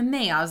after. But for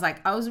me, I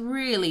was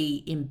really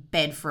in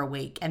bed for a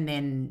week and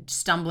then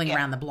stumbling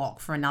around the block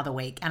for another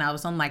week. And I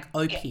was on, like,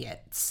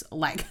 opiates,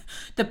 like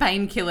the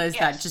painkillers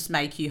that just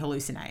make you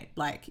hallucinate.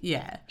 Like,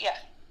 Yeah,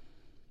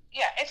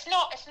 it's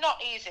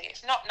not easy.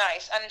 It's not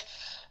nice.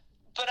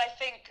 But I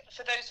think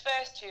for those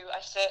first two,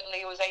 I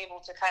certainly was able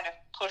to kind of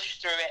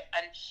push through it.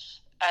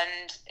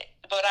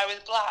 But I was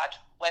glad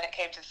when it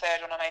came to the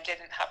third one and I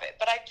didn't have it.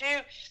 But I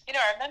do, you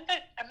know,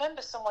 I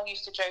remember someone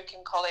used to joke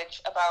in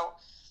college about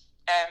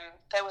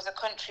there was a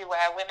country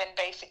where women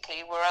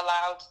basically were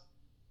allowed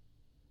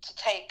to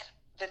take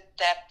the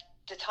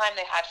time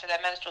they had for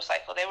their menstrual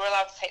cycle. They were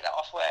allowed to take that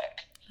off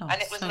work.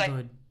 And it was so like,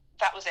 good.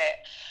 That was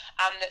it.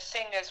 And that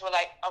singers were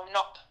like, I'm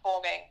not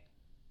performing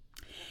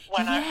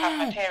when I have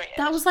my period.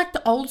 That was like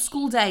the old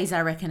school days,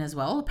 I reckon, as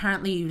well.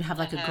 Apparently you'd have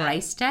like a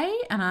grace day,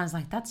 and I was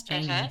like, that's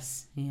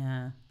genius.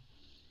 Yeah.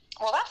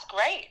 Well, that's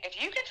great. If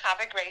you can have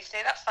a grace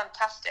day, that's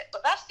fantastic.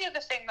 But that's the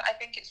other thing that I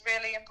think it's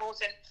really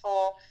important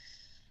for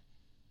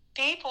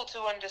people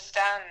to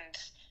understand,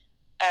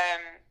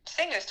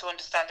 singers to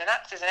understand, and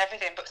actors and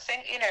everything. But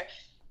you know,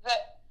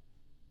 that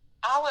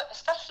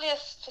especially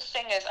for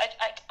singers,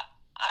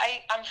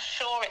 I'm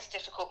sure it's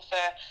difficult for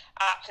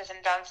actors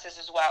and dancers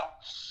as well.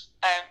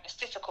 It's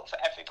difficult for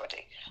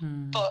everybody.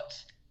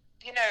 But,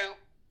 you know,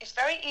 it's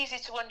very easy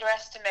to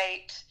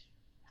underestimate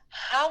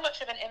how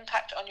much of an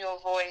impact on your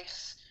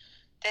voice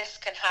this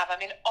can have. I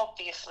mean,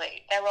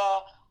 obviously, there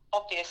are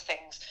obvious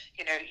things.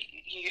 You know,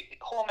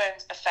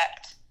 hormones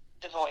affect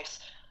the voice.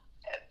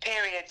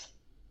 Periods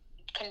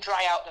can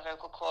dry out the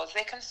vocal cords.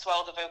 They can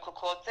swell the vocal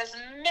cords. There's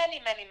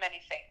many, many,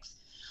 many things.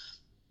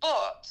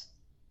 But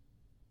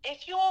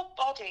if your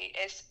body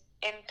is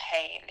in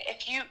pain,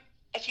 if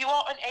you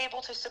are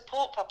unable to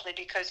support properly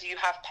because you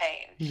have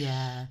pain,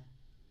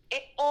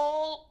 it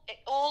all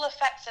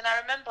affects. And I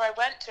remember I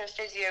went to a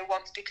physio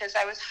once because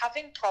I was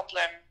having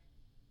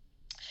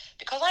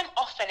because I'm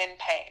often in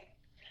pain.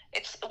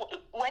 It's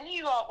when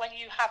you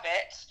have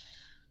it,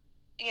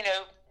 you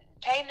know,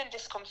 pain and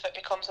discomfort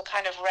becomes a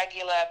kind of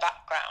regular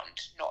background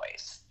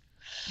noise.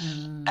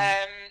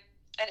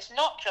 And it's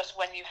not just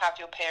when you have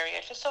your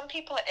period. For some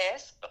people it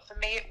is, but for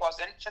me it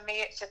wasn't. For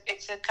me it's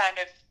a kind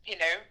of, you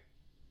know,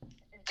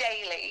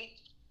 daily,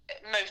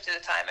 most of the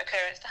time,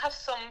 occurrence to have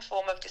some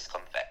form of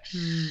discomfort.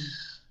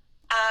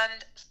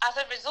 And as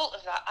a result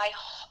of that, I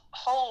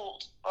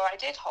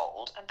did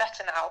hold, and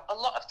better now, a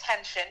lot of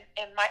tension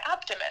in my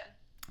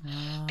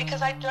abdomen.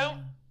 Because I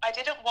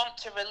didn't want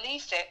to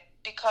release it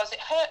because it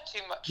hurt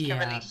too much to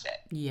release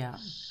it. Yeah.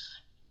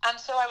 And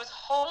so I was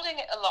holding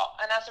it a lot,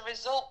 and as a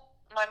result,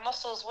 my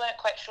muscles weren't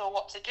quite sure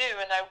what to do.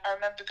 And I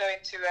remember going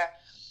to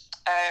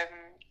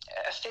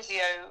a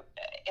physio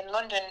in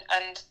London,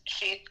 and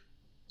she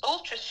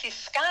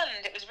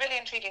scanned, it was really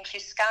intriguing, she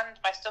scanned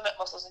my stomach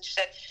muscles, and she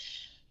said,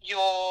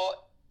 your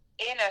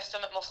inner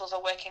stomach muscles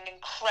are working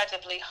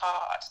incredibly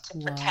hard to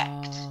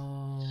protect.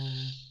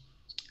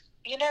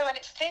 You know, and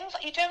it's things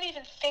that you don't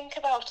even think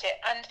about it.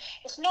 And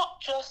it's not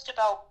just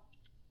about,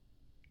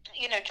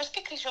 you know, just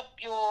because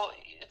your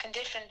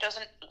condition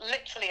doesn't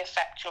literally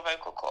affect your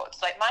vocal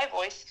cords. Like, my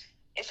voice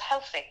is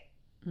healthy.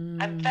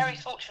 I'm very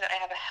fortunate I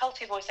have a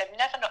healthy voice. I've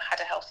never not had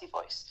a healthy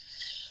voice.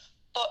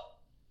 But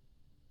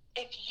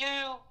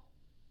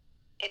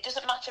it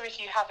doesn't matter if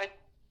you have a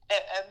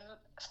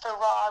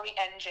Ferrari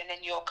engine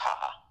in your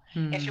car.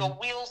 If your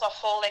wheels are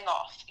falling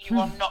off, you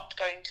are not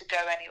going to go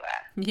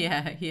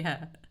anywhere.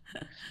 Yeah.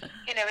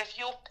 You know, if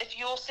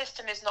your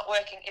system is not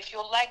working, if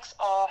your legs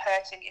are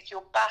hurting, if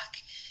your back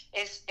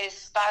is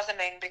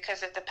spasming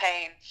because of the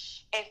pain,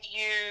 if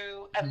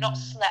you have not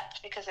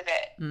slept because of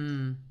it,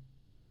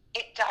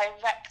 it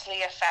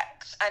directly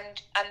affects,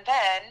 and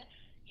then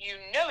you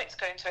know it's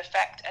going to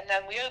affect, and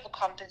then we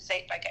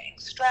overcompensate by getting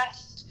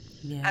stressed,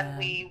 and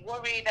we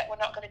worry that we're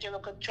not going to do a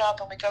good job,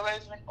 and we go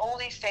over and all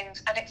these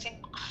things, and it's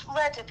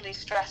incredibly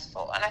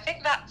stressful. And I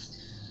think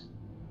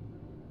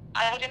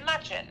I would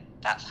imagine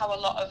that's how a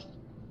lot of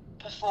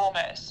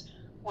performers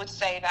would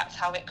say that's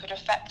how it could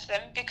affect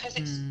them, because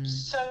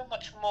it's so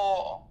much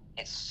more.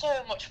 It's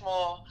so much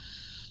more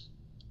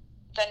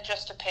than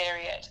just a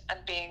period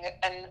and being,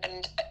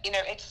 and you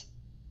know, it's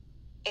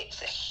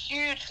a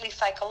hugely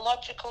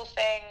psychological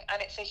thing,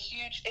 and it's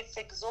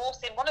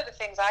exhausting. One of the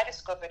things I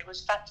discovered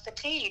was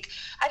fatigue.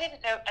 I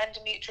didn't know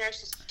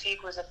endometriosis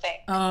fatigue was a thing.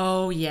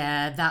 Oh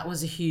yeah, that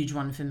was a huge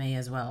one for me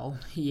as well.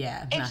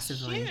 Yeah,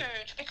 massively. It's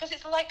huge because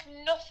it's like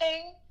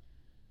nothing.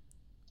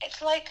 It's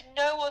like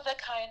no other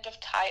kind of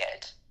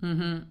tired.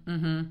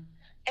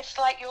 It's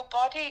like your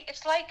body,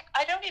 it's like,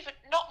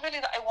 not really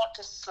that I want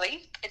to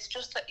sleep, it's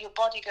just that your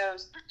body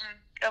goes,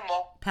 no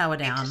more. Power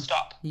down. Need to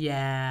stop.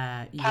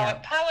 Yeah.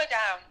 Power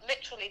down,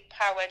 literally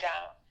power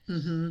down.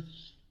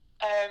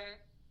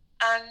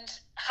 And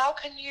how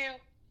can you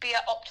be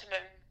at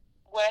optimum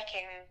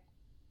working,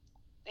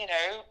 you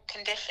know,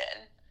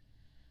 condition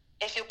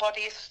if your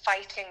body is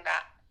fighting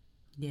that?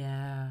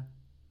 Yeah.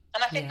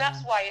 And I think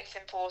that's why it's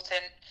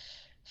important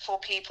for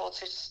people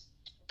to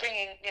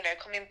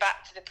coming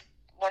back to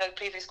one of the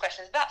previous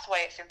questions, that's why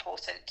it's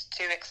important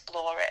to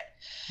explore it,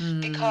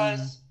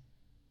 because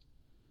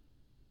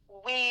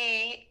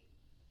we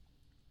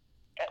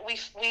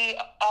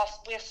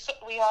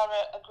are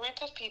a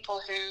group of people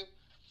who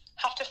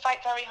have to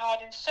fight very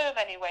hard in so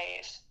many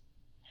ways.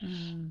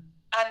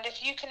 And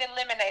if you can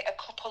eliminate a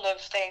couple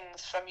of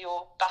things from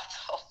your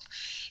battle,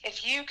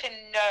 if you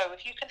can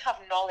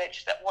have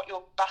knowledge that what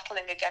you're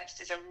battling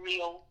against is a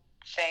real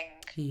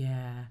thing.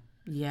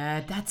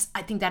 Yeah,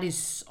 I think that is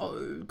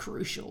so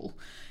crucial.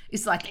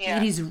 It's like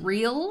it is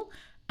real,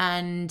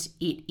 and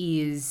it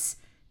is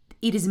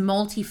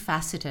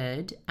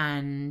multifaceted,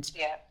 and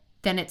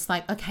then it's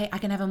like, okay, I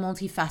can have a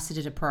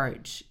multifaceted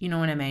approach. You know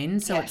what I mean?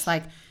 So it's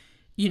like,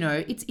 you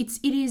know, it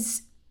is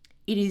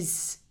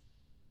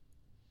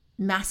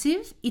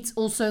massive. It's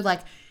also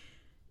like,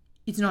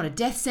 it's not a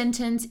death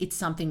sentence. It's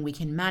something we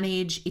can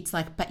manage. It's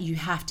like, but you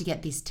have to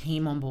get this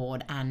team on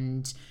board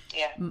and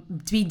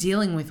be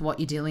dealing with what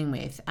you're dealing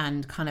with,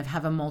 and kind of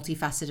have a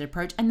multifaceted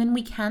approach. And then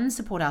we can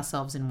support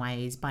ourselves in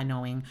ways by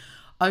knowing,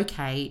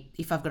 okay,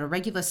 if I've got a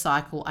regular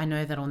cycle, I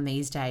know that on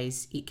these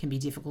days it can be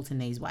difficult in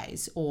these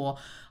ways, or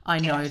I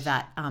know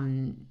that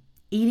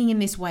eating in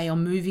this way or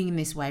moving in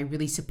this way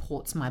really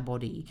supports my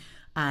body.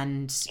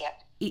 And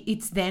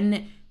it's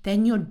then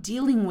you're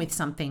dealing with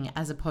something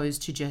as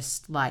opposed to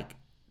just like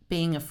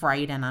being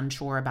afraid and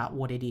unsure about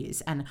what it is.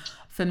 And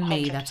for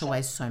me, 100%. That's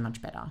always so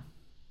much better.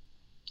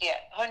 Yeah,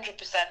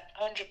 100%.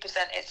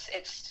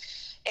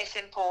 It's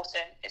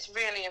important. It's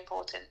really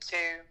important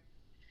to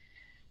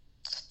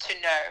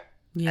know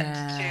and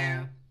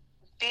to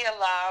be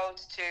allowed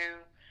to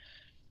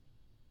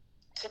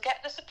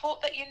get the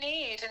support that you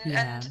need,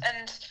 and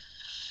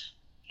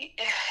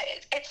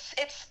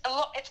it's a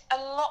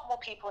lot more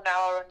people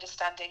now are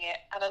understanding it,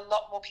 and a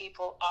lot more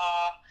people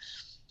are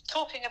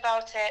talking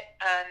about it.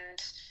 And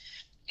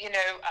you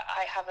know,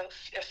 I have a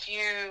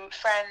few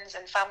friends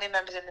and family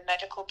members in the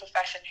medical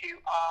profession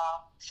who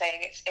are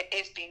saying it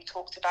is being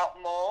talked about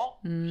more.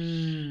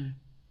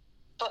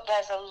 But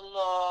there's a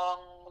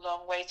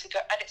long way to go.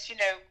 And it's, you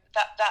know,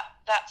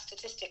 that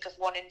statistic of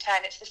 1 in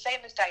 10, it's the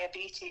same as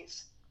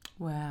diabetes.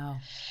 Wow.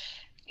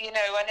 You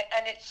know,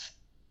 and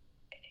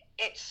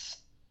it's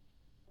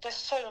there's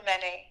so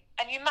many.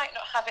 And you might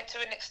not have it to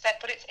an extent,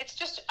 but it's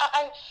just,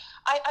 I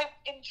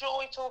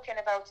enjoy talking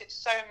about it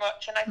so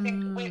much. And I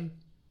think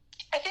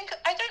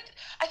I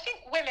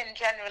think women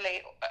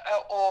generally,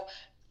 or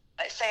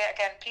say it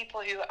again,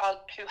 people who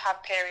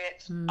have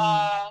periods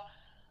are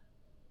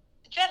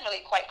generally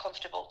quite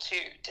comfortable to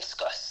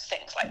discuss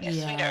things like this.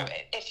 You know,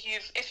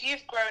 if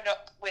you've grown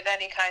up with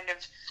any kind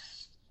of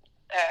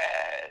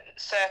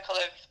circle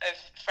of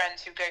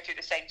friends who go through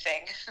the same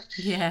thing,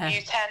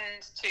 you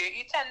tend to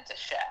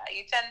share,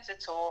 you tend to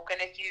talk.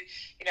 And if you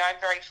know, I'm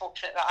very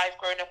fortunate that I've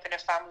grown up in a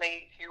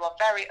family who are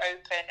very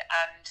open,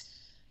 and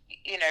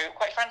you know,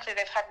 quite frankly,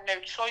 they've had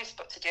no choice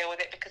but to deal with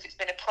it because it's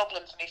been a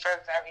problem for me for a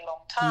very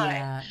long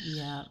time.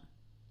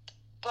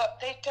 But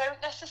they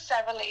don't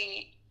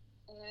necessarily,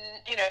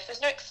 you know, if there's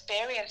no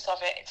experience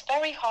of it, it's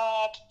very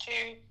hard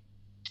to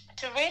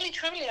really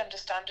truly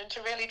understand and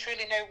to really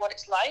truly know what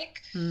it's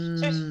like.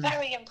 So it's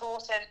very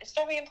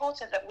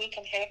important that we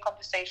can hear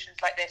conversations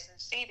like this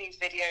and see these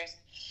videos,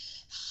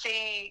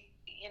 see,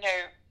 you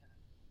know,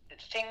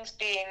 things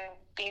being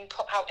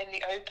put out in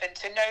the open,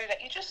 to know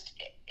that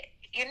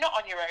you're not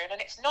on your own, and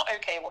it's not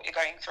okay what you're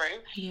going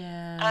through.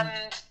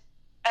 And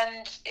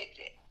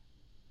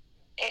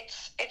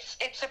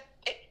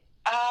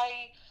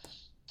I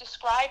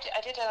described it.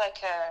 I did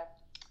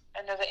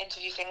another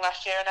interview thing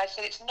last year, and I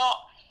said it's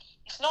not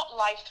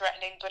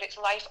life-threatening, but it's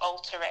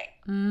life-altering.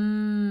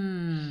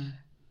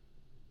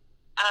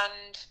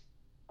 And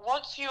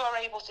once you are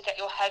able to get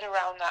your head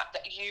around that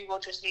you will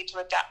just need to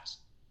adapt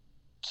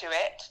to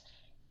it,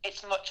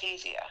 it's much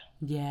easier.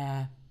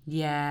 Yeah,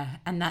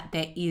 and that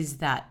there is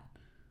that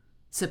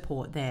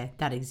support there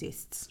that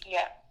exists.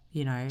 Yeah.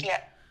 You know.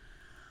 Yeah.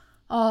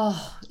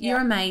 Oh, you're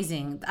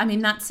amazing. I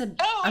mean, that's a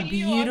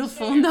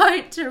beautiful you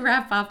note to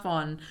wrap up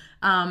on.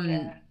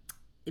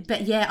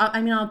 But yeah, I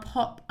mean, I'll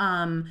pop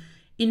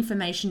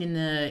information in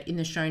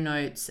the show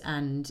notes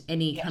and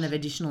any kind of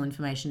additional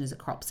information as it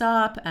crops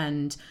up.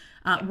 And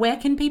where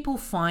can people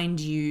find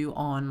you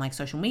on like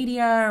social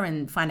media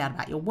and find out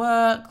about your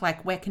work?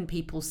 Like, where can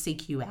people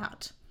seek you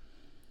out?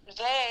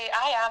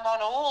 I am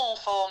on all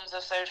forms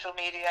of social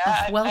media.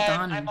 Well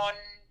done. I'm on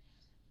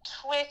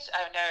Twitter.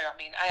 Oh no, I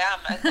mean I am.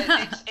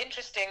 It's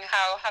interesting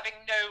how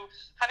having no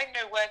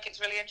work, it's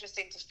really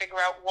interesting to figure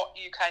out what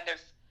you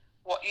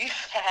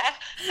share.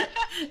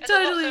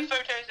 Totally.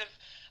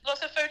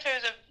 Lots of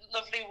photos of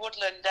lovely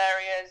woodland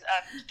areas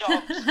and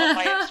dogs on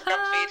my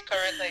Instagram feed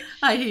currently.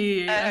 I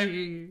hear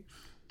you.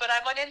 But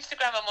I'm on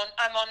Instagram,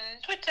 I'm on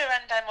Twitter,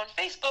 and I'm on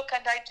Facebook,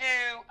 and I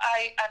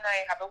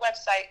have a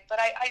website. But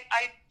I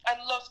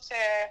love to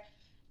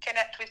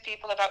connect with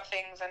people about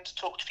things and to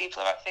talk to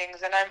people about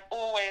things. And I'm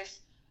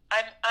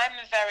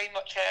very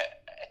much a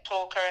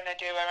talker and a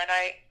doer. And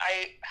I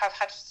have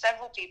had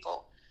several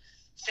people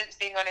since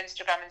being on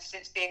Instagram and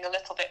since being a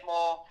little bit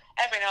more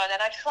every now and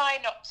then. I try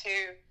not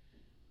to.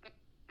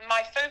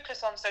 My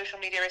focus on social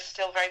media is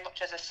still very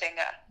much as a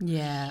singer.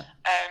 Yeah.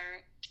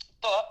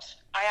 But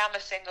I am a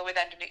singer with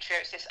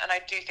endometriosis, and I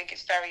do think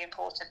it's very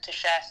important to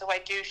share. So I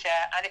do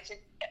share, and it's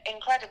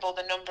incredible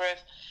the number of,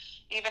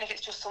 even if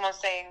it's just someone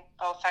saying,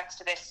 "Oh, thanks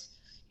to this,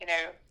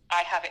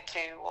 I have it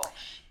too," or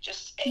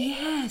just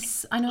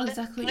yes, I know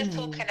exactly what you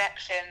little mean.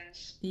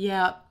 Connections.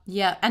 Yeah,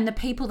 and the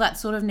people that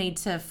sort of need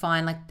to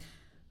find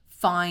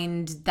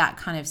that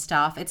kind of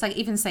stuff. It's like,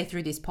 even say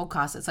through this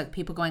podcast, it's like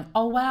people going,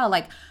 "Oh wow,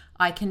 like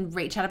I can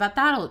reach out about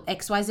that," or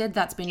XYZ,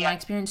 that's been my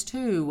experience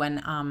too.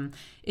 And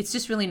it's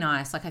just really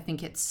nice. Like, I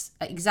think it's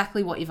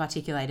exactly what you've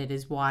articulated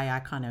is why I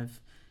kind of,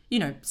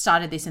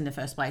 started this in the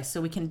first place. So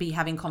we can be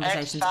having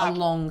conversations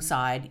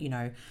alongside,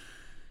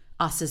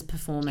 us as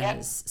performers.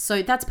 Yep.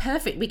 So that's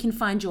perfect. We can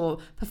find your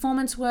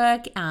performance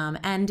work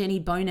and any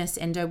bonus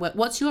endo work.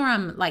 What's your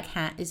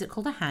is it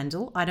called a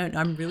handle? I don't know.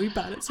 I'm really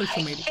bad at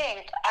social media.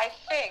 I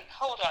think,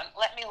 hold on,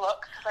 let me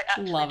look, because I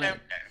actually don't know.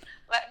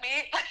 Let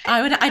me.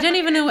 I don't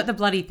even know what the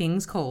bloody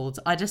thing's called.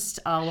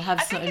 I'll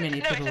have so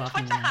many people laughing. It's a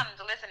Twitter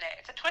handle, isn't it?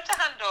 It's a Twitter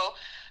handle,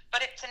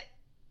 but it's an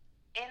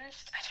I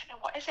don't know,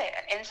 what is it?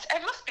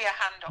 It must be a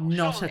handle.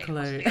 Not surely. a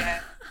clue.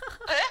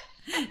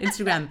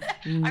 Instagram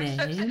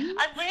name.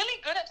 I'm really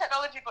good at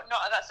technology, but not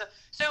at that stuff.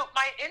 So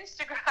my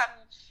Instagram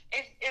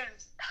is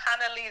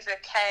Hannah-Lisa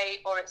K,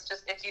 or it's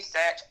just, if you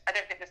search, I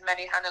don't think there's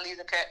many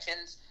Hannah-Lisa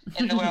Kirchens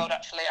in the world,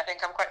 actually. I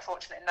think I'm quite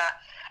fortunate in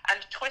that. And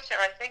Twitter,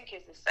 I think,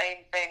 is the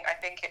same thing. I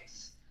think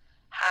it's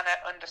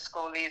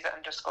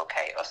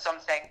Hannah_Lisa_K or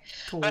something.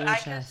 Gorgeous. But I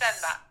can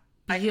send that.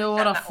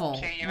 Beautiful.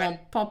 To you, we'll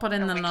pop it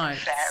in the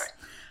notes.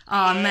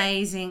 Oh,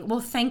 amazing.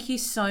 Well, thank you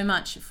so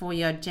much for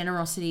your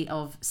generosity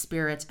of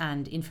spirit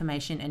and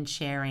information and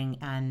sharing,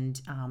 and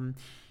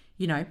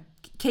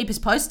keep us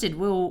posted.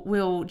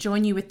 We'll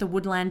join you with the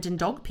woodland and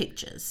dog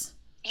pictures.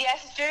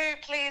 Yes,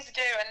 please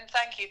do, and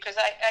thank you, because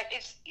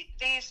it's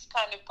these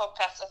kind of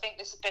podcasts. I think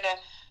this has been a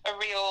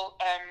real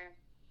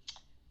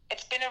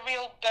it's been a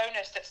real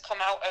bonus that's come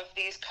out of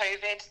these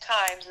COVID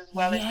times, as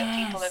well as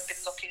that people have been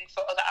looking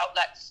for other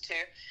outlets to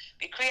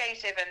be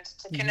creative and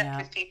to connect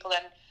with people.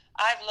 And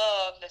I've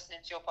loved listening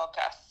to your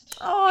podcast.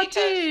 Oh,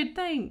 dude,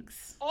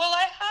 thanks. Well,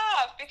 I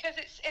have, because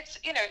it's it's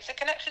a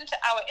connection to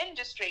our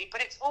industry,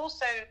 but it's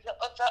also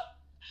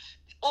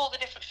all the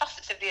different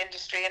facets of the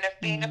industry and of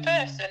being a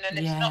person, and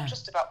it's not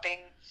just about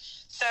being.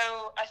 So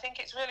I think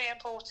it's really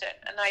important,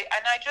 and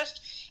I just,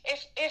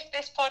 if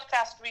this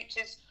podcast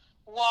reaches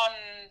one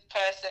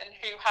person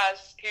who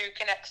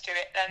connects to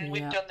it, then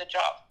we've done the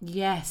job.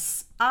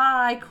 Yes,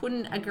 I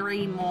couldn't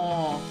agree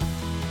more.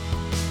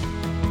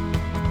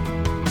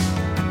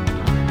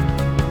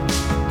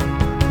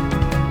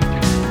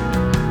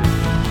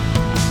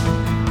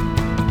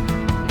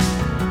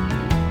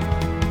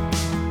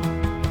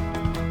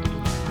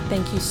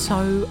 Thank you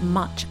so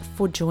much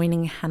for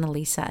joining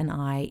Hannah-Lisa and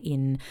I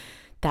in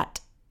that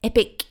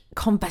epic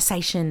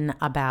conversation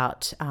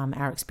about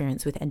our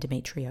experience with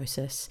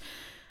endometriosis.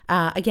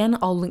 Again,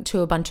 I'll link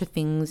to a bunch of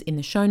things in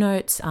the show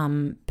notes,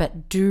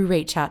 but do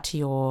reach out to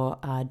your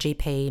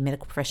GP,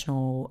 medical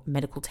professional,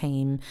 medical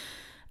team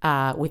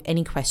with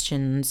any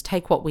questions.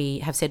 Take what we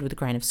have said with a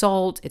grain of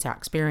salt. It's our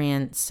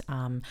experience.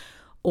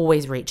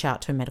 Always reach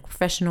out to a medical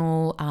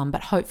professional,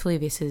 but hopefully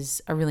this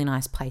is a really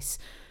nice place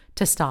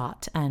to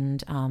start,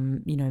 and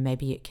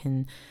maybe it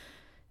can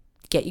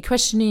get you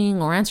questioning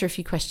or answer a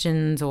few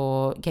questions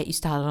or get you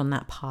started on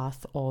that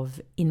path of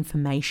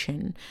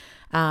information.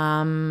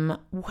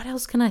 What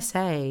else can I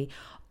say?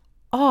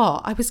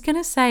 I was going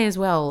to say as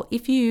well,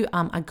 if you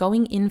are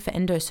going in for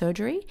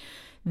endosurgery,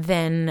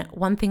 then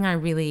one thing I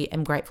really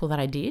am grateful that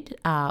I did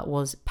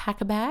was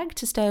pack a bag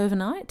to stay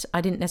overnight.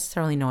 I didn't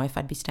necessarily know if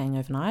I'd be staying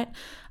overnight.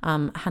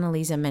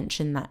 Hannah-Lisa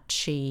mentioned that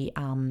she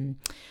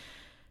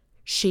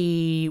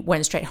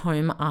went straight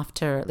home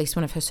after at least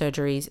one of her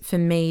surgeries. For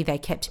me, they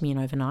kept me in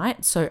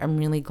overnight. So I'm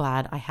really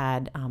glad I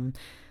had a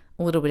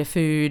little bit of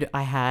food.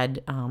 I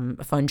had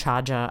a phone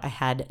charger. I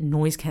had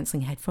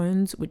noise-cancelling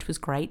headphones, which was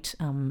great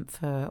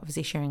for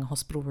obviously sharing a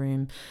hospital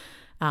room.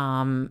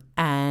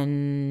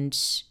 And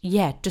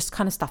yeah, just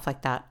kind of stuff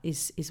like that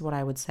is what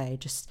I would say.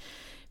 Just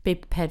be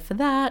prepared for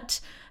that.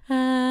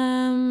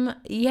 Yeah,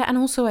 and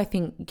also I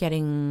think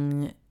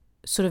getting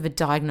sort of a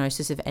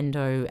diagnosis of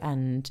endo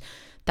and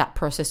that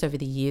process over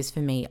the years for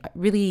me,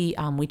 really,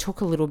 we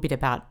talk a little bit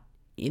about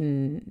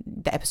in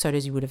the episode,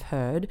 as you would have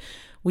heard,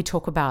 we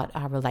talk about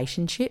our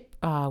relationship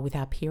with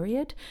our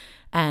period,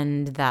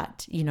 and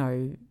that, you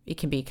know, it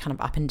can be kind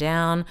of up and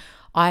down.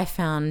 I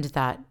found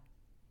that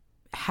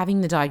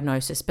having the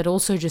diagnosis, but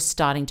also just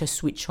starting to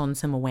switch on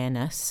some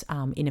awareness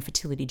in a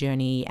fertility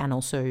journey, and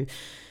also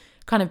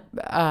kind of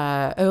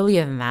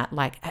earlier than that,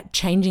 like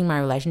changing my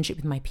relationship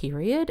with my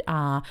period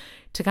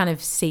to kind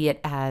of see it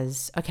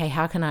as, okay,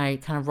 how can I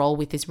kind of roll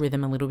with this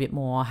rhythm a little bit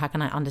more? How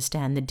can I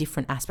understand the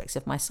different aspects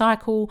of my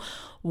cycle?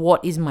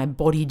 What is my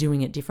body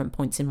doing at different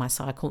points in my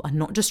cycle? I'm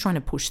not just trying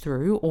to push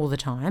through all the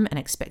time and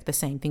expect the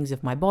same things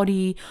of my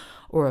body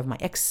or of my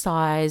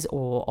exercise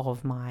or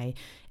of my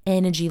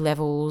energy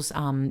levels.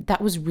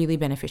 That was really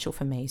beneficial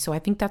for me. So I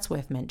think that's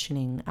worth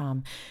mentioning.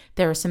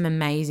 There are some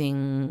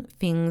amazing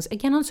things,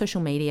 again, on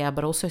social media,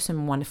 but also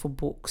some wonderful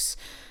books.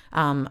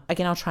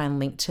 Again, I'll try and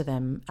link to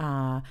them.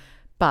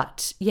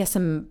 But yeah,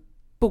 some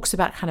books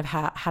about kind of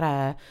how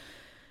to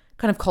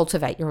kind of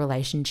cultivate your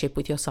relationship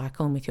with your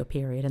cycle and with your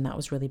period. And that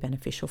was really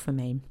beneficial for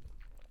me.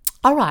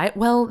 All right,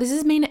 well, this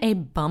has been a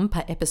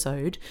bumper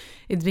episode.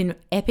 It's been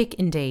epic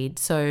indeed.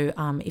 So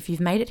if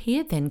you've made it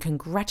here, then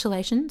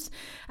congratulations.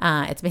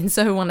 It's been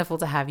so wonderful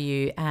to have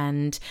you.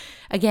 And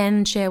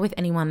again, share with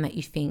anyone that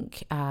you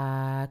think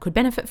could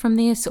benefit from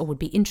this or would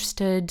be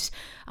interested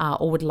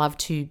or would love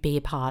to be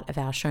a part of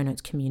our Show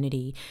Notes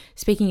community.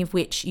 Speaking of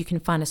which, you can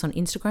find us on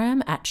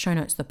Instagram at Show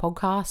Notes the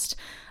Podcast.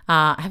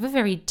 I have a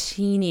very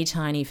teeny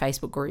tiny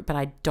Facebook group, but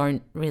I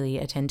don't really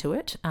attend to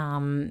it.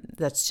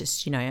 That's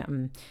just, you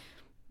know,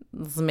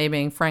 this is me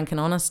being frank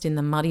and honest in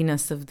the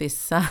muddiness of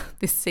this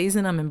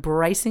season. I'm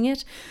embracing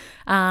it,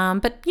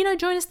 but you know,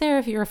 join us there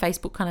if you're a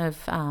Facebook kind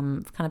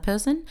of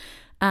person.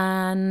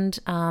 And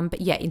but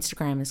yeah,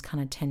 Instagram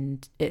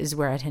is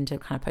where I tend to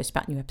kind of post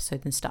about new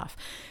episodes and stuff.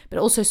 But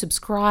also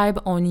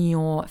subscribe on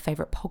your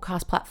favorite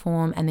podcast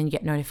platform, and then you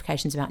get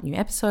notifications about new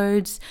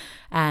episodes.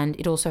 And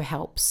it also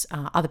helps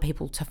other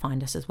people to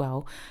find us as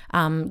well.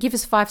 Give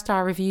us a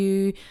 5-star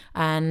review,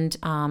 and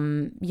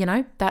you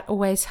know, that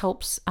always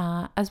helps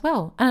as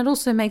well. And it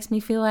also makes me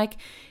feel like,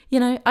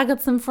 you know, I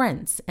got some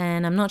friends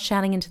and I'm not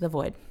shouting into the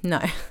void. No,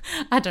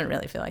 I don't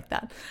really feel like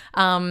that.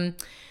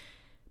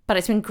 But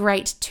it's been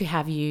great to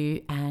have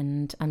you,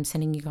 and I'm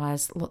sending you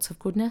guys lots of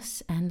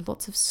goodness and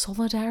lots of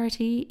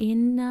solidarity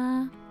in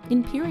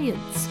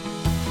periods.